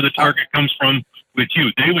that's where the target comes from with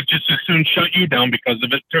you. They would just as soon shut you down because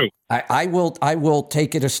of it too. I will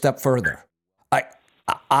take it a step further.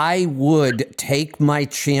 I would take my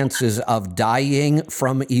chances of dying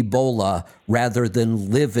from Ebola rather than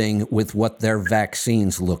living with what their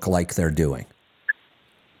vaccines look like they're doing.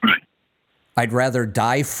 Right. I'd rather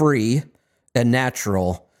die free and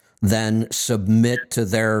natural than submit to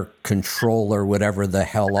their control or whatever the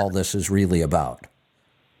hell all this is really about.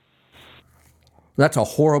 That's a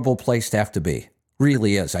horrible place to have to be.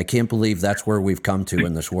 Really is. I can't believe that's where we've come to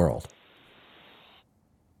in this world.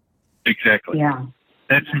 Exactly. Yeah.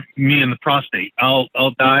 That's me and the prostate. I'll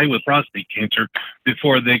die with prostate cancer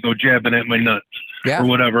before they go jabbing at my nuts or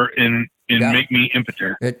whatever and make me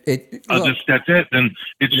impotent. That's it. Then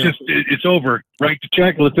it's over. Write the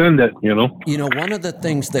check. Let's end it. You know, one of the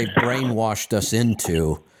things they've brainwashed us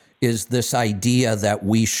into is this idea that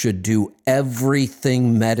we should do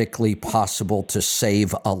everything medically possible to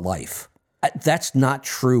save a life. That's not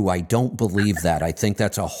true. I don't believe that. I think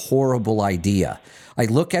that's a horrible idea. I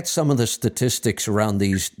look at some of the statistics around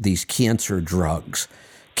these cancer drugs,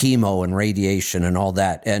 chemo and radiation and all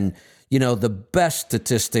that. And, the best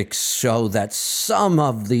statistics show that some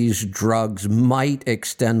of these drugs might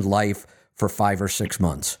extend life for 5 or 6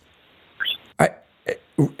 months.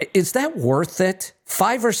 Is that worth it?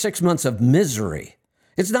 5 or 6 months of misery.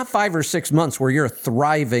 It's not 5 or 6 months where you're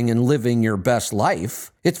thriving and living your best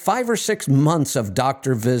life. It's 5 or 6 months of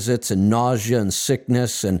doctor visits and nausea and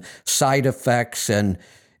sickness and side effects. And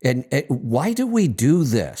why do we do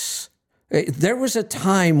this? There was a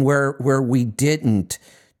time where we didn't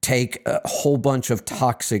take a whole bunch of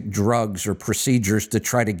toxic drugs or procedures to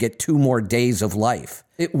try to get 2 more days of life.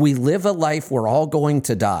 We live a life we're all going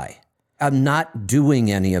to die. I'm not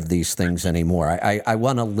doing any of these things anymore. I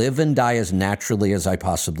want to live and die as naturally as I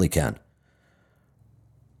possibly can.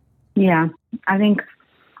 Yeah, I think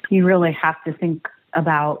you really have to think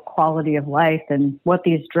about quality of life and what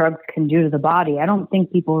these drugs can do to the body. I don't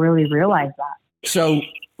think people really realize that. So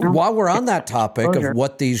while we're on that topic of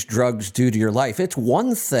what these drugs do to your life, it's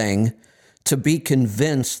one thing to be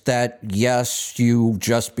convinced that, yes, you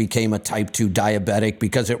just became a type 2 diabetic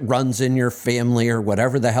because it runs in your family or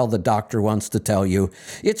whatever the hell the doctor wants to tell you.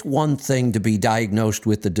 It's one thing to be diagnosed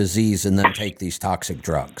with the disease and then take these toxic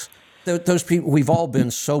drugs. Those people, we've all been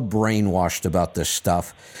so brainwashed about this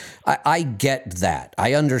stuff. I get that.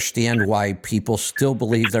 I understand why people still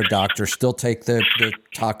believe their doctor, still take the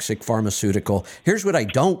toxic pharmaceutical. Here's what I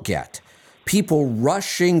don't get. People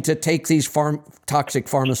rushing to take these toxic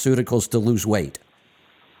pharmaceuticals to lose weight.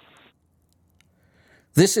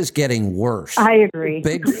 This is getting worse. I agree.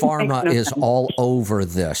 Big Pharma is all over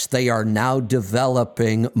this. They are now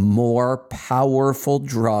developing more powerful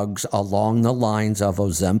drugs along the lines of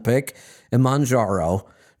Ozempic and Mounjaro,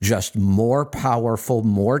 just more powerful,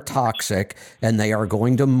 more toxic, and they are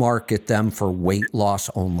going to market them for weight loss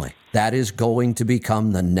only. That is going to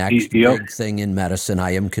become the next big thing in medicine,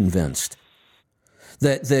 I am convinced.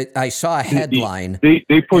 I saw a headline.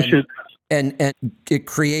 They push it. And it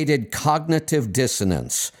created cognitive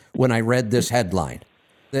dissonance when I read this headline.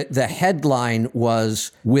 The headline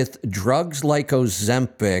was, with drugs like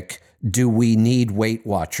Ozempic, do we need Weight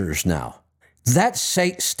Watchers now? That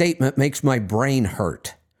statement makes my brain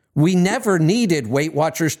hurt. We never needed Weight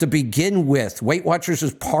Watchers to begin with. Weight Watchers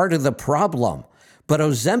is part of the problem. But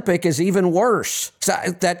Ozempic is even worse. So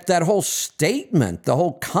that whole statement, the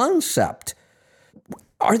whole concept.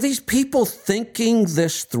 Are these people thinking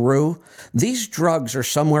this through? These drugs are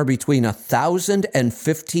somewhere between $1,000 and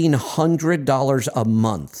 $1,500 a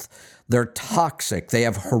month. They're toxic. They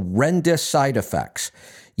have horrendous side effects.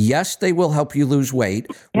 Yes, they will help you lose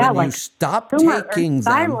weight. Yeah, when you stop taking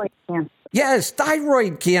them. Thyroid cancer. Yes,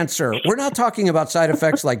 thyroid cancer. We're not talking about side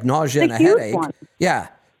effects like nausea and a headache. One. Yeah,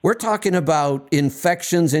 we're talking about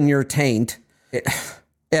infections in your taint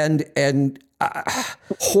and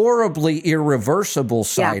horribly irreversible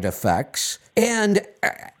side effects. And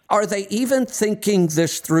are they even thinking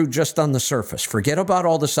this through just on the surface? Forget about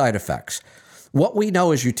all the side effects. What we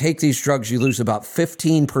know is you take these drugs, you lose about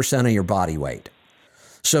 15% of your body weight.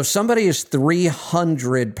 So if somebody is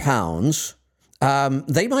 300 pounds,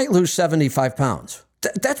 they might lose 75 pounds.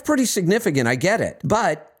 That's pretty significant. I get it.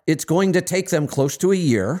 But it's going to take them close to a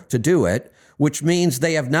year to do it, which means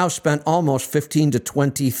they have now spent almost $15,000 to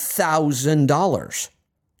 $20,000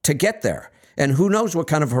 to get there. And who knows what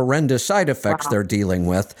kind of horrendous side effects they're dealing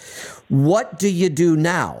with. What do you do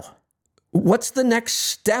now? What's the next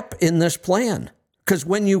step in this plan? Because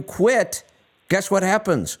when you quit, guess what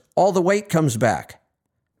happens? All the weight comes back.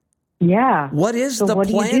 Yeah. What is the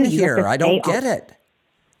plan here? I don't get it.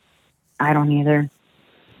 I don't either.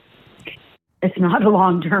 It's not a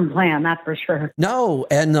long-term plan, that's for sure. No,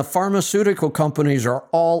 and the pharmaceutical companies are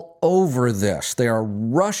all over this. They are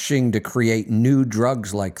rushing to create new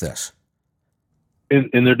drugs like this.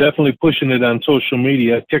 And they're definitely pushing it on social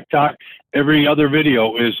media. TikTok, every other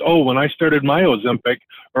video is, oh, when I started my Ozempic,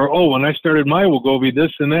 or, oh, when I started my Wegovy,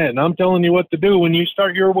 this and that. And I'm telling you what to do when you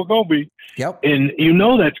start your Wegovy. Yep. And you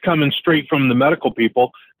know that's coming straight from the medical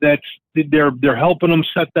people. They're helping them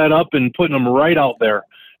set that up and putting them right out there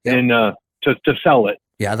and to sell it.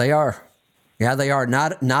 Yeah, they are. Yeah, they are.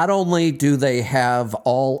 Not only do they have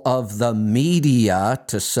all of the media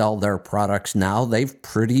to sell their products now, they've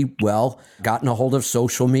pretty well gotten a hold of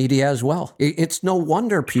social media as well. It's no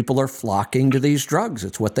wonder people are flocking to these drugs.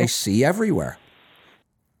 It's what they see everywhere.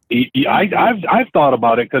 I've thought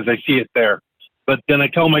about it because I see it there. But then I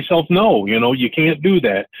tell myself, no, you can't do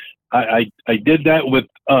that. I did that with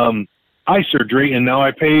eye surgery, and now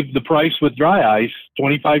I paid the price with dry eyes.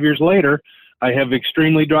 25 years later, I have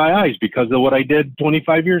extremely dry eyes because of what I did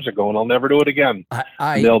 25 years ago, and I'll never do it again.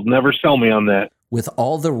 They'll never sell me on that. With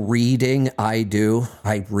all the reading I do,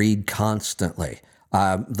 I read constantly.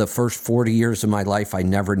 The first 40 years of my life, I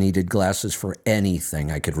never needed glasses for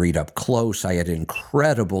anything. I could read up close. I had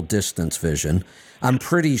incredible distance vision. I'm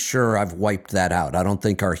pretty sure I've wiped that out. I don't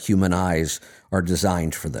think our human eyes are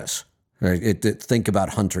designed for this. Think about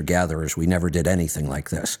hunter-gatherers. We never did anything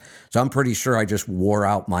like this. So I'm pretty sure I just wore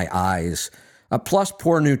out my eyes. Plus,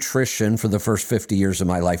 poor nutrition for the first 50 years of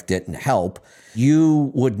my life didn't help.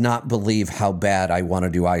 You would not believe how bad I want to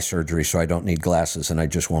do eye surgery, so I don't need glasses, and I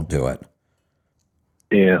just won't do it.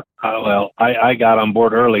 Yeah, I got on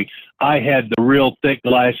board early. I had the real thick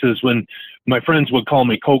glasses when my friends would call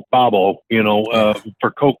me Coke Bobo,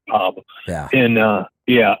 for Coke Bob. Yeah. And I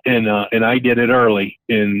did it early,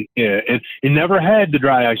 and it never had the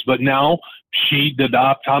dry eyes. But now the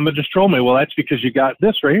optometrist told me, well, that's because you got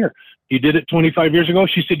this right here. You did it 25 years ago.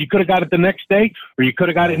 She said you could have got it the next day, or you could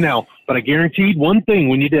have got it now. But I guaranteed one thing: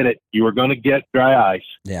 when you did it, you were going to get dry eyes.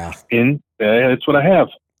 Yeah. And that's what I have.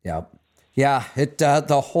 Yeah. Yeah,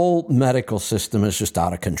 the whole medical system is just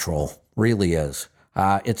out of control. Really is.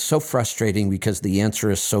 It's so frustrating because the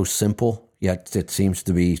answer is so simple, yet it seems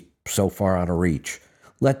to be so far out of reach.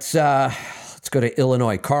 Let's go to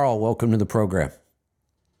Illinois. Carl, welcome to the program.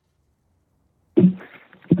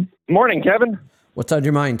 Morning, Kevin. What's on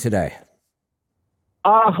your mind today?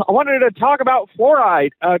 I wanted to talk about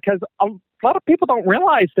fluoride because a lot of people don't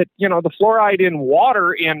realize that, the fluoride in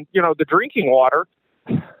water and, the drinking water,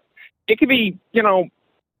 it could be, the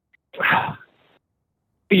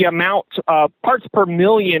amount parts per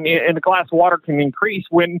million in a glass of water can increase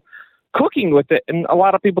when cooking with it. And a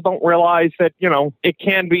lot of people don't realize that, it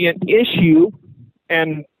can be an issue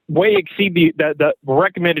and way exceed the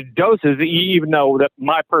recommended doses, even though that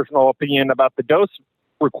my personal opinion about the dose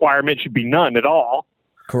requirement should be none at all.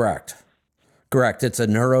 Correct. It's a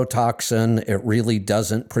neurotoxin. It really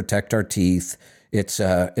doesn't protect our teeth. It's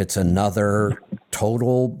another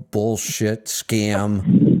total bullshit scam.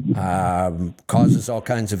 Causes all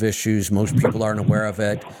kinds of issues. Most people aren't aware of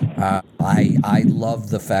it. I love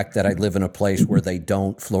the fact that I live in a place where they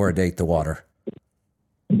don't fluoridate the water.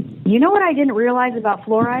 You know what I didn't realize about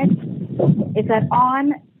fluoride? Is that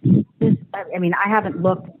on this, I haven't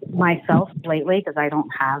looked myself lately because I don't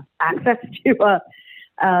have access to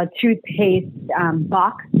a toothpaste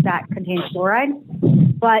box that contains fluoride,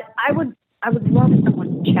 but I would love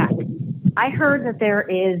someone to check. I heard that there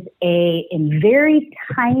is in very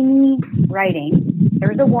tiny writing,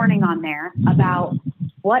 there's a warning on there about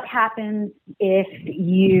what happens if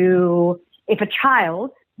a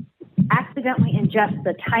child accidentally ingests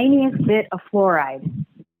the tiniest bit of fluoride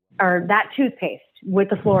or that toothpaste with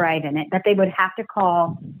the fluoride in it, that they would have to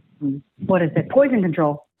call, poison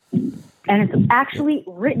control. And it's actually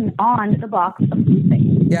written on the box of toothpaste.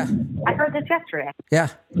 Yeah. I heard this yesterday. Yeah.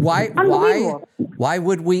 Why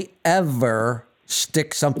would we ever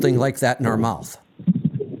stick something like that in our mouth?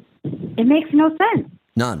 It makes no sense.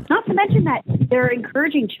 None. Not to mention that they're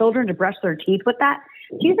encouraging children to brush their teeth with that.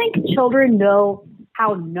 Do you think children know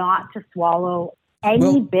how not to swallow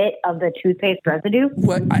any bit of the toothpaste residue?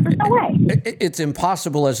 There's no way. It's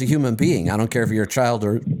impossible as a human being. I don't care if you're a child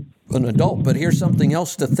or an adult, but here's something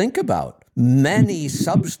else to think about. Many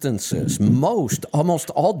substances, almost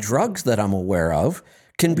all drugs that I'm aware of,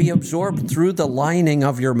 can be absorbed through the lining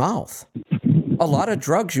of your mouth. A lot of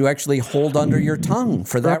drugs you actually hold under your tongue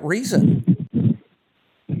for that reason.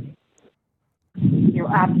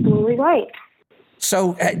 You're absolutely right.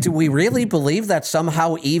 So do we really believe that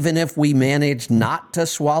somehow, even if we manage not to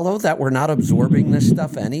swallow, that we're not absorbing this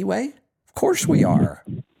stuff anyway? Of course we are.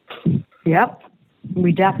 Yep,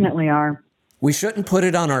 we definitely are. We shouldn't put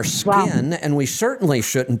it on our skin, and we certainly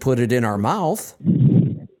shouldn't put it in our mouth.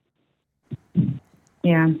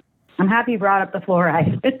 Yeah. I'm happy you brought up the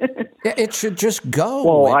fluoride. It should just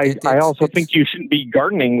go. Well, I also think you shouldn't be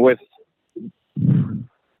gardening with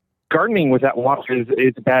that water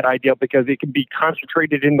is a bad idea because it can be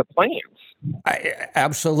concentrated in the plants.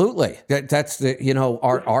 Absolutely. That's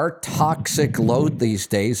our toxic load these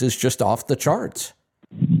days is just off the charts.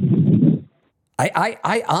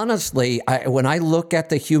 I honestly, when I look at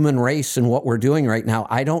the human race and what we're doing right now,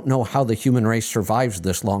 I don't know how the human race survives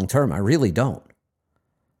this long term. I really don't.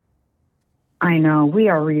 I know. We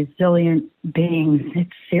are resilient beings.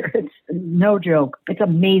 It's no joke. It's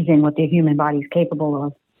amazing what the human body is capable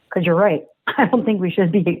of. Because you're right. I don't think we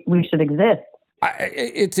should exist.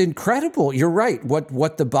 It's incredible. You're right.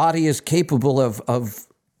 What the body is capable of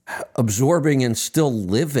absorbing and still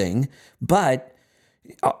living. But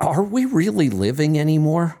are we really living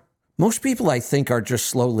anymore? Most people, I think, are just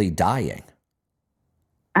slowly dying.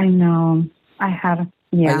 I know.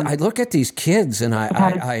 Yeah. I look at these kids and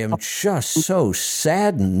I am just so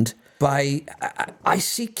saddened by, I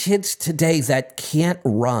see kids today that can't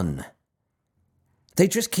run. They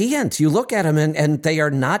just can't. You look at them and they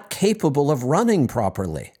are not capable of running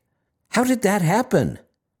properly. How did that happen?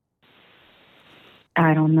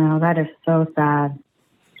 I don't know. That is so sad.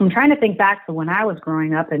 I'm trying to think back to when I was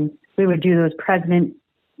growing up and we would do those president's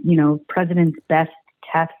best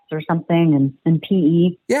tests or something in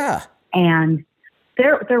PE. Yeah. And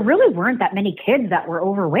there really weren't that many kids that were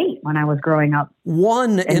overweight when I was growing up.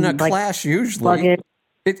 One in a class usually.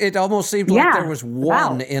 It almost seemed like there was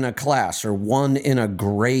one in a class or one in a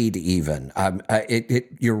grade even.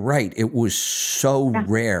 You're right. It was so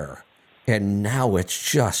rare. And now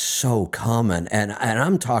it's just so common. And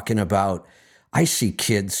I'm talking about, I see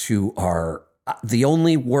kids who are, the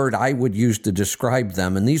only word I would use to describe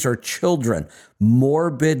them, and these are children,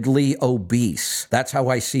 morbidly obese. That's how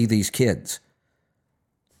I see these kids.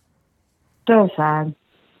 So sad.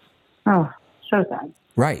 Oh, so sad.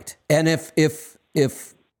 Right. And if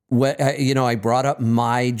I brought up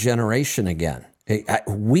my generation again,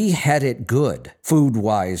 we had it good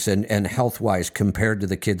food-wise and health-wise compared to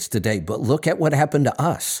the kids today. But look at what happened to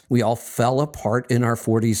us. We all fell apart in our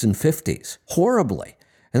 40s and 50s, horribly.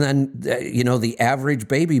 And then, the average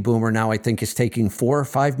baby boomer now, I think, is taking 4 or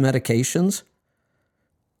 5 medications.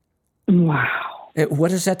 Wow.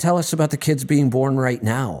 What does that tell us about the kids being born right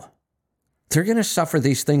now? They're going to suffer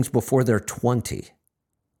these things before they're 20.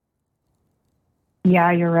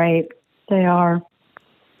 Yeah, you're right. They are.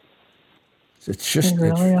 It's just,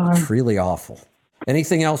 it's really awful.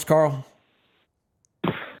 Anything else, Carl?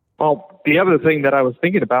 Well, the other thing that I was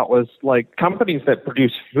thinking about was like companies that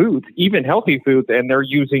produce foods, even healthy foods, and they're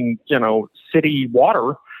using, city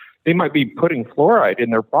water. They might be putting fluoride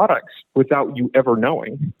in their products without you ever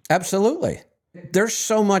knowing. Absolutely. There's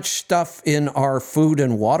so much stuff in our food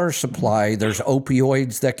and water supply. There's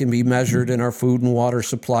opioids that can be measured in our food and water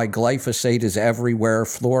supply. Glyphosate is everywhere.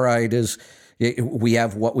 Fluoride is, we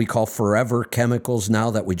have what we call forever chemicals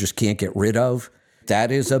now that we just can't get rid of. That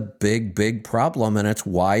is a big, big problem. And it's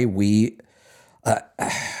why we, I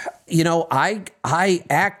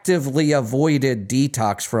actively avoided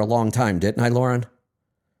detox for a long time, didn't I, Lauren?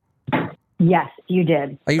 Yes, you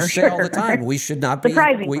did. I used to say all the time, we should not be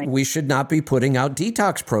we should not be putting out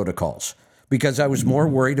detox protocols because I was more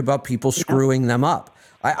worried about people screwing them up.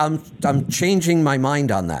 I'm changing my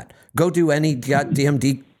mind on that. Go do any goddamn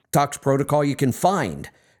detox protocol you can find.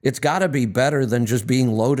 It's got to be better than just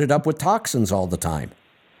being loaded up with toxins all the time.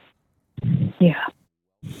 Yeah.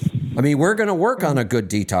 I mean, we're going to work on a good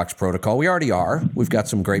detox protocol. We already are. We've got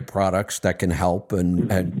some great products that can help,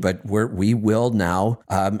 but we will now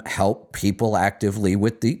help people actively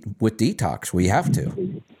with detox. We have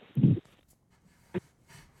to.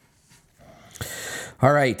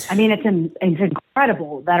 All right. I mean, it's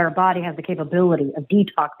incredible that our body has the capability of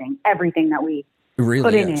detoxing everything that we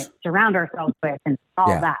put in it, surround ourselves with, and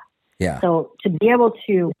all that. Yeah. So to be able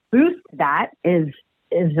to boost that is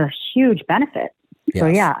a huge benefit. Yes. So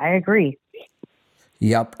yeah, I agree.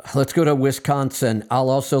 Yep. Let's go to Wisconsin.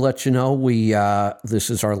 I'll also let you know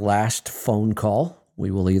this is our last phone call.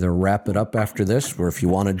 We will either wrap it up after this, or if you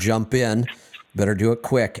want to jump in, better do it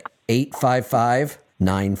quick.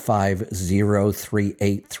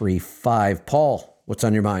 855-950-3835. Paul, what's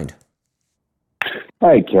on your mind?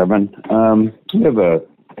 Hi, Kevin. We have a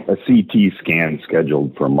CT scan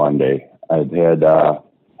scheduled for Monday. I've had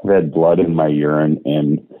blood in my urine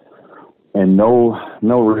and no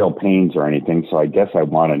real pains or anything. So I guess I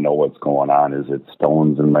want to know what's going on. Is it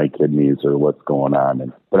stones in my kidneys or what's going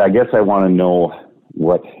on? But I guess I want to know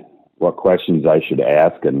what questions I should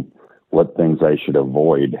ask and what things I should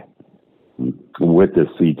avoid with this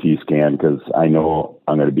CT scan, because I know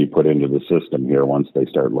I'm going to be put into the system here once they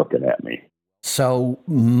start looking at me. So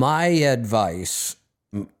my advice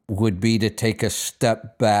would be to take a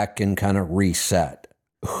step back and kind of reset.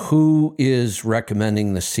 Who is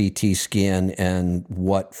recommending the CT scan and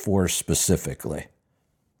what for specifically?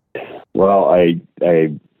 Well, I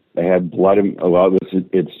had blood.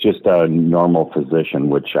 It's just a normal physician,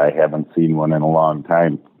 which I haven't seen one in a long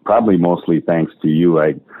time. Probably mostly thanks to you.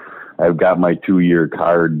 I've got my 2-year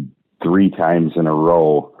card 3 times in a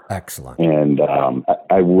row. Excellent. And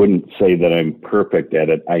I wouldn't say that I'm perfect at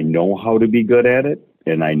it. I know how to be good at it,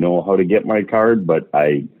 and I know how to get my card, but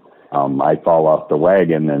I fall off the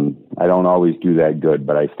wagon, and I don't always do that good,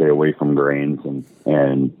 but I stay away from grains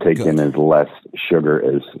and take in as less sugar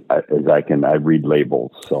as I can. I read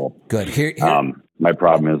labels. So good. Here. My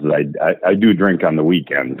problem is that I do drink on the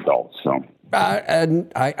weekends though. So.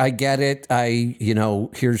 And I get it.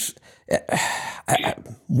 Here's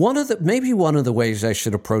one of the ways I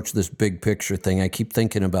should approach this big picture thing. I keep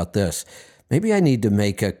thinking about this. Maybe I need to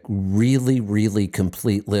make a really, really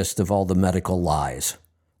complete list of all the medical lies,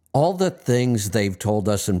 all the things they've told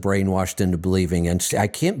us and brainwashed into believing. And I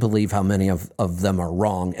can't believe how many of them are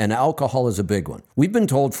wrong. And alcohol is a big one. We've been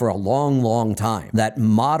told for a long, long time that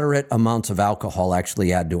moderate amounts of alcohol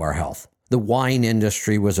actually add to our health. The wine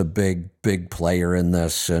industry was a big, big player in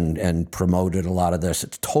this and promoted a lot of this.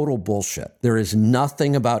 It's total bullshit. There is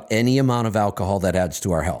nothing about any amount of alcohol that adds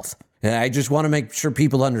to our health. And I just want to make sure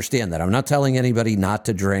people understand that. I'm not telling anybody not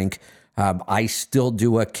to drink. I still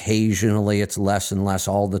do occasionally. It's less and less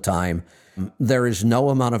all the time. There is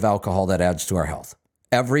no amount of alcohol that adds to our health.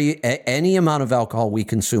 Any amount of alcohol we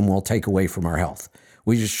consume will take away from our health.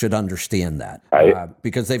 We just should understand that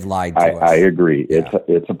because they've lied to us. I agree. Yeah.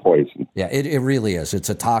 It's a poison. Yeah, it really is. It's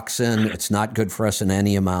a toxin. It's not good for us in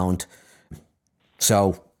any amount.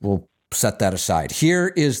 So we'll set that aside.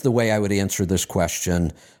 Here is the way I would answer this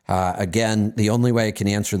question. Again, the only way I can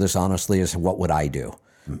answer this honestly is what would I do?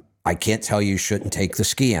 I can't tell you shouldn't take the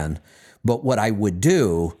scan, but what I would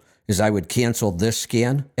do is I would cancel this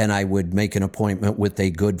scan and I would make an appointment with a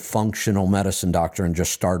good functional medicine doctor and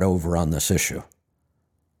just start over on this issue.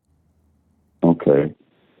 Okay.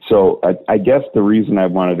 So I guess the reason I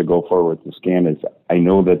wanted to go forward with the scan is I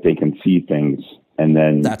know that they can see things, and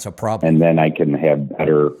then that's a problem. And then I can have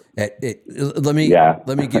better. Let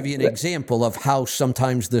me give you an example of how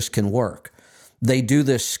sometimes this can work. They do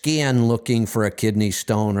this scan looking for a kidney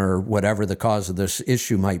stone or whatever the cause of this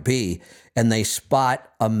issue might be, and they spot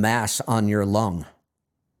a mass on your lung.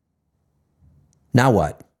 Now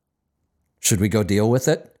what? Should we go deal with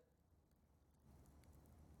it?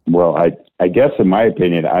 Well, I guess in my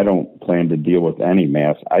opinion, I don't plan to deal with any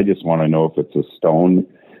mass. I just want to know if it's a stone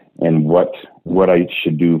and what I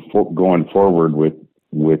should do going forward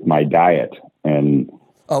with my diet. And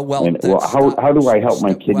how do I help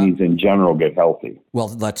my kidneys in general get healthy? Well,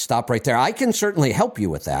 let's stop right there. I can certainly help you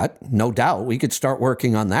with that. No doubt. We could start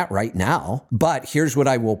working on that right now. But here's what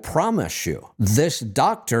I will promise you. This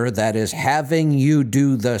doctor that is having you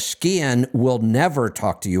do the scan will never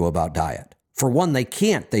talk to you about diet. For one, they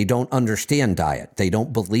can't. They don't understand diet. They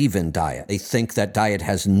don't believe in diet. They think that diet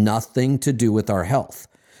has nothing to do with our health.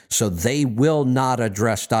 So they will not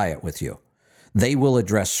address diet with you. They will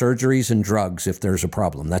address surgeries and drugs if there's a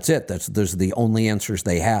problem. That's it. Those are the only answers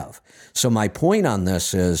they have. So my point on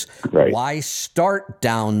this is, why start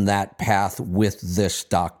down that path with this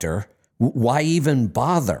doctor? Why even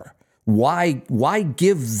bother? Why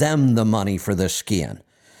give them the money for this scan?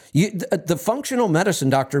 The functional medicine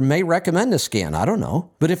doctor may recommend a scan. I don't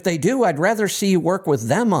know. But if they do, I'd rather see you work with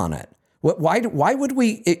them on it. Why would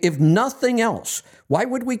we, if nothing else, why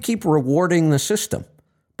would we keep rewarding the system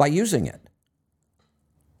by using it?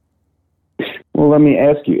 Well, let me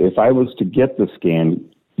ask you, if I was to get the scan,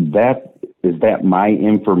 is that my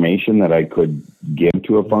information that I could give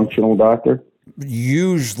to a functional doctor?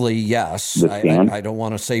 Usually, yes. I don't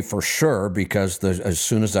want to say for sure because as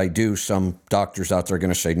soon as I do, some doctors out there are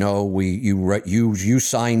going to say, no, you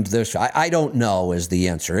signed this. I don't know is the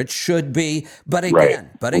answer. It should be. But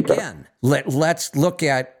again, let's look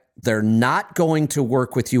at, they're not going to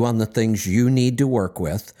work with you on the things you need to work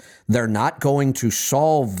with. They're not going to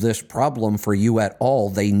solve this problem for you at all.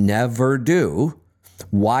 They never do.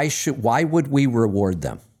 Why would we reward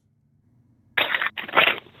them?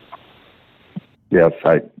 Yes,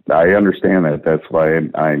 I understand that. That's why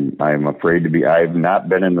I'm afraid to be. I've not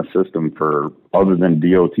been in the system for other than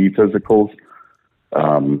DOT physicals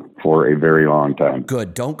for a very long time.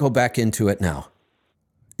 Good. Don't go back into it now.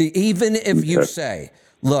 Even if you say,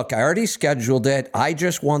 Look, I already scheduled it. I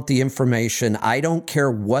just want the information. I don't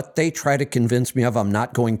care what they try to convince me of. I'm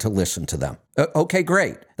not going to listen to them. Okay,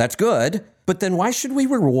 great. That's good. But then why should we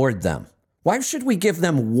reward them? Why should we give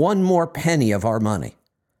them one more penny of our money?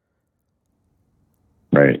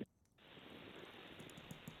 Right.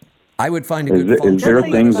 I would find a good is there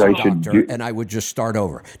things I should do? And I would just start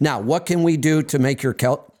over. Now, what can we do to make your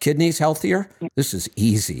kidneys healthier? This is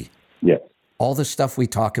easy. Yeah. All the stuff we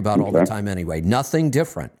talk about all the time anyway. Nothing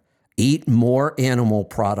different. Eat more animal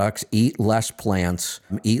products, eat less plants,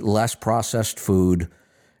 eat less processed food,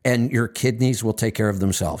 and your kidneys will take care of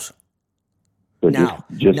themselves. So now,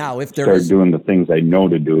 if there start doing the things I know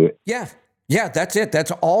to do it. Yeah, that's it.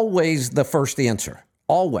 That's always the first answer.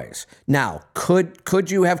 Always. Now,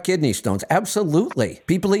 could you have kidney stones? Absolutely.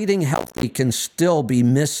 People eating healthy can still be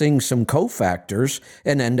missing some cofactors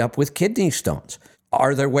and end up with kidney stones.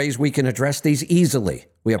 Are there ways we can address these easily?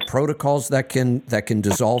 We have protocols that can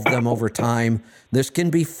dissolve them over time. This can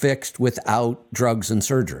be fixed without drugs and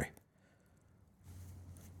surgery.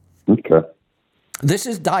 Okay. This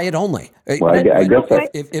is diet only. Well, I guess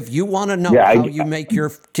if you want to know how you make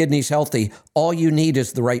your kidneys healthy, all you need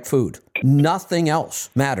is the right food. Nothing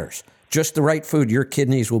else matters. Just the right food. Your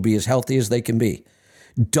kidneys will be as healthy as they can be.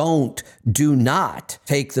 Do not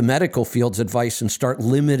take the medical field's advice and start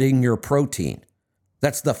limiting your protein.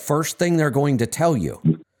 That's the first thing they're going to tell you.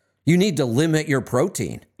 You need to limit your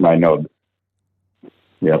protein. I know.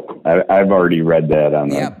 Yep, I've already read that on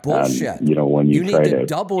the bullshit. When you try need to to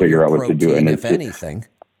double figure your out what to do, protein, and if anything.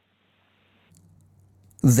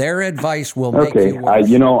 Their advice will make okay. you worse. I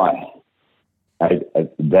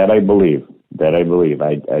believe.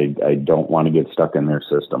 I don't want to get stuck in their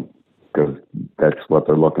system because that's what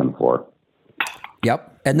they're looking for.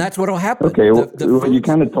 Yep, and that's what will happen. Okay, you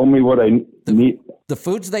kind of told me what I need. The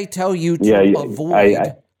foods they tell you to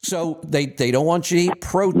avoid. So they don't want you to eat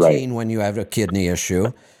protein when you have a kidney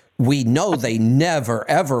issue. We know they never,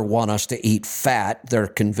 ever want us to eat fat. They're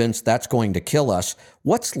convinced that's going to kill us.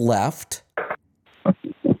 What's left?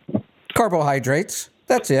 Carbohydrates.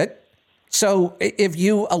 That's it. So if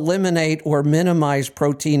you eliminate or minimize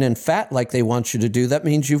protein and fat like they want you to do, that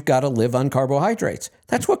means you've got to live on carbohydrates.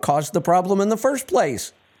 That's what caused the problem in the first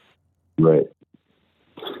place. Right.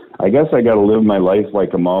 I guess I got to live my life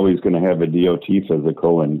like I'm always going to have a DOT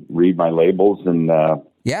physical and read my labels and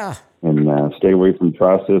stay away from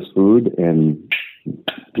processed food and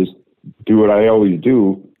just do what I always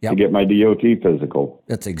do to get my DOT physical.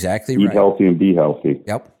 That's exactly right. Eat healthy and be healthy.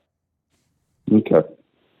 Yep. Okay.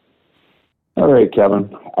 All right,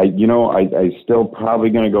 Kevin. I still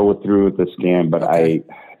probably going to go through with the scan, but I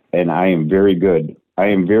am very good. I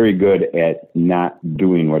am very good at not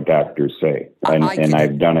doing what doctors say. And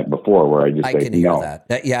I've done it before where I just say no. I can hear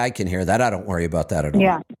that. Yeah, I can hear that. I don't worry about that at all.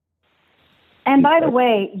 Yeah. And by the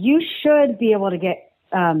way, you should be able to get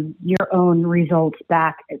your own results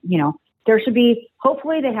back. There should be,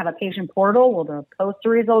 hopefully they have a patient portal where they'll post the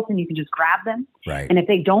results and you can just grab them. Right. And if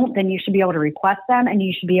they don't, then you should be able to request them and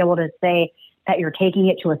you should be able to say that you're taking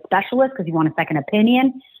it to a specialist because you want a second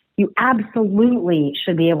opinion. You absolutely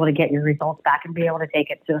should be able to get your results back and be able to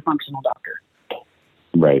take it to a functional doctor.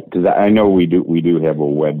 Right, because I know we do have a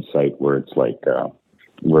website where it's like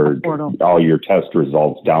where all your test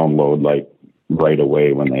results download like right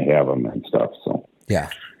away when they have them and stuff. So yeah,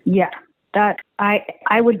 that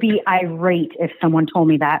I would be irate if someone told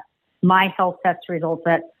me that my health test results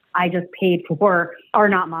that I just paid for are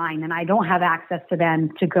not mine and I don't have access to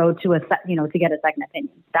them to go to to get a second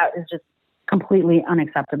opinion. That is just completely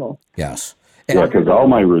unacceptable. Yes. Because all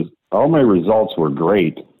my results were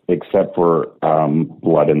great except for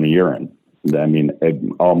blood in the urine. I mean,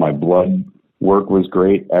 all my blood work was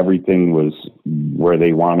great. Everything was where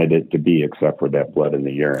they wanted it to be except for that blood in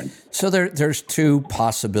the urine. So there's two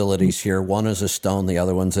possibilities here. One is a stone. The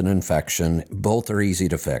other one's an infection. Both are easy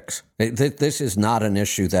to fix. This is not an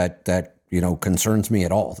issue that concerns me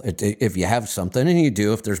at all. If you have something, and you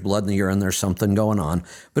do, if there's blood in the urine, there's something going on.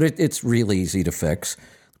 But it's really easy to fix.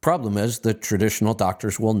 The problem is the traditional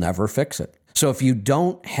doctors will never fix it. So if you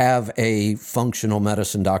don't have a functional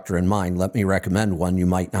medicine doctor in mind, let me recommend one you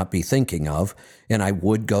might not be thinking of. And I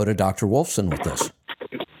would go to Dr. Wolfson with this.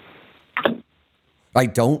 I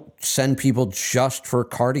don't send people just for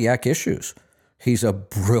cardiac issues. He's a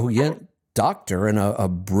brilliant doctor and a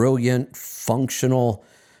brilliant functional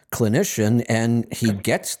clinician, and he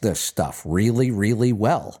gets this stuff really, really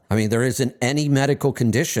well. I mean, there isn't any medical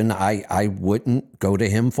condition I wouldn't go to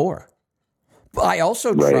him for. I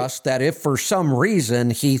also trust that if for some reason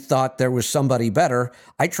he thought there was somebody better,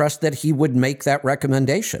 I trust that he would make that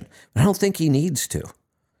recommendation. I don't think he needs to.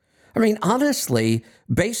 I mean, honestly,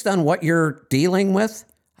 based on what you're dealing with,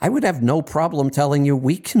 I would have no problem telling you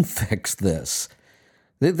we can fix this.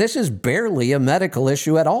 This is barely a medical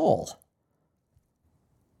issue at all.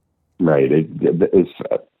 Right. It's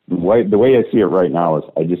the way I see it right now is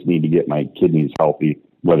I just need to get my kidneys healthy,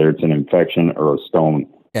 whether it's an infection or a stone.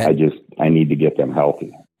 I need to get them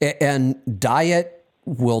healthy. And diet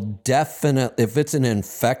will definitely, if it's an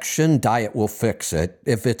infection, diet will fix it.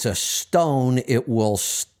 If it's a stone, it will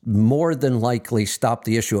more than likely stop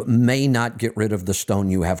the issue. It may not get rid of the stone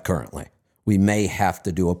you have currently. We may have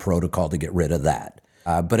to do a protocol to get rid of that.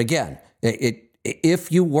 But again,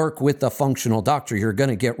 if you work with a functional doctor, you're going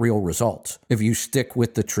to get real results. If you stick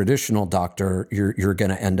with the traditional doctor, you're going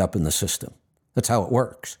to end up in the system. That's how it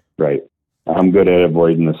works. Right. I'm good at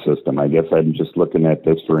avoiding the system. I guess I'm just looking at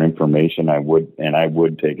this for information. I would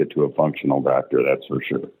take it to a functional doctor. That's for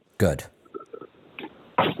sure. Good.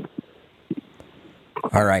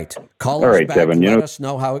 All right. Call us back. Kevin, let us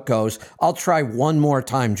know how it goes. I'll try one more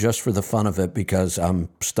time just for the fun of it because I'm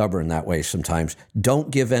stubborn that way sometimes. Don't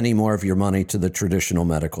give any more of your money to the traditional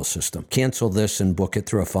medical system. Cancel this and book it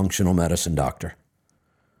through a functional medicine doctor.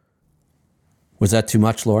 Was that too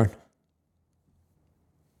much, Lauren?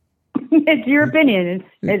 It's your opinion.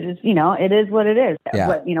 It's it is what it is. Yeah.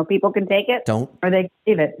 But, people can take it or they can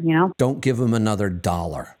leave it, Don't give them another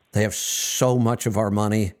 $1. They have so much of our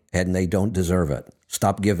money and they don't deserve it.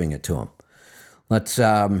 Stop giving it to them. Let's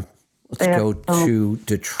go to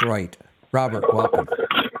Detroit. Robert, welcome.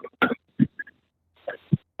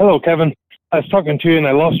 Hello, Kevin. I was talking to you and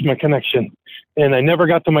I lost my connection and I never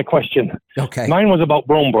got to my question. Okay. Mine was about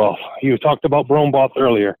bone broth. You talked about bone broth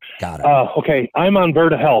earlier. Got it. Okay. I'm on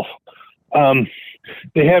Verta Health.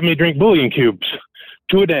 They have me drink bouillon cubes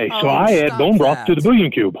 2 a day. So I add bone broth to the bouillon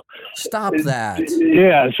cube. Stop that.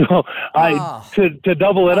 Yeah. So to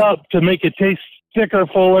double it up to make it taste thicker,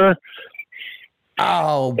 fuller.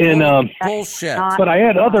 Oh, and bullshit. But I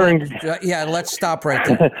had other. Yeah, let's stop right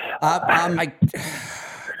there.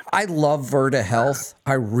 I love Verta Health.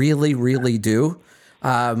 I really, really do.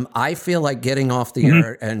 I feel like getting off the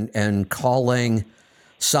air and calling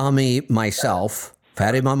Sami myself. I've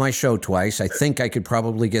had him on my show twice. I think I could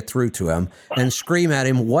probably get through to him and scream at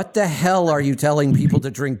him, what the hell are you telling people to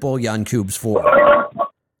drink bouillon cubes for?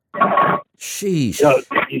 Sheesh.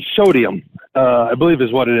 Sodium, I believe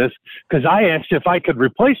is what it is. Because I asked if I could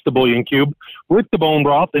replace the bouillon cube with the bone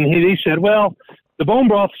broth, and he said, well, the bone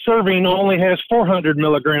broth serving only has 400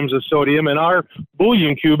 milligrams of sodium, and our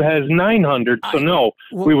bouillon cube has 900. So no,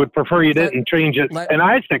 we would prefer you didn't change it. And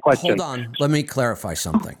I asked that question. Hold on. Let me clarify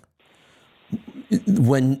something.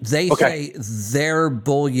 When they say their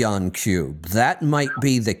bouillon cube, that might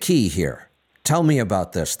be the key here. Tell me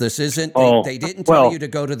about this. This isn't. They didn't tell you to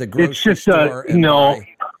go to the grocery store.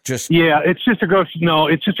 It's just a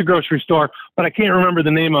grocery store. But I can't remember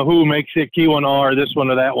the name of who makes it, Kiwana or this one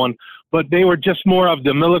or that one. But they were just more of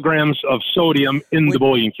the milligrams of sodium in the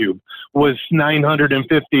bouillon cube was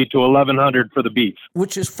 950 to 1100 for the beef.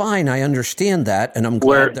 Which is fine. I understand that. And I'm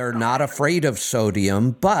glad they're not afraid of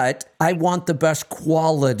sodium, but I want the best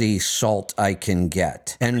quality salt I can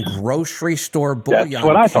get. And grocery store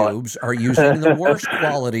bouillon cubes are using the worst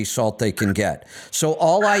quality salt they can get. So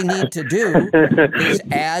all I need to do is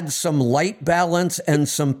add some light balance and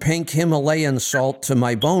some pink Himalayan salt to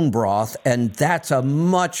my bone broth. And that's a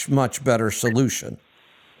much, much better solution.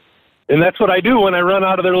 And that's what I do when I run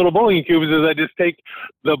out of their little bouillon cubes is I just take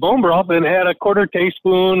the bone broth and add a quarter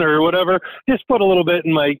teaspoon or whatever. Just put a little bit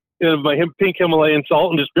in my pink Himalayan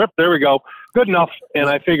salt and just drip. There we go. Good enough. And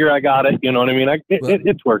I figure I got it. You know what I mean?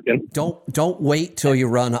 It's working. Don't wait till you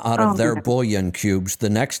run out of their bouillon cubes. The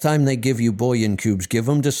next time they give you bouillon cubes, give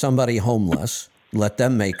them to somebody homeless. Let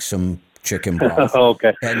them make some chicken broth.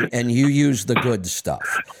 Okay. And you use the good stuff.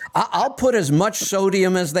 I'll put as much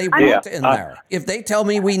sodium as they want in there. If they tell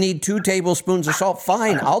me we need 2 tablespoons of salt,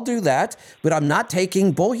 fine, I'll do that. But I'm not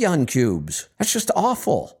taking bouillon cubes. That's just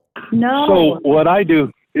awful. No. So what I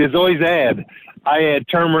do is always add. I add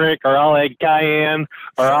turmeric, or I'll add cayenne,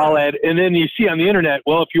 or I'll add, and then you see on the internet,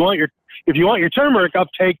 well, if you want your turmeric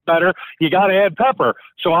uptake better, you got to add pepper.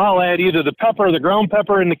 So I'll add either the pepper or the ground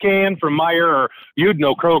pepper in the can from Meyer or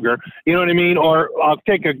Kroger, you know what I mean? Or I'll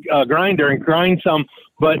take a grinder and grind some,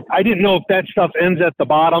 but I didn't know if that stuff ends at the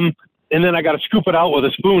bottom and then I got to scoop it out with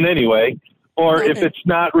a spoon anyway, or if it's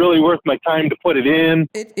not really worth my time to put it in.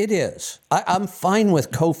 It is. I'm fine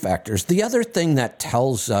with cofactors. The other thing that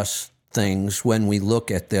tells us things when we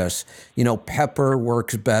look at this, pepper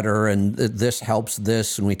works better and this helps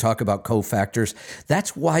this, and we talk about cofactors.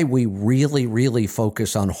 That's why we really, really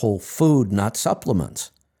focus on whole food, not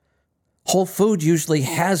supplements. Whole food usually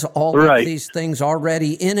has all of these things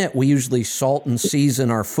already in it. We usually salt and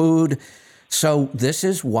season our food. So this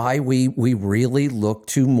is why we really look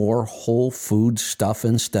to more whole food stuff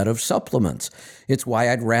instead of supplements. It's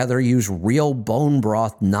why I'd rather use real bone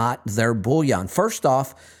broth, not their bouillon. First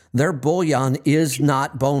off, their bouillon is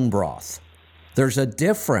not bone broth. There's a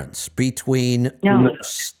difference between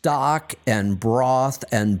stock and broth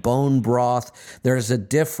and bone broth. There's a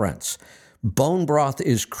difference. Bone broth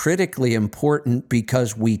is critically important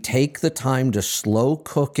because we take the time to slow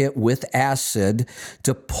cook it with acid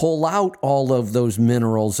to pull out all of those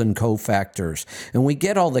minerals and cofactors. And we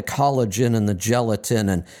get all the collagen and the gelatin,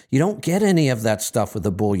 and you don't get any of that stuff with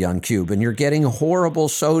a bouillon cube, and you're getting horrible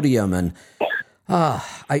sodium. And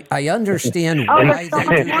I understand why they do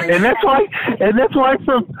that. And that's why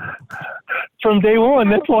from day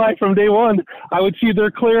one, I would see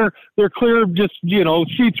their clear, just,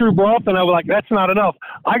 see-through broth, and I was like, that's not enough.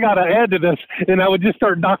 I got to add to this, and I would just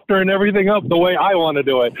start doctoring everything up the way I want to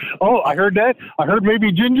do it. Oh, I heard that. I heard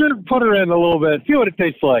maybe ginger. Put her in a little bit. See what it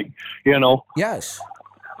tastes like, Yes.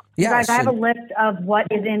 You guys, I have a list of what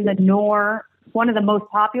is in the Knorr, one of the most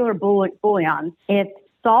popular bouillons. It's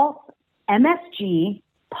salt, MSG,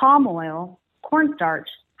 palm oil, cornstarch,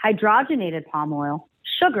 hydrogenated palm oil,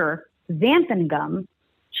 sugar, xanthan gum,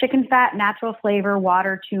 chicken fat, natural flavor,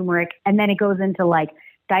 water, turmeric, and then it goes into like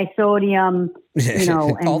disodium, and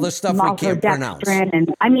all the stuff we can't pronounce.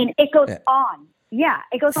 And I mean, it goes on. Yeah,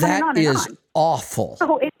 it goes on and on and on. That is awful.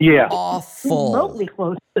 So it's awful. Remotely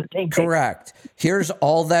close to the same thing. Correct. Here's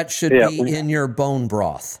all that should be in your bone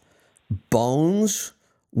broth: bones,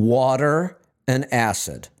 water, and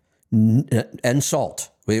acid, and salt.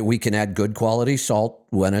 We can add good quality salt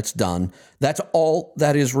when it's done. That's all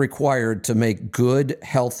that is required to make good,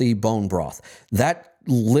 healthy bone broth. That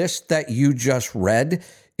list that you just read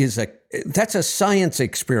that's a science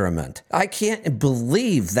experiment. I can't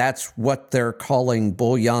believe that's what they're calling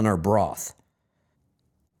bouillon or broth.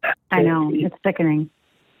 I know, it's sickening.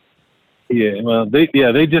 Yeah, well,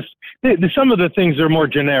 some of the things are more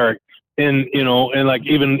generic, and like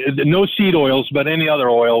even no seed oils, but any other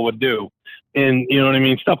oil would do. And you know what I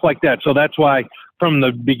mean? Stuff like that. So that's why from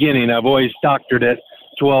the beginning, I've always doctored it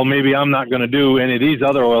to, well, maybe I'm not going to do any of these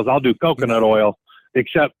other oils. I'll do coconut oil,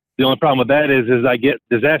 except the only problem with that is I get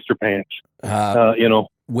disaster pants,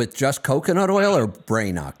 With just coconut oil or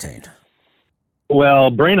brain octane?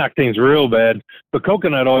 Well, brain octane's real bad, but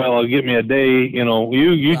coconut oil will get me a day.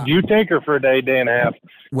 You take her for a day and a half.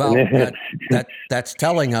 Well, that's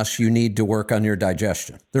telling us you need to work on your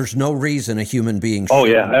digestion. There's no reason a human being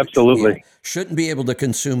shouldn't be able to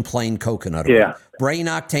consume plain coconut oil. Yeah. Brain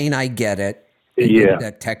octane, I get it.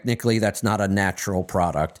 That technically that's not a natural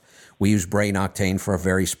product. We use brain octane for a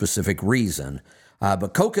very specific reason.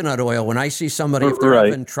 But coconut oil, when I see somebody, if they're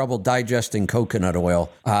having trouble digesting coconut oil,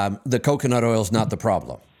 the coconut oil is not the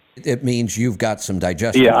problem. It means you've got some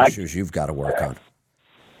digestive issues you've got to work on.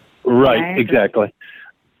 Right, exactly.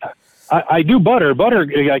 I do butter. Butter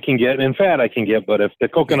I can get, and fat I can get, but if the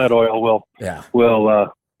coconut oil will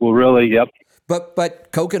really,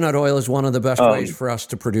 But coconut oil is one of the best ways for us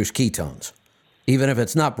to produce ketones, even if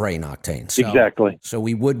it's not brain octane. So, exactly. So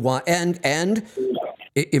we would want, and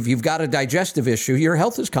if you've got a digestive issue, your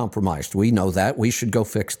health is compromised. We know that. We should go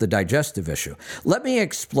fix the digestive issue. Let me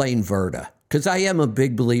explain Virta, because I am a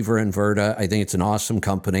big believer in Virta. I think it's an awesome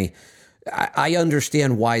company. I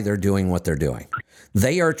understand why they're doing what they're doing.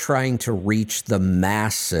 They are trying to reach the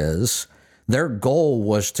masses. Their goal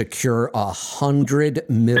was to cure 100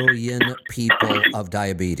 million people of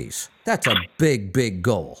diabetes. That's a big, big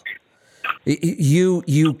goal.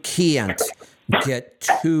 You can't get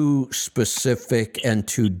too specific and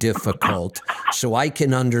too difficult. So I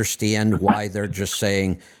can understand why they're just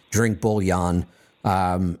saying drink bouillon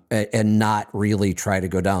and not really try to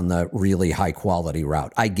go down the really high quality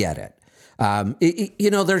route. I get it.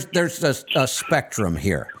 There's a spectrum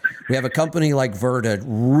here. We have a company like Virta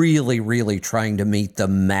really, really trying to meet the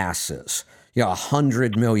masses,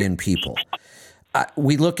 100 million people.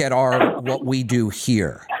 We look at what we do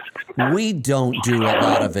here. We don't do a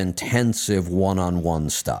lot of intensive one-on-one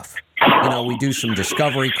stuff. We do some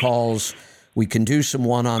discovery calls. We can do some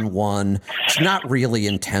one-on-one. It's not really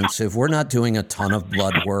intensive. We're not doing a ton of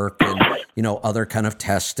blood work and, other kind of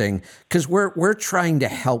testing, because we're trying to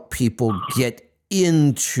help people get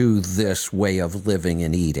into this way of living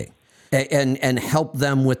and eating and help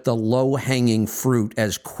them with the low-hanging fruit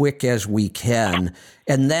as quick as we can.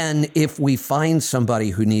 And then if we find somebody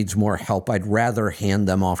who needs more help, I'd rather hand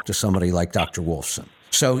them off to somebody like Dr. Wolfson.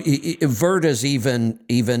 So Virta's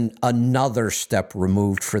even another step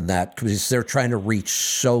removed from that, because they're trying to reach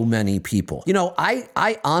so many people.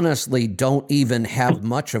 I honestly don't even have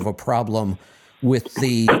much of a problem with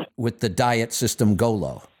the diet system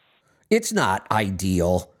GOLO. It's not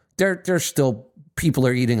ideal. There's still people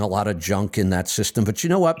are eating a lot of junk in that system, but you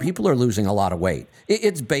know what? People are losing a lot of weight.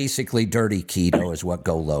 It's basically dirty keto is what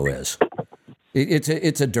Go Low is.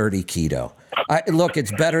 It's a dirty keto. Look,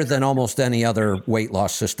 it's better than almost any other weight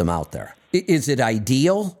loss system out there. Is it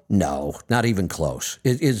ideal? No, not even close.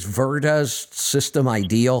 Is Virta's system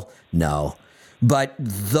ideal? No. But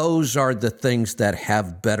those are the things that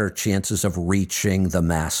have better chances of reaching the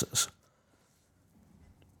masses.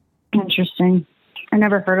 Interesting. I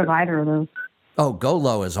never heard of either of those. Oh,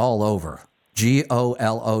 GoLo is all over.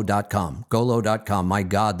 GOLO.com. GoLo.com. My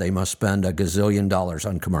God, they must spend $1 gazillion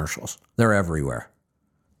on commercials. They're everywhere.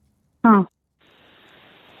 Huh.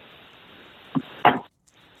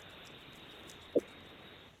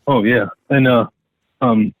 Oh yeah, and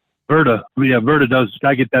Virta, Virta does.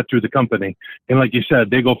 I get that through the company, and like you said,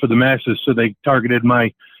 they go for the masses, so they targeted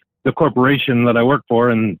the corporation that I work for,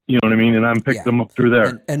 and you know what I mean. And I'm picking them up through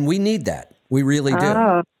there. And we need that. We really do.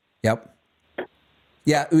 Oh. Yep.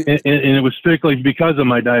 Yeah. And it was strictly because of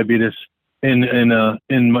my diabetes, and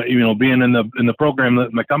my, you know, being in the program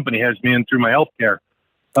that my company has me in through my healthcare.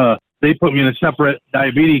 They put me in a separate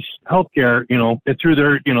diabetes healthcare, you know, and through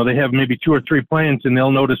their, you know, they have maybe 2 or 3 plans, and they'll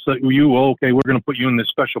notice that okay, we're going to put you in this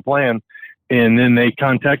special plan. And then they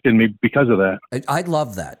contacted me because of that. I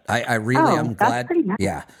love that. I really am glad. Nice.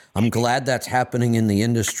 Yeah. I'm glad that's happening in the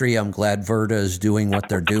industry. I'm glad Virta is doing what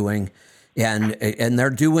they're doing. And they're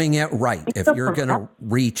doing it right. If you're going to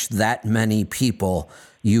reach that many people,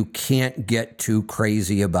 you can't get too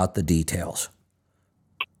crazy about the details.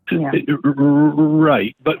 Yeah.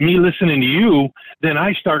 Right. But me listening to you, then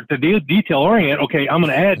I start to detail orient. Okay, I'm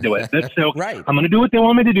going to add to it. That's right. I'm going to do what they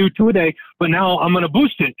want me to do 2 a day, but now I'm going to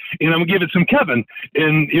boost it and I'm going to give it some Kevin.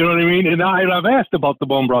 And you know what I mean? And I've asked about the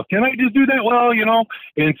bone broth. Can I just do that? Well, you know,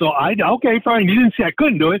 and so okay, fine. You didn't say I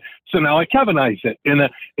couldn't do it. So now I Kevinize it. And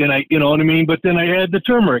I, you know what I mean? But then I add the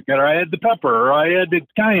turmeric, or I add the pepper, or I add the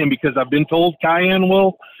cayenne, because I've been told cayenne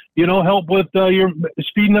will, you know, help with your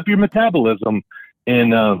speeding up your metabolism.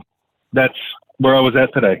 And that's where I was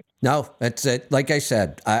at today. No, that's it. Like I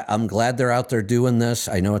said, I'm glad they're out there doing this.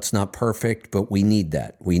 I know it's not perfect, but we need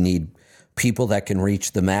that. We need people that can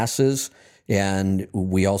reach the masses, and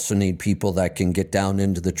we also need people that can get down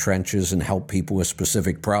into the trenches and help people with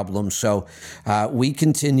specific problems. So we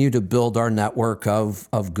continue to build our network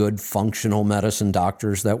of good functional medicine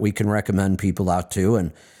doctors that we can recommend people out to,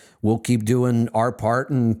 and we'll keep doing our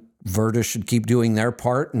part, and Virta should keep doing their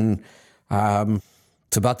part, and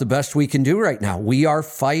it's about the best we can do right now. We are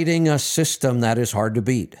fighting a system that is hard to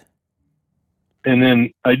beat. And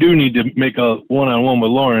then I do need to make a one-on-one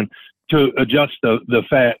with Lauren to adjust the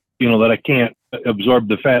fat, you know, that I can't absorb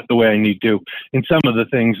the fat the way I need to. And some of the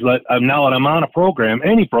things that now that I'm on a program,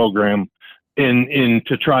 any program, in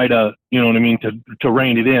to try to, you know what I mean, to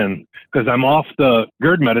rein it in, because I'm off the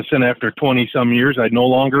GERD medicine after 20 some years. I no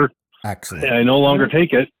longer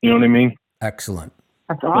take it. You know what I mean? Excellent.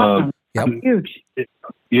 That's awesome. Yep. Huge.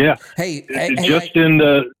 Yeah. Hey, just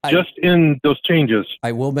in those changes.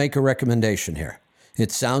 I will make a recommendation here.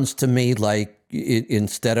 It sounds to me like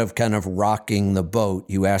instead of kind of rocking the boat,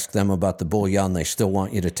 you ask them about the bouillon. They still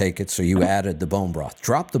want you to take it, so you added the bone broth.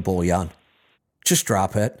 Drop the bouillon. Just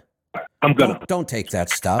drop it. I'm gonna. Don't take that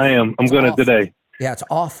stuff. I am. I'm gonna today. Yeah, it's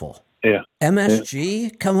awful. Yeah. MSG? Yeah.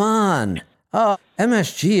 Come on. Oh,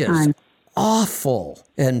 MSG is awful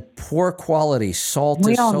and poor quality. Salt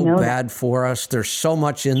is so bad for us. There's so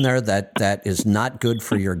much in there that is not good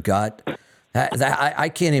for your gut. I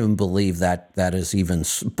can't even believe that is even.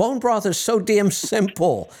 Bone broth is so damn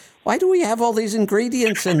simple. Why do we have all these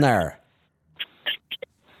ingredients in there?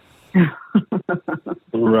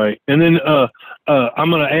 Right. And then I'm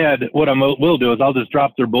going to add, what I will do is I'll just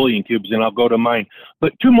drop their bouillon cubes and I'll go to mine.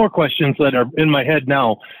 But 2 more questions that are in my head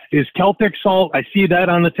now is Celtic salt. I see that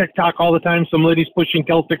on the TikTok all the time. Some ladies pushing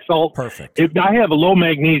Celtic salt. Perfect. I have a low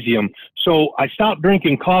magnesium, so I stopped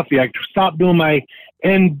drinking coffee. I stopped doing my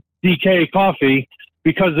NDK coffee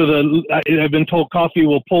because of I've been told coffee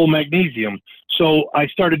will pull magnesium. So I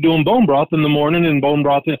started doing bone broth in the morning, and bone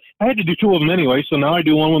broth. I had to do 2 of them anyway, so now I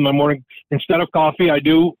do one with my morning. Instead of coffee, I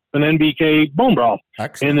do an NBK bone broth.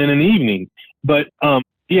 Excellent. And then in the evening. But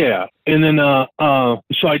yeah, and then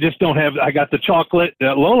so I just don't have. I got the chocolate.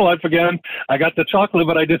 Low life again. I got the chocolate,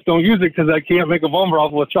 but I just don't use it because I can't make a bone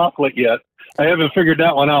broth with chocolate yet. I haven't figured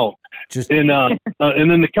that one out. And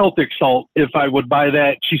then the Celtic salt. If I would buy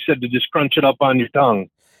that, she said to just crunch it up on your tongue.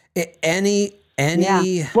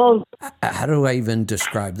 Well, how do I even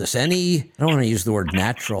describe this? I don't want to use the word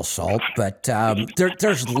natural salt, but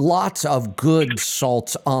there's lots of good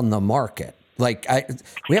salts on the market. Like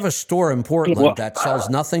we have a store in Portland that sells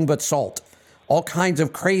nothing but salt. all kinds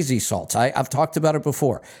of crazy salts. I've talked about it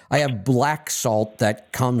before. I have black salt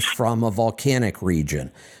that comes from a volcanic region.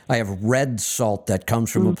 I have red salt that comes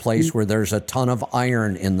from a place where there's a ton of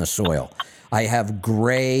iron in the soil. I have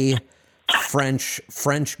gray French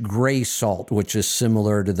gray salt, which is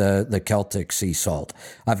similar to the Celtic sea salt.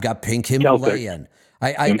 I've got pink Himalayan.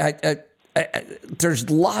 There's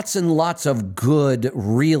lots and lots of good,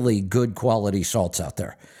 really good quality salts out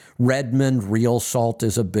there. Redmond real salt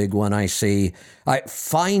is a big one I see.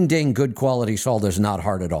 Finding good quality salt is not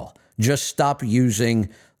hard at all. Just stop using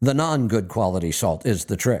the non-good quality salt is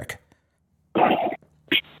the trick.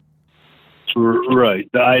 Right,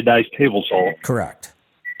 the iodized table salt. Correct.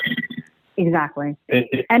 Exactly.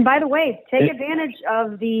 And by the way, take advantage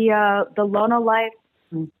of the Lona Life.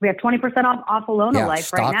 We have 20% off of Lona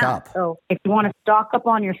Life right now. Up. So if you want to stock up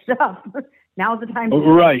on your stuff, now's the time.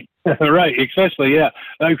 Right, right, especially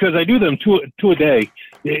because I do them two a day.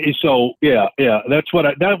 So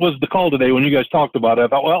that was the call today when you guys talked about it. I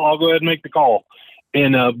thought, well, I'll go ahead and make the call,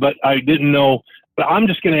 and but I didn't know. But I'm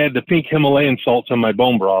just going to add the pink Himalayan salts in my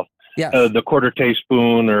bone broth. Yes. The quarter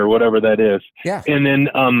teaspoon or whatever that is. Yeah. And then,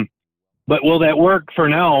 but will that work for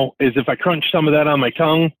now? Is if I crunch some of that on my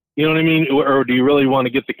tongue, you know what I mean? Or do you really want to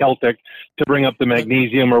get the Celtic to bring up the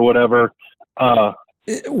magnesium or whatever?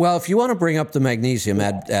 Well, if you want to bring up the magnesium,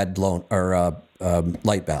 add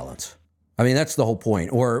light balance. I mean, that's the whole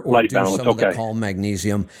point. Or light do balance, some of the calm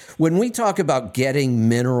magnesium. When we talk about getting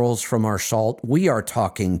minerals from our salt, we are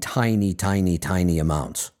talking tiny, tiny, tiny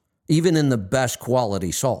amounts. Even in the best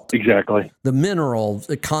quality salt. Exactly. The mineral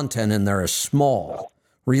content in there is small,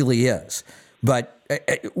 really is. But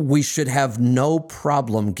we should have no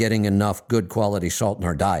problem getting enough good quality salt in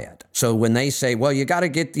our diet. So when they say, well, you got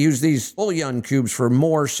to use these bouillon cubes for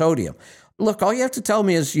more sodium. Look, all you have to tell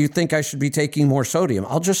me is you think I should be taking more sodium.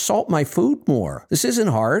 I'll just salt my food more. This isn't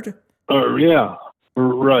hard. Yeah,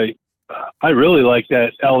 right. I really like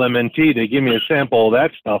that LMNT. They give me a sample of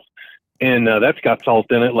that stuff. And that's got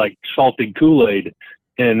salt in it, like salted Kool-Aid,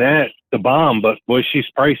 and that's the bomb. But boy, she's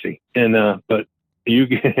pricey. And but you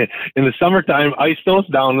in the summertime, ice those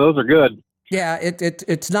down; those are good. Yeah,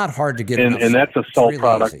 it's not hard to get. And that's a salt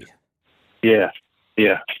product. Easy.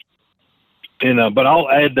 Yeah. And but I'll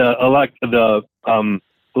add the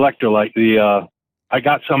electrolyte. I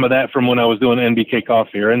got some of that from when I was doing NBK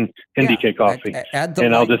coffee and NDK coffee. Add the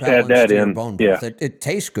and I'll just add that in. Yeah, it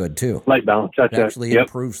tastes good too. Light balance. That's it. Actually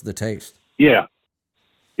improves the taste. Yeah.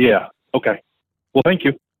 Okay. Well, thank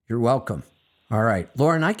you. You're welcome. All right,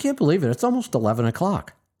 Lauren. I can't believe it. It's almost 11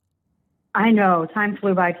 o'clock. I know. Time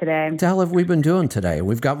flew by today. What the hell have we been doing today?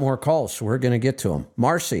 We've got more calls, so we're going to get to them.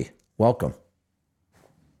 Marcy, welcome.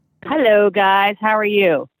 Hello, guys. How are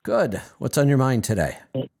you? Good. What's on your mind today?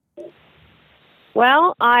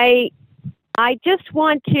 Well, I just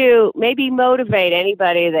want to maybe motivate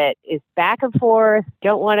anybody that is back and forth,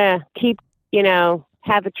 don't want to keep,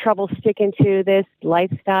 have trouble sticking to this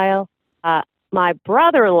lifestyle. My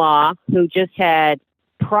brother-in-law, who just had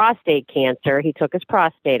prostate cancer, he took his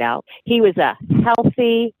prostate out. He was a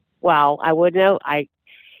healthy,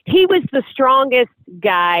 he was the strongest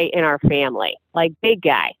guy in our family, like big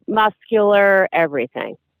guy, muscular,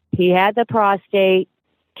 everything. He had the prostate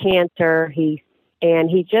cancer. He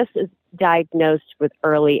just is diagnosed with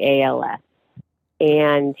early ALS,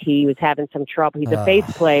 and he was having some trouble. He's a bass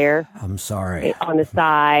player. I'm sorry. On the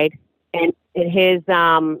side, and his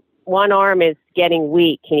one arm is getting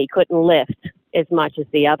weak, and he couldn't lift as much as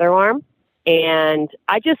the other arm. And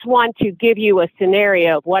I just want to give you a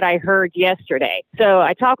scenario of what I heard yesterday. So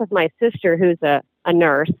I talked with my sister, who's a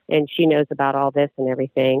nurse, and she knows about all this and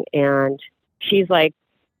everything. And she's like,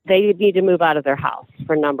 they need to move out of their house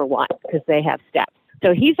for number one, because they have steps.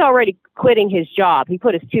 So he's already quitting his job. He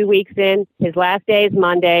put his 2 weeks in. His last day is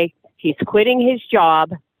Monday. He's quitting his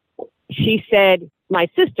job. She said, my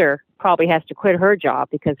sister probably has to quit her job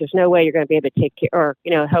because there's no way you're going to be able to take care, or,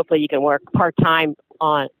 hopefully you can work part-time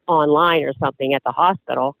online or something at the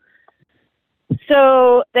hospital.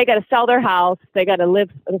 So they got to sell their house. They got to live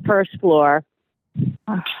on the first floor.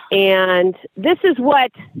 And this is a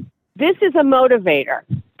motivator,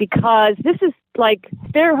 because this is like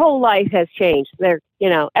their whole life has changed.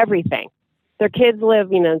 Everything. Their kids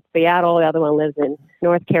live, in Seattle. The other one lives in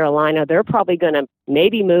North Carolina. They're probably going to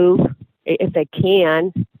maybe move if they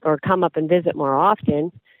can, or come up and visit more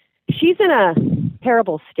often. She's in a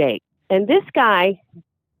terrible state. And this guy,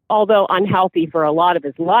 although unhealthy for a lot of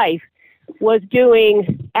his life, was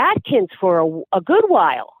doing Atkins for a good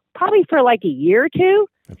while, probably for like a year or two.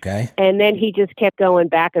 Okay. And then he just kept going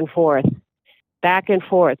back and forth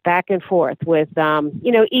with,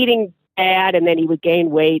 eating bad, and then he would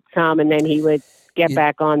gain weight some, and then he would get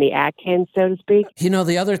back on the Atkins, so to speak.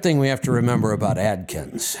 The other thing we have to remember about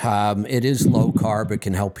Atkins, it is low carb. It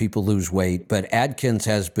can help people lose weight, but Atkins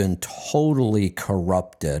has been totally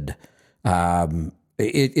corrupted.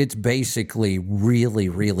 It's basically really,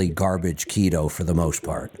 really garbage keto for the most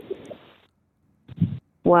part.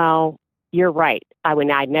 Well, you're right.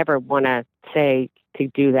 I'd never want to say to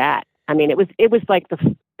do that. I mean, it was like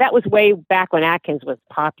that was way back when Atkins was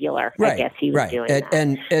popular. Right, I guess he was doing that.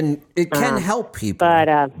 And it can help people. But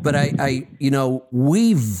I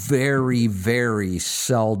we very, very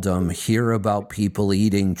seldom hear about people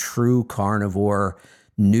eating true carnivore,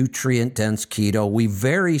 nutrient-dense keto. We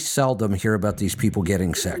very seldom hear about these people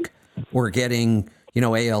getting sick or getting,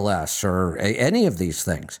 ALS or any of these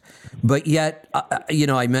things. But yet,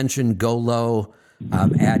 I mentioned Go Low,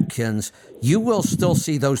 Atkins. You will still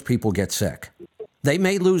see those people get sick. They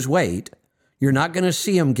may lose weight. You're not going to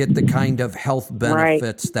see them get the kind of health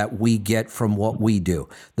benefits that we get from what we do.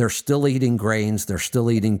 They're still eating grains. They're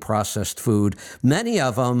still eating processed food. Many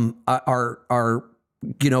of them are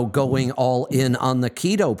going all in on the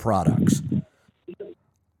keto products.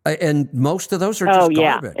 And most of those are just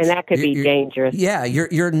garbage. And that could be dangerous. Yeah,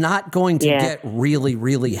 you're not going to get really,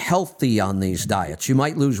 really healthy on these diets. You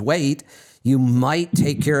might lose weight. You might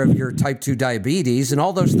take care of your type 2 diabetes, and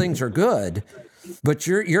all those things are good. But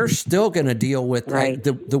you're still going to deal with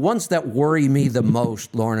the ones that worry me the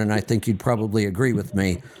most, Lauren, and I think you'd probably agree with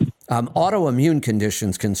me. Autoimmune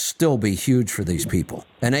conditions can still be huge for these people,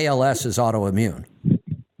 and ALS is autoimmune.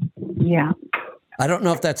 Yeah. I don't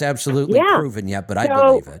know if that's absolutely proven yet, but I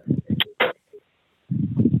believe it.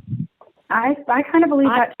 I kind of believe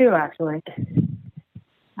that too, actually.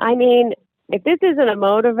 I mean, if this isn't a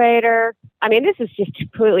motivator, this is just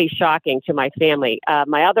completely shocking to my family.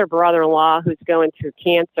 My other brother-in-law, who's going through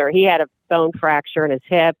cancer, he had a bone fracture in his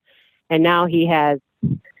hip, and now he has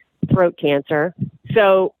throat cancer.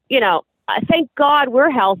 So, thank God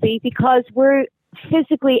we're healthy because we're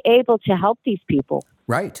physically able to help these people.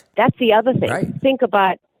 Right. That's the other thing. Right. Think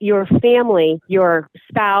about your family, your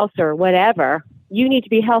spouse or whatever. You need to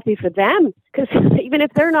be healthy for them because even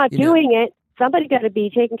if they're not doing it, somebody got to be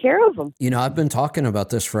taking care of them. I've been talking about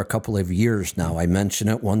this for a couple of years now. I mention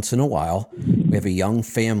it once in a while. We have a young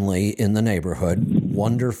family in the neighborhood,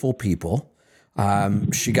 wonderful people.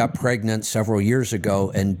 She got pregnant several years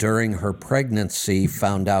ago, and during her pregnancy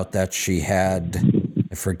found out that she had,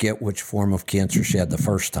 I forget which form of cancer she had the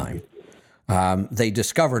first time. They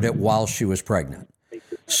discovered it while she was pregnant.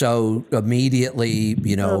 So immediately,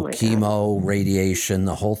 chemo, radiation,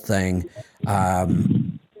 the whole thing.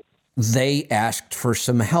 They asked for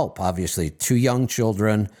some help, obviously. 2 young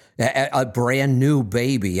children, a brand new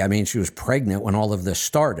baby. She was pregnant when all of this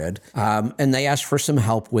started. And they asked for some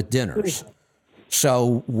help with dinners.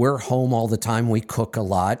 So we're home all the time. We cook a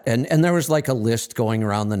lot. And there was like a list going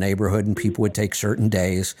around the neighborhood, and people would take certain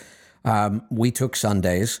days. We took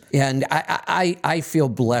Sundays, and I feel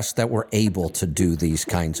blessed that we're able to do these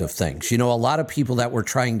kinds of things. A lot of people that we're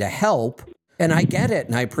trying to help, and I get it,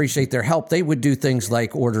 and I appreciate their help. They would do things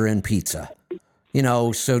like order in pizza,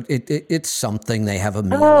 so it's something. They have a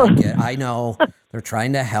meal. I know they're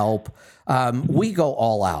trying to help. We go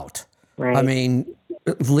all out. Right.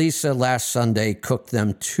 Lisa last Sunday cooked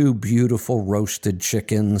them 2 beautiful roasted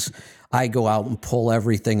chickens. I go out and pull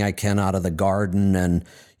everything I can out of the garden, and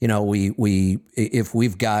we if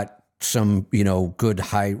we've got some good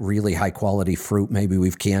really high quality fruit, maybe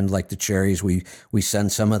we've canned like the cherries, we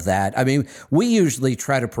send some of that. We usually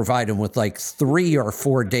try to provide them with like 3 or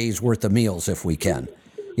 4 days worth of meals if we can.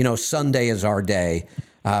 Sunday is our day,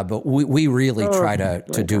 but we really try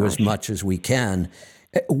to do as much as we can.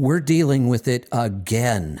 We're dealing with it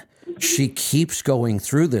again. She keeps going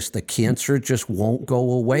through this. The cancer just won't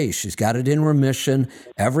go away. She's got it in remission.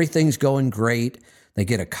 Everything's going great. They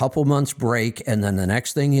get a couple months break, and then the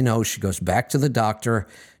next thing you know, she goes back to the doctor.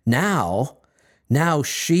 Now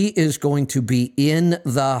she is going to be in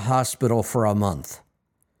the hospital for a month.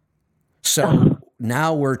 So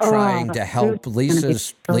now we're trying to help.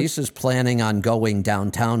 Lisa's planning on going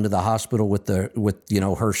downtown to the hospital with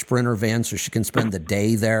her Sprinter van so she can spend the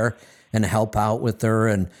day there and help out with her.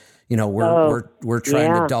 And we're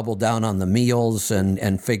trying to double down on the meals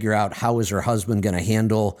and figure out how is her husband going to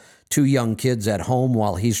handle 2 young kids at home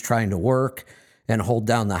while he's trying to work and hold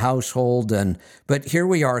down the household. But here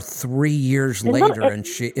we are 3 years later, and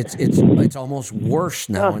it's almost worse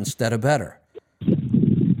now instead of better.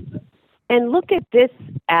 And look at this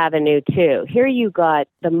avenue too. Here you got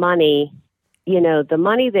the money, the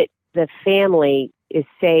money that the family is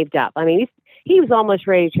saved up. He was almost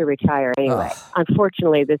ready to retire anyway.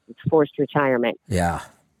 Unfortunately, this is forced retirement. Yeah.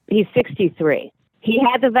 He's 63. He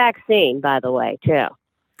had the vaccine, by the way, too,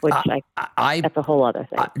 which that's a whole other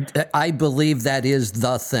thing. I believe that is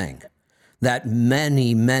the thing. That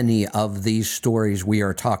many of these stories we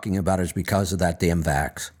are talking about is because of that damn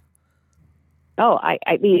vax. Oh,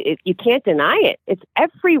 I mean, you can't deny it. It's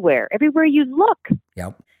everywhere you look.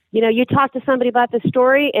 Yep. You know, you talk to somebody about the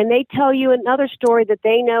story, and they tell you another story that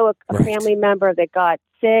they know a family member that got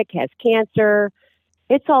sick, has cancer.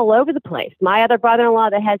 It's all over the place. My other brother-in-law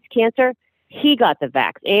that has cancer, he got the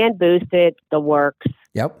vax and boosted, the works.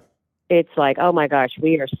 Yep. It's like, oh my gosh,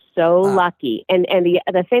 we are so lucky. And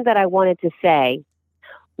the thing that I wanted to say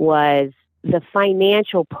was the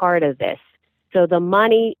financial part of this. So the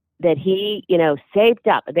money that he, saved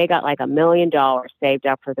up, they got like $1 million saved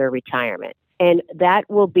up for their retirement. And that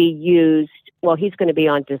will be used, well, he's going to be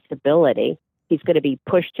on disability. He's going to be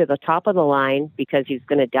pushed to the top of the line because he's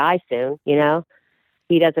going to die soon,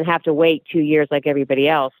 He doesn't have to wait 2 years like everybody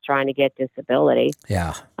else trying to get disability.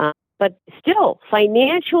 Yeah. But still,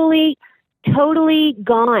 financially, totally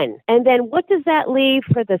gone. And then what does that leave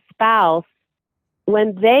for the spouse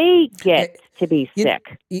when they get to be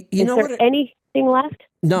sick? Is there anything left?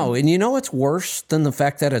 No, and you know what's worse than the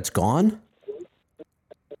fact that it's gone?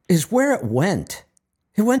 Is where it went.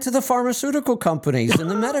 It went to the pharmaceutical companies and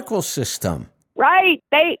the medical system. Right.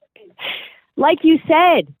 They, like you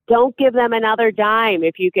said, don't give them another dime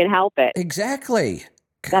if you can help it. Exactly.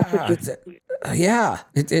 That's what you yeah,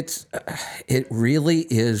 it really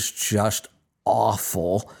is just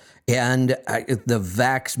awful. And the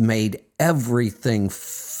vax made everything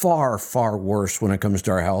far, far worse when it comes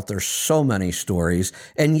to our health. There's so many stories.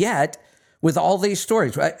 And yet, with all these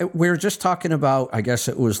stories, we were just talking about, I guess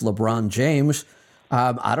it was LeBron James.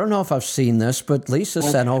 I don't know if I've seen this, but Lisa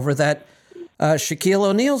sent over that Shaquille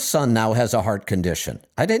O'Neal's son now has a heart condition.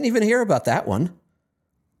 I didn't even hear about that one.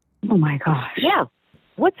 Oh, my gosh. Yeah.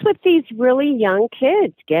 What's with these really young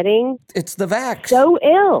kids getting It's the vax. So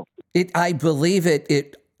ill? I believe it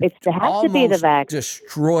has to be the vax.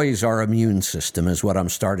 Destroys our immune system is what I'm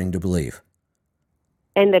starting to believe.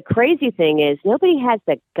 And the crazy thing is nobody has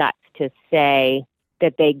the guts to say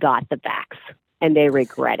that they got the vax and they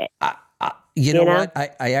regret it. You know what?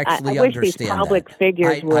 I actually I wish understand these public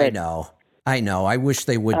figures would. I know. I wish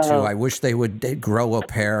they would too. I wish they would grow a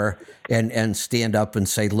pair and stand up and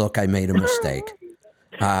say, look, I made a mistake.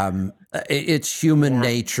 It's human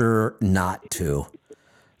nature not to.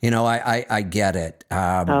 I get it.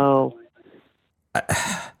 But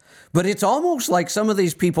it's almost like some of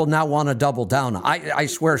these people now want to double down. I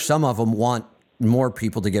swear some of them want more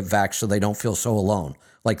people to get vaxxed so they don't feel so alone.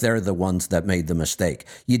 Like they're the ones that made the mistake.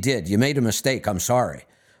 You did. You made a mistake. I'm sorry.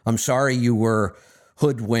 I'm sorry you were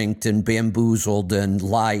hoodwinked and bamboozled and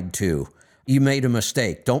lied to. You made a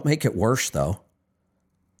mistake. Don't make it worse, though.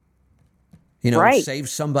 Right. Save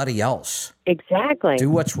somebody else. Exactly.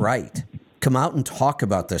 Do what's right. Come out and talk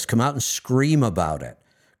about this. Come out and scream about it.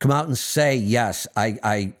 Come out and say, yes,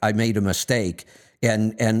 I made a mistake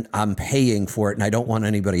and I'm paying for it and I don't want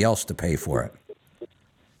anybody else to pay for it.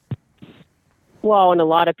 Well, and a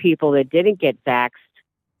lot of people that didn't get vaxxed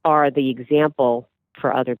are the example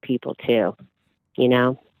for other people too,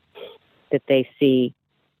 that they see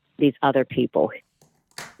these other people,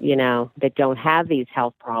 that don't have these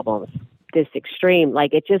health problems. This extreme,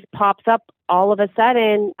 like it just pops up all of a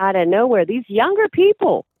sudden out of nowhere. These younger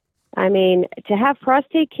people, I mean, to have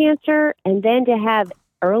prostate cancer and then to have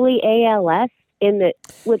early ALS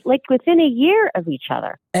within a year of each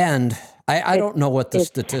other. And I don't know what the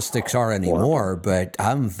statistics are anymore, but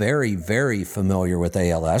I'm very, very familiar with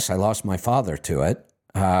ALS. I lost my father to it.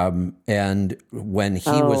 And when he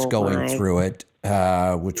was going through it,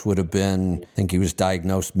 which would have been, I think he was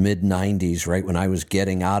diagnosed mid-90s, right when I was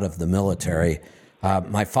getting out of the military.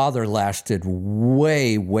 My father lasted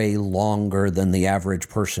way, way longer than the average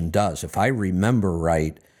person does. If I remember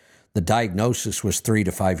right, the diagnosis was 3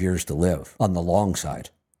 to 5 years to live on the long side.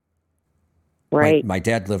 Right. My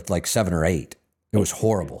dad lived like 7 or 8. It was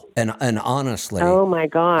horrible. And honestly, oh my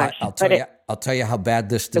gosh, I'll tell you how bad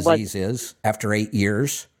this disease is. After 8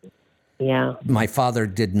 years, my father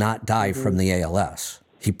did not die from the ALS.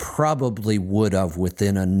 He probably would have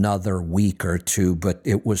within another week or two, but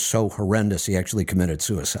it was so horrendous he actually committed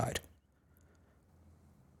suicide.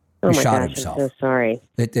 He shot himself. I'm so sorry.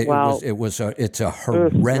 It's a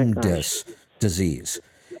horrendous disease,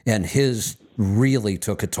 and his really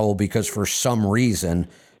took a toll because for some reason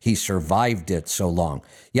he survived it so long.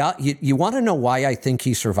 Yeah, you want to know why I think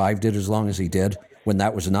he survived it as long as he did when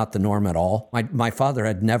that was not the norm at all? My father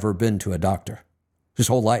had never been to a doctor his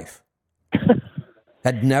whole life.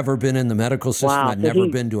 Had never been in the medical system, had never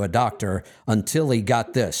been to a doctor until he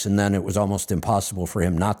got this, and then it was almost impossible for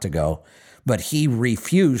him not to go. but he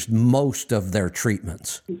refused most of their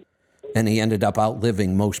treatments. And he ended up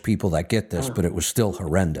outliving most people that get this, but it was still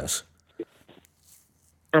horrendous.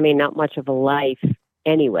 I mean, not much of a life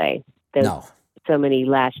anyway. There's No. so many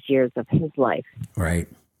last years of his life. Right.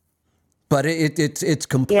 But it's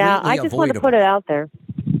completely Yeah, I just want to put it out there.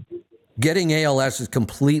 Getting ALS is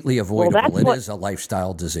completely avoidable. Well, It is a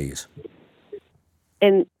lifestyle disease.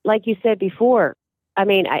 And like you said before, I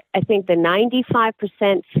mean, I think the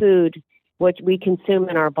 95% food, what we consume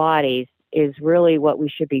in our bodies, is really what we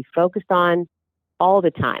should be focused on all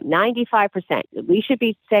the time. 95%. We should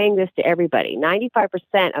be saying this to everybody.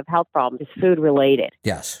 95% of health problems is food related.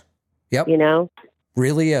 Yes. Yep. You know?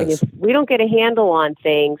 Really And is. if we don't get a handle on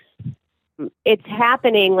things, it's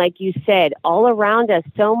happening, like you said, all around us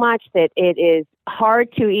so much that it is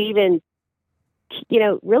hard to even,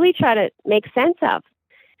 really try to make sense of.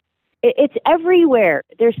 It's everywhere.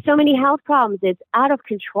 There's so many health problems. It's out of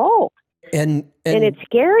control. And it's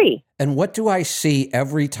scary. And what do I see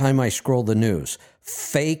every time I scroll the news?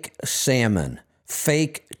 Fake salmon,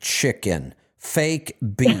 fake chicken, fake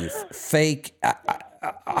beef, fake...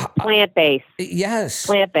 plant-based. Yes.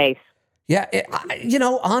 Plant-based. Yeah,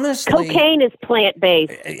 honestly... Cocaine is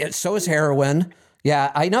plant-based. So is heroin.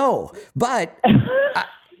 Yeah, I know. But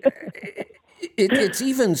it's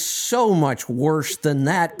even so much worse than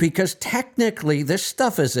that because technically this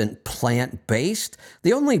stuff isn't plant-based.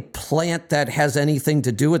 The only plant that has anything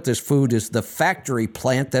to do with this food is the factory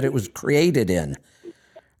plant that it was created in.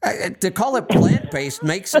 To call it plant-based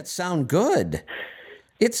makes it sound good.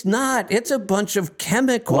 It's not. It's a bunch of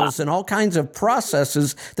chemicals and all kinds of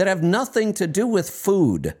processes that have nothing to do with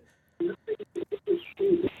food.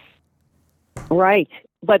 Right.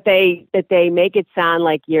 But they make it sound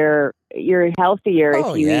like you're healthier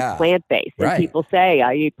if you eat plant-based. And people say,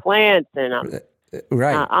 I eat plants and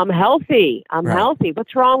I'm healthy. I'm healthy.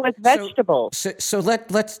 What's wrong with vegetables? So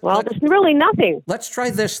let's there's really nothing. Let's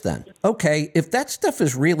try this then. Okay, if that stuff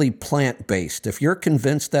is really plant-based, if you're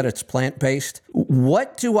convinced that it's plant-based,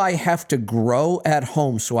 what do I have to grow at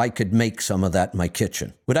home so I could make some of that in my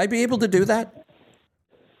kitchen? Would I be able to do that?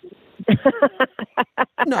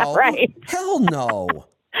 No. Right. Hell no.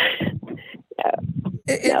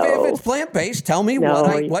 If it's plant-based, tell me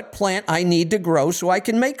what plant I need to grow so I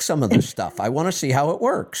can make some of this stuff. I want to see how it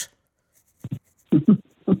works.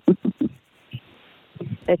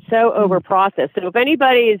 It's so overprocessed. So if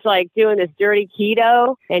anybody is like doing this dirty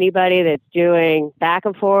keto, anybody that's doing back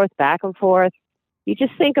and forth, you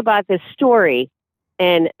just think about this story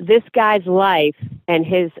and this guy's life and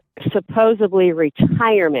his supposedly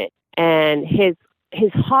retirement and his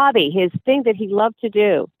hobby, his thing that he loved to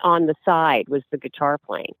do on the side was the guitar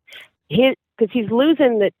playing. Because he's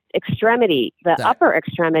losing the upper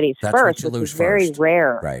extremities first, which is very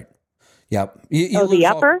rare. Right. Yep. The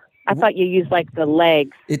upper? I thought you used like the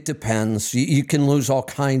legs. It depends. You can lose all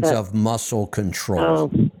kinds of muscle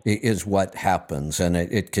control is what happens. And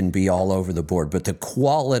it can be all over the board. But the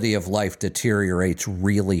quality of life deteriorates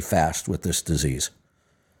really fast with this disease.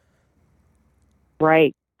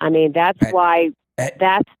 Right. I mean, that's why...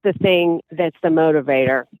 That's the thing that's the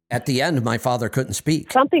motivator. At the end, my father couldn't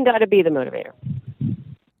speak. Something got to be the motivator.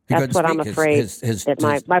 That's what I'm afraid.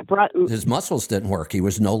 His muscles didn't work. He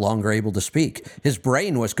was no longer able to speak. His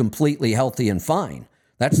brain was completely healthy and fine.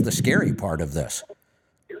 That's the scary part of this.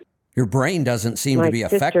 Your brain doesn't seem to be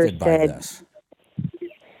affected by this.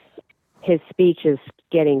 His speech is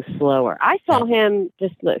getting slower. I saw him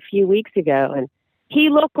just a few weeks ago, and he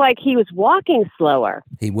looked like he was walking slower.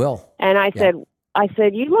 He will. And I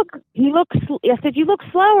said, you look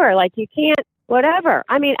slower. Like you can't, whatever.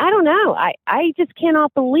 I mean, I don't know. I just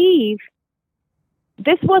cannot believe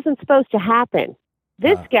this wasn't supposed to happen.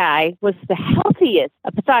 This guy was the healthiest,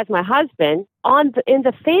 besides my husband, in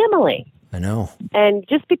the family. I know. And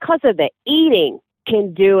just because of the eating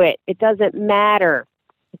can do it. It doesn't matter.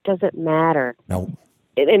 It doesn't matter. No.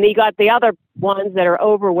 And you got the other ones that are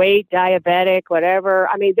overweight, diabetic, whatever.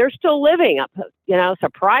 I mean, they're still living,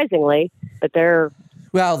 surprisingly, but they're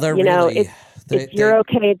really, you're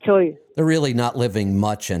okay until you. They're really not living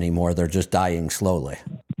much anymore. They're just dying slowly.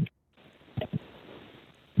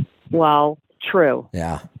 Well, true.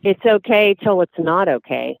 Yeah. It's okay till it's not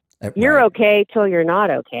okay. You're okay till you're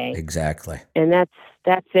not okay. Exactly. And that's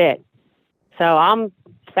it. So I'm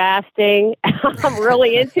fasting. I'm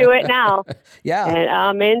really into it now. Yeah.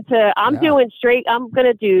 And I'm doing straight. I'm going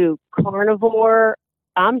to do carnivore.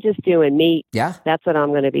 I'm just doing meat. Yeah. That's what I'm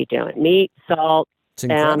going to be doing. Meat, salt.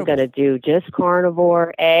 And I'm going to do just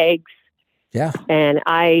carnivore, eggs. Yeah. And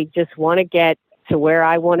I just want to get to where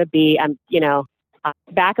I want to be. I'm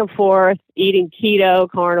back and forth, eating keto,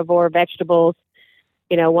 carnivore, vegetables.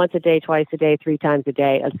 once a day, twice a day, 3 times a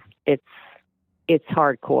day. It's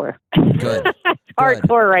hardcore. Good. It's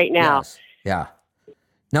hardcore right now. Yes. Yeah.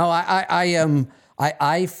 No,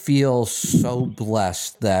 I feel so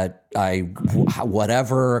blessed that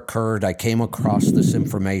whatever occurred, I came across this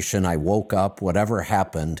information, I woke up, whatever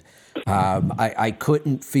happened, I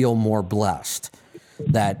couldn't feel more blessed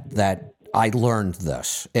that I learned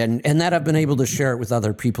this and that I've been able to share it with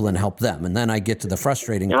other people and help them. And then I get to the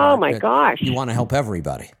frustrating part. Oh my gosh. You want to help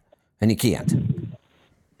everybody and you can't.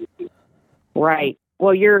 Right.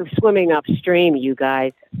 Well, you're swimming upstream, you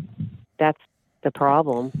guys. That's the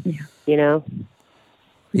problem. Yeah.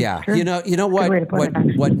 Yeah. You know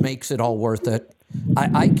what makes it all worth it?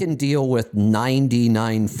 I can deal with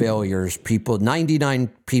 99 failures, 99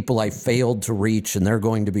 people I failed to reach, and they're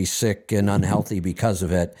going to be sick and unhealthy because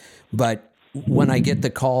of it. But when I get the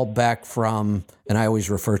call back from, and I always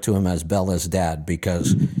refer to him as Bella's dad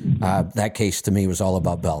because that case to me was all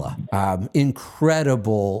about Bella.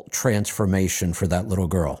 Incredible transformation for that little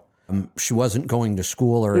girl. She wasn't going to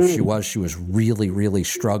school, or if she was really, really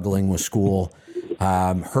struggling with school.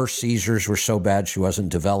 Her seizures were so bad she wasn't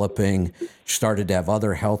developing. She started to have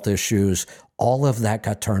other health issues. All of that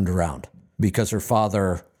got turned around because her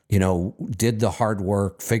father, did the hard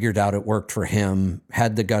work, figured out it worked for him,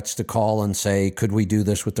 had the guts to call and say, could we do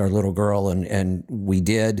this with our little girl? And we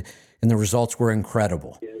did. And the results were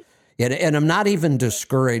incredible. And I'm not even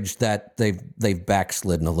discouraged that they've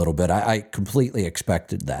backslidden a little bit. I completely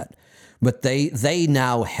expected that. But they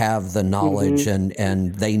now have the knowledge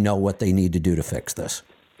and they know what they need to do to fix this.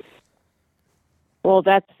 Well,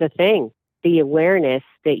 that's the thing, the awareness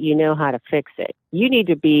that you know how to fix it. You need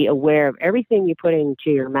to be aware of everything you put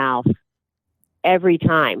into your mouth every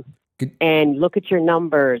time. And look at your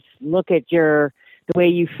numbers, look at the way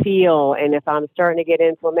you feel. And if I'm starting to get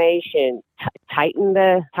inflammation, tighten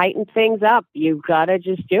things up. You've got to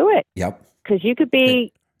just do it. Yep. Because you could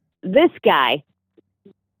be this guy.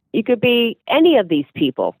 You could be any of these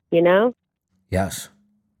people, Yes.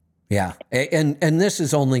 Yeah. And this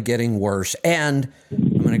is only getting worse. And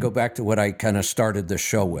I'm going to go back to what I kind of started the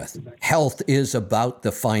show with. Health is about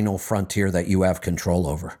the final frontier that you have control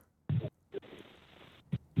over.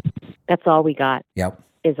 That's all we got. Yep.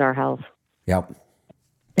 Is our health. Yep.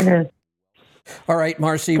 It is. All right,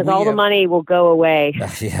 Marcy. Because all the money will go away.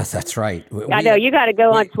 Yeah, that's right. I know. You got to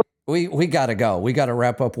go on Twitter. We got to go. We got to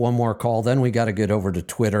wrap up one more call. Then we got to get over to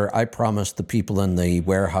Twitter. I promised the people in the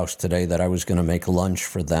warehouse today that I was going to make lunch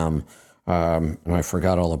for them. And I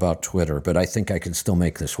forgot all about Twitter, but I think I can still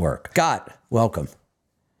make this work. Scott, welcome.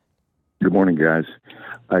 Good morning, guys.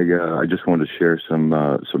 I just wanted to share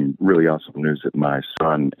some really awesome news that my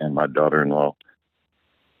son and my daughter-in-law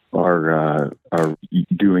are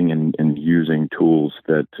doing and using tools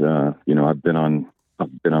that I've been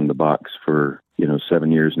on the box for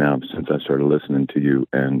 7 years now since I started listening to you,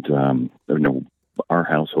 and our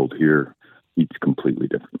household here eats completely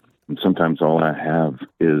different. And sometimes all I have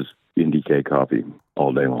is NDK coffee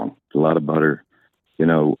all day long. It's a lot of butter.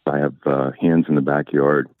 I have hens in the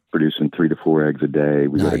backyard producing 3 to 4 eggs a day.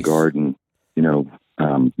 We got a garden.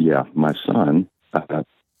 My son,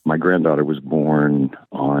 my granddaughter was born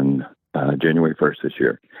on January 1st this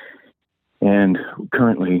year. And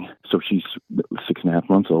currently, so she's 6.5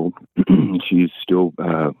 months old. She's still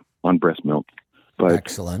on breast milk. But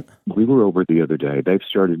excellent. We were over the other day. They've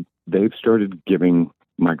started giving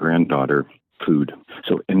my granddaughter food.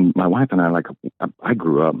 So, and my wife and I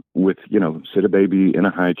grew up with, sit a baby in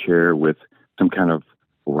a high chair with some kind of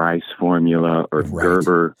rice formula or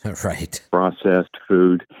Gerber processed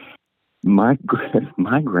food. My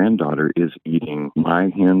granddaughter is eating my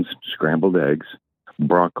hen's scrambled eggs,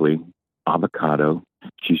 broccoli, avocado.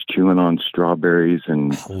 She's chewing on strawberries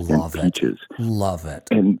and peaches. Love it.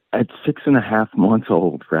 And at 6.5 months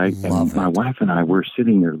old, right? My wife and I were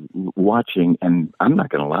sitting there watching, and I'm not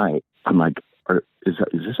going to lie. I'm like, is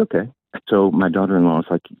this okay? So my daughter-in-law is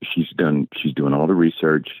like, she's doing all the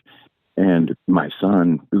research. And my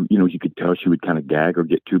son, you could tell she would kind of gag or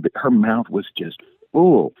get too big. Her mouth was just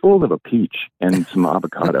full of a peach and some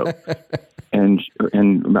avocado. and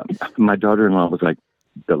my daughter-in-law was like,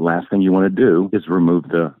 the last thing you want to do is remove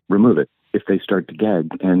it if they start to gag.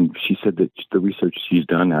 And she said that the research she's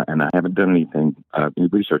done, and I haven't done any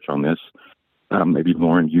research on this. Maybe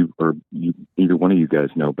Lauren, you either one of you guys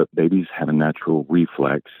know, but babies have a natural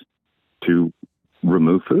reflex to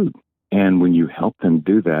remove food. And when you help them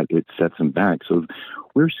do that, it sets them back. So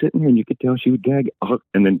we're sitting here and you could tell she would gag,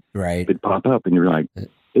 and then it'd pop up and you're like,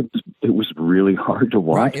 it was really hard to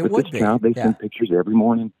watch. Right, it but would this be, child, they send pictures every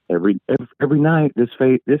morning, every night. This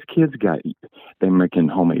kid's got, they're making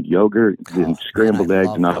homemade yogurt and scrambled eggs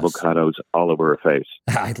and avocados all over her face.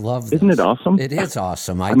 I love this. Isn't it awesome? It is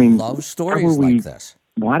awesome. I mean, love stories like this.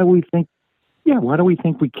 Why do we think? Yeah, why do we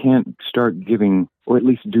think we can't start giving, or at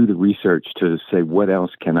least do the research to say what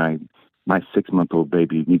else can my 6-month-old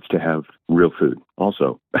baby needs to have real food.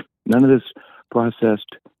 Also, none of this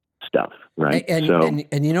processed stuff, right? And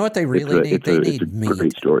you know what they really need? They need meat.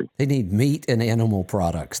 Great story. They need meat and animal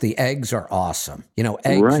products. The eggs are awesome.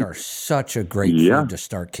 Eggs are such a great food to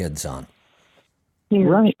start kids on.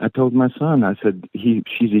 Right. I told my son, I said, she's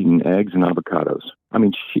eating eggs and avocados. I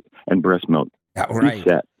mean, and breast milk. Right. She's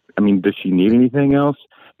set. I mean, does she need anything else?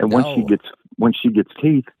 And once she gets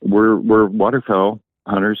teeth, we're waterfowl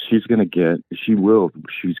hunters. She's going to get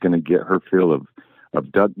her fill of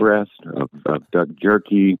duck breast, of duck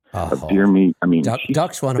jerky, of deer meat. I mean,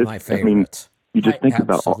 duck's one of my favorites. I mean, you just think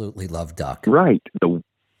about absolutely love duck. Right.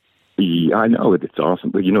 I know it's awesome,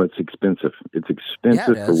 but it's expensive. It's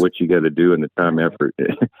expensive for what you got to do and the time, effort.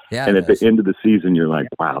 And at the end of the season, you're like,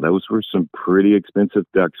 wow, those were some pretty expensive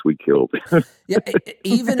ducks we killed.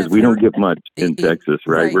 Even because we don't get much in Texas,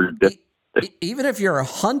 right? Even if you're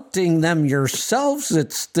hunting them yourselves,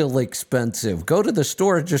 it's still expensive. Go to the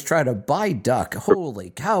store and just try to buy duck. Holy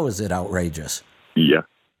cow, is it outrageous? Yeah,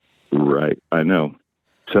 right. I know.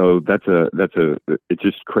 So it's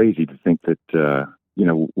just crazy to think that,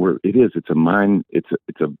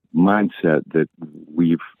 it's a mindset that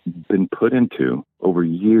we've been put into over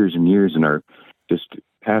years and years and are just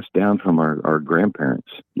passed down from our grandparents,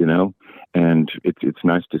 and it's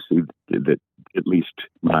nice to see that at least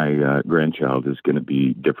my grandchild is going to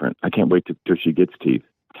be different. I can't wait till she gets teeth.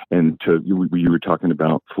 And you were talking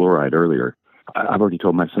about fluoride earlier. I've already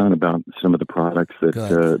told my son about some of the products that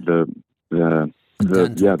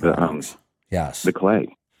the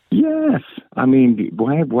clay. Yes, I mean,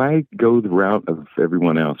 why go the route of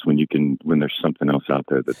everyone else when there's something else out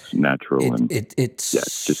there that's natural? It's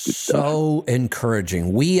so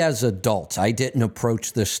encouraging. We as adults, I didn't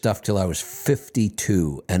approach this stuff till I was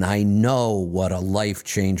 52, and I know what a life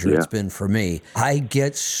changer it's been for me. I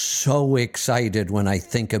get so excited when I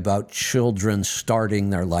think about children starting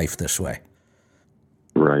their life this way.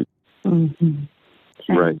 Right. Mm-hmm.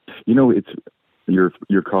 Right. It's.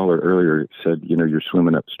 Your caller earlier said, you're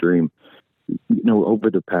swimming upstream. Over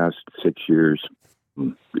the past 6 years,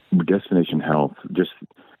 Destination Health, just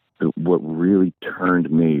what really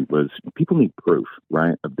turned me was people need proof,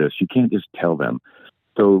 right, of this. You can't just tell them.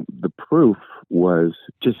 So the proof was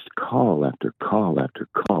just call after call after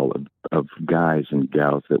call of guys and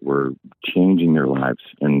gals that were changing their lives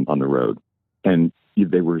on the road. And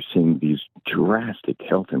they were seeing these drastic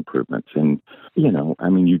health improvements, and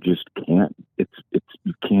you just can't.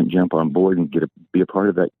 You can't jump on board and be a part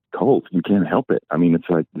of that cult. You can't help it. I mean, it's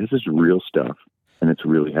like this is real stuff, and it's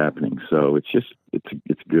really happening. So it's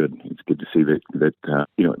good. It's good to see that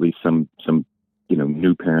at least some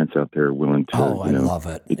new parents out there are willing to I love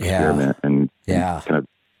it. Experiment and kind of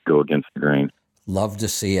go against the grain. Love to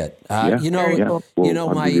see it. I'll give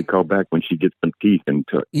you a call back when she gets some teeth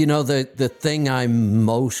into it. The thing I'm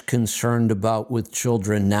most concerned about with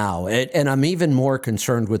children now, and I'm even more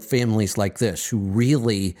concerned with families like this who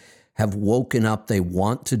really have woken up. They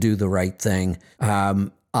want to do the right thing.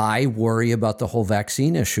 I worry about the whole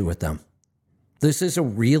vaccine issue with them. This is a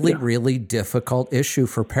really, really difficult issue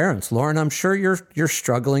for parents. Lauren, I'm sure you're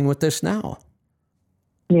struggling with this now.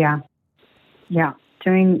 Yeah.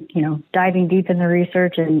 Diving deep in the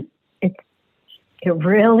research, and it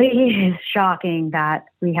really is shocking that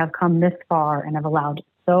we have come this far and have allowed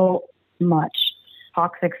so much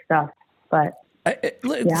toxic stuff. But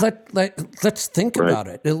let's think about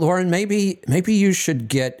it, Lauren. Maybe you should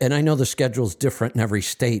get. And I know the schedule's different in every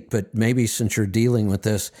state, but maybe since you're dealing with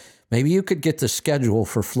this, maybe you could get the schedule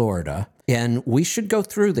for Florida. And we should go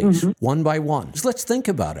through these one by one. So let's think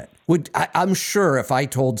about it. I'm sure if I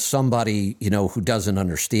told somebody, who doesn't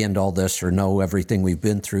understand all this or know everything we've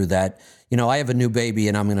been through that, I have a new baby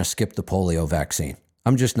and I'm going to skip the polio vaccine.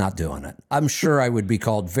 I'm just not doing it. I'm sure I would be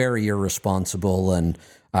called very irresponsible.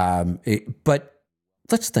 But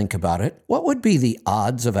let's think about it. What would be the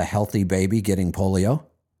odds of a healthy baby getting polio?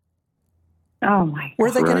 Oh, my God. Where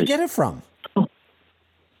are they going to get it from?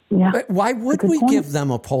 Yeah. Why would we give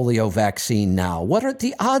them a polio vaccine now?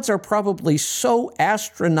 The odds are probably so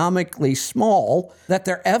astronomically small that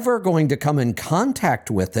they're ever going to come in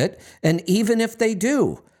contact with it. And even if they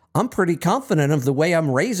do, I'm pretty confident of the way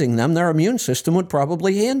I'm raising them, their immune system would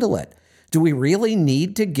probably handle it. Do we really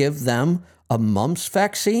need to give them a mumps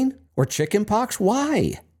vaccine or chickenpox?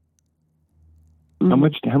 Why?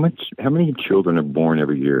 How many children are born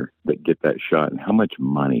every year that get that shot, and how much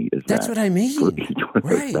money is That's that? what I mean. For each one of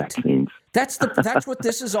those vaccines. That's what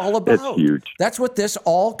this is all about. That's huge. That's what this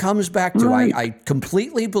all comes back to. Right. I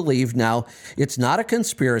completely believe now it's not a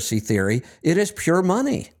conspiracy theory. It is pure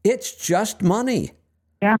money. It's just money.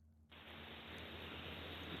 Yeah.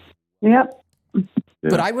 Yep.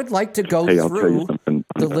 But I would like to go through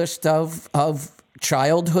the list of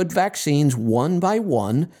childhood vaccines one by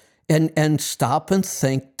one and stop and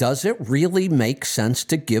think, does it really make sense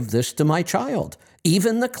to give this to my child?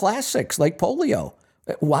 Even the classics like polio.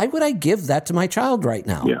 Why would I give that to my child right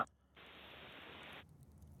now? Yeah.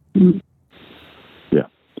 Yeah.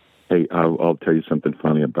 Hey, I'll tell you something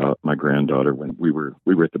funny about my granddaughter. When we were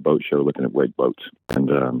at the boat show looking at wake boats,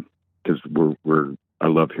 and because I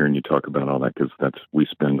love hearing you talk about all that, because we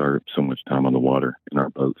spend so much time on the water in our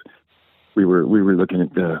boats. We were looking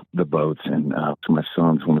at the boats, and so my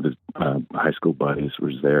son's one of his high school buddies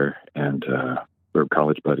was there, and or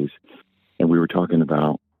college buddies, and we were talking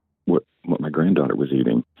about what my granddaughter was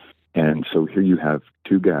eating, and so here you have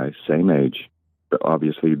two guys, same age, but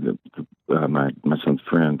obviously my son's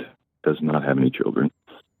friend does not have any children,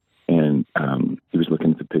 and he was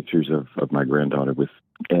looking at the pictures of my granddaughter with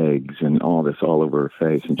eggs and all this all over her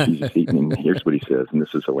face, and she's just eating. And here's what he says, and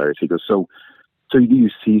this is hilarious. He goes, So do you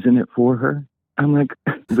season it for her? I'm like,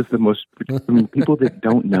 it was the most. I mean, people that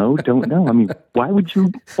don't know. I mean, why would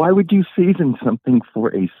you season something for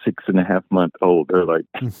a 6.5-month-old? They're like,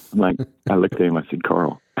 I looked at him. I said,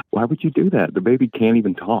 Carl, why would you do that? The baby can't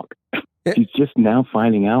even talk. She's just now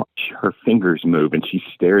finding out her fingers move, and she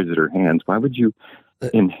stares at her hands. Why would you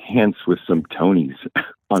enhance with some Tony's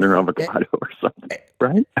on her avocado or something?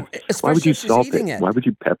 Right? Why would you salt it? Why would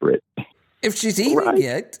you pepper it? If she's eating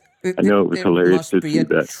it. I know, it was hilarious to see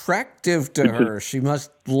that. It must be attractive to her. She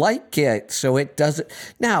must like it, so it doesn't.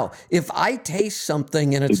 Now, if I taste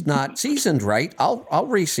something and it's not seasoned right, I'll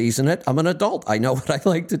re-season it. I'm an adult. I know what I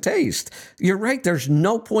like to taste. You're right. There's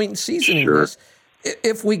no point in seasoning this.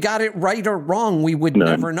 If we got it right or wrong, we would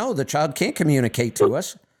never know. The child can't communicate to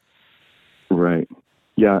us. Right.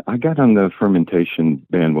 Yeah, I got on the fermentation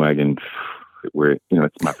bandwagon where,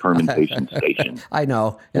 it's my fermentation station. I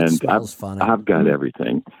know. It smells funny. I've got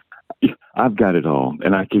everything. I've got it all.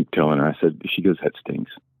 And I keep telling her, I said, she goes, that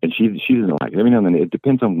stinks. And she doesn't like it. Every now and then, it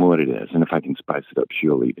depends on what it is. And if I can spice it up,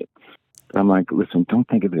 she'll eat it. But I'm like, listen, don't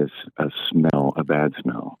think of it as a bad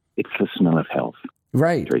smell. It's the smell of health.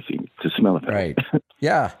 Right. Tracy, it's the smell of health. Right.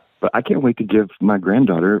 Yeah. But I can't wait to give my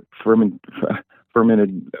granddaughter fermented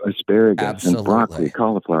asparagus and broccoli,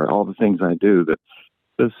 cauliflower, all the things I do,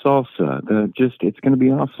 the salsa, it's going to be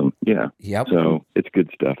awesome. Yeah. Yep. So it's good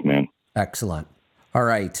stuff, man. Excellent. All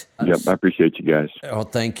right. Yep. I appreciate you guys. Oh,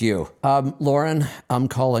 thank you. Lauren, I'm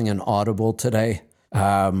calling an audible today.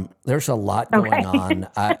 There's a lot going on.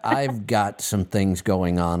 I've got some things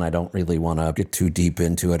going on. I don't really want to get too deep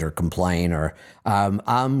into it or complain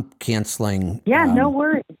I'm canceling. Yeah, no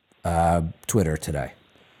worries. Twitter today.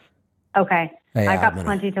 Okay. Hey, I got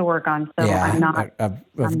plenty to work on, so I'm not.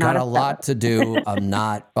 I've got a lot to do. I'm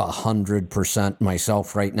not 100%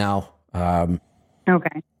 myself right now.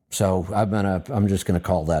 Okay. So I'm just gonna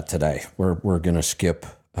call that today. We're gonna skip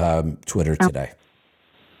Twitter today.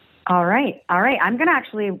 All right. I'm gonna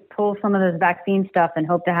actually pull some of this vaccine stuff and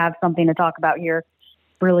hope to have something to talk about here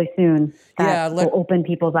really soon. That will open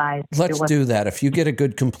people's eyes. Let's do that. If you get a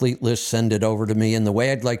good complete list, send it over to me. And the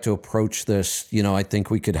way I'd like to approach this, I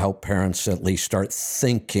think we could help parents at least start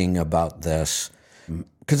thinking about this,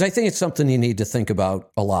 because I think it's something you need to think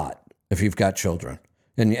about a lot if you've got children.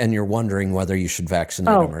 And you're wondering whether you should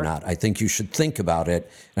vaccinate them or not. I think you should think about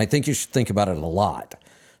it, and I think you should think about it a lot.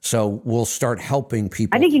 So we'll start helping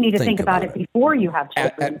people. I think you need to think about it before you have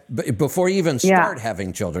children. Before you even start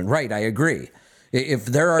having children. Right, I agree. If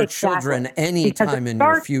there are children any time in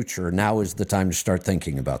your future, now is the time to start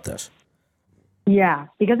thinking about this. Yeah,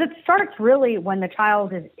 because it starts really when the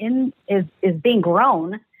child is being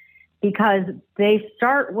grown, because they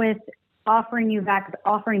start with offering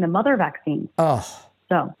the mother vaccine. Oh.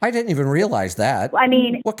 So I didn't even realize that. I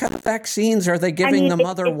mean, what kind of vaccines are they giving the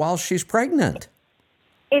mother while she's pregnant?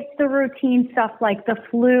 It's the routine stuff like the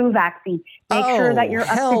flu vaccine. Make sure that you're up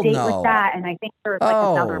to date with that. And I think there's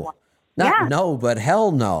another one. No, but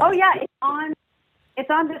hell no. Oh yeah, it's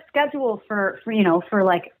on the schedule for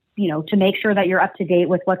to make sure that you're up to date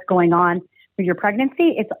with what's going on with your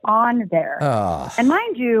pregnancy. It's on there. And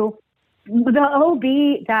mind you, the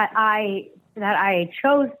OB that I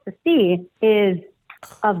chose to see is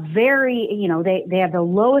a very, they have the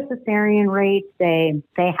lowest cesarean rates. They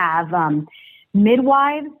have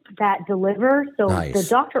midwives that deliver. So the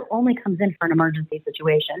doctor only comes in for an emergency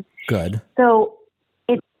situation. Good. So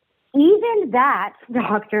even that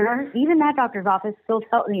doctor's office still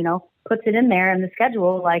puts it in there in the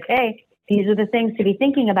schedule, like, hey, these are the things to be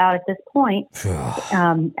thinking about at this point,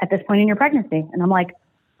 in your pregnancy. And I'm like,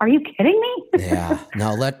 are you kidding me? Yeah.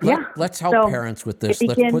 No, let's help parents with this.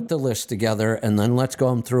 Let's put the list together and then let's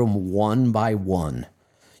go through them one by one.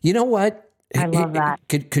 You know what? I love that.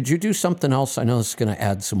 Could you do something else? I know this is going to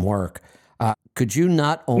add some work. Could you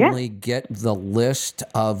not only get the list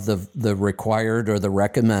of the required or the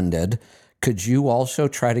recommended, could you also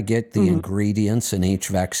try to get the ingredients in each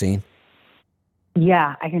vaccine?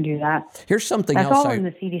 Yeah, I can do that. Here's something That's else. all in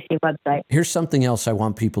the CDC website. Here's something else I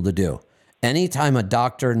want people to do. Anytime a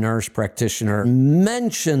doctor, nurse, practitioner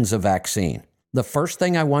mentions a vaccine, the first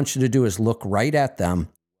thing I want you to do is look right at them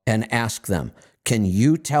and ask them, can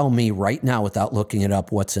you tell me right now without looking it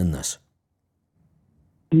up what's in this?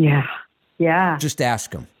 Yeah. Yeah. Just ask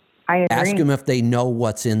them. I agree. Ask them if they know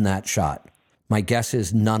what's in that shot. My guess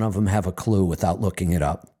is none of them have a clue without looking it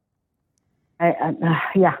up.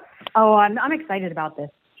 Yeah. Oh, I'm excited about this.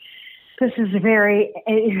 This is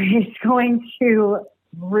it's going to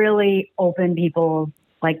really open people,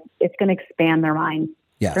 it's going to expand their minds.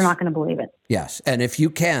 Yes. They're not going to believe it. Yes. And if you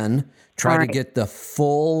can, try to get the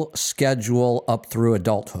full schedule up through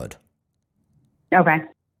adulthood. Okay.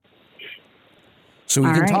 So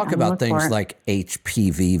we can talk about things like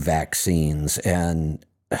HPV vaccines and,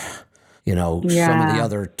 some of the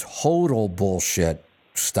other total bullshit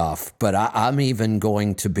stuff. But I'm even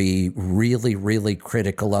going to be really, really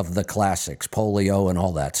critical of the classics, polio and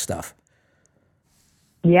all that stuff.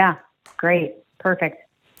 Yeah. Great. Perfect.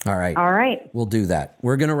 All right. All right. We'll do that.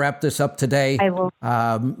 We're going to wrap this up today. I will.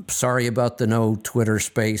 Sorry about the no Twitter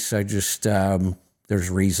space. I just, there's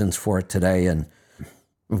reasons for it today and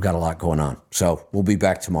we've got a lot going on. So we'll be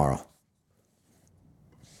back tomorrow.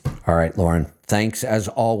 All right, Lauren. Thanks as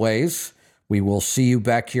always. We will see you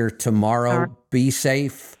back here tomorrow. Right. Be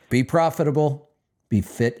safe, be profitable, be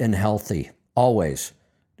fit and healthy. Always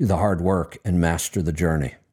do the hard work and master the journey.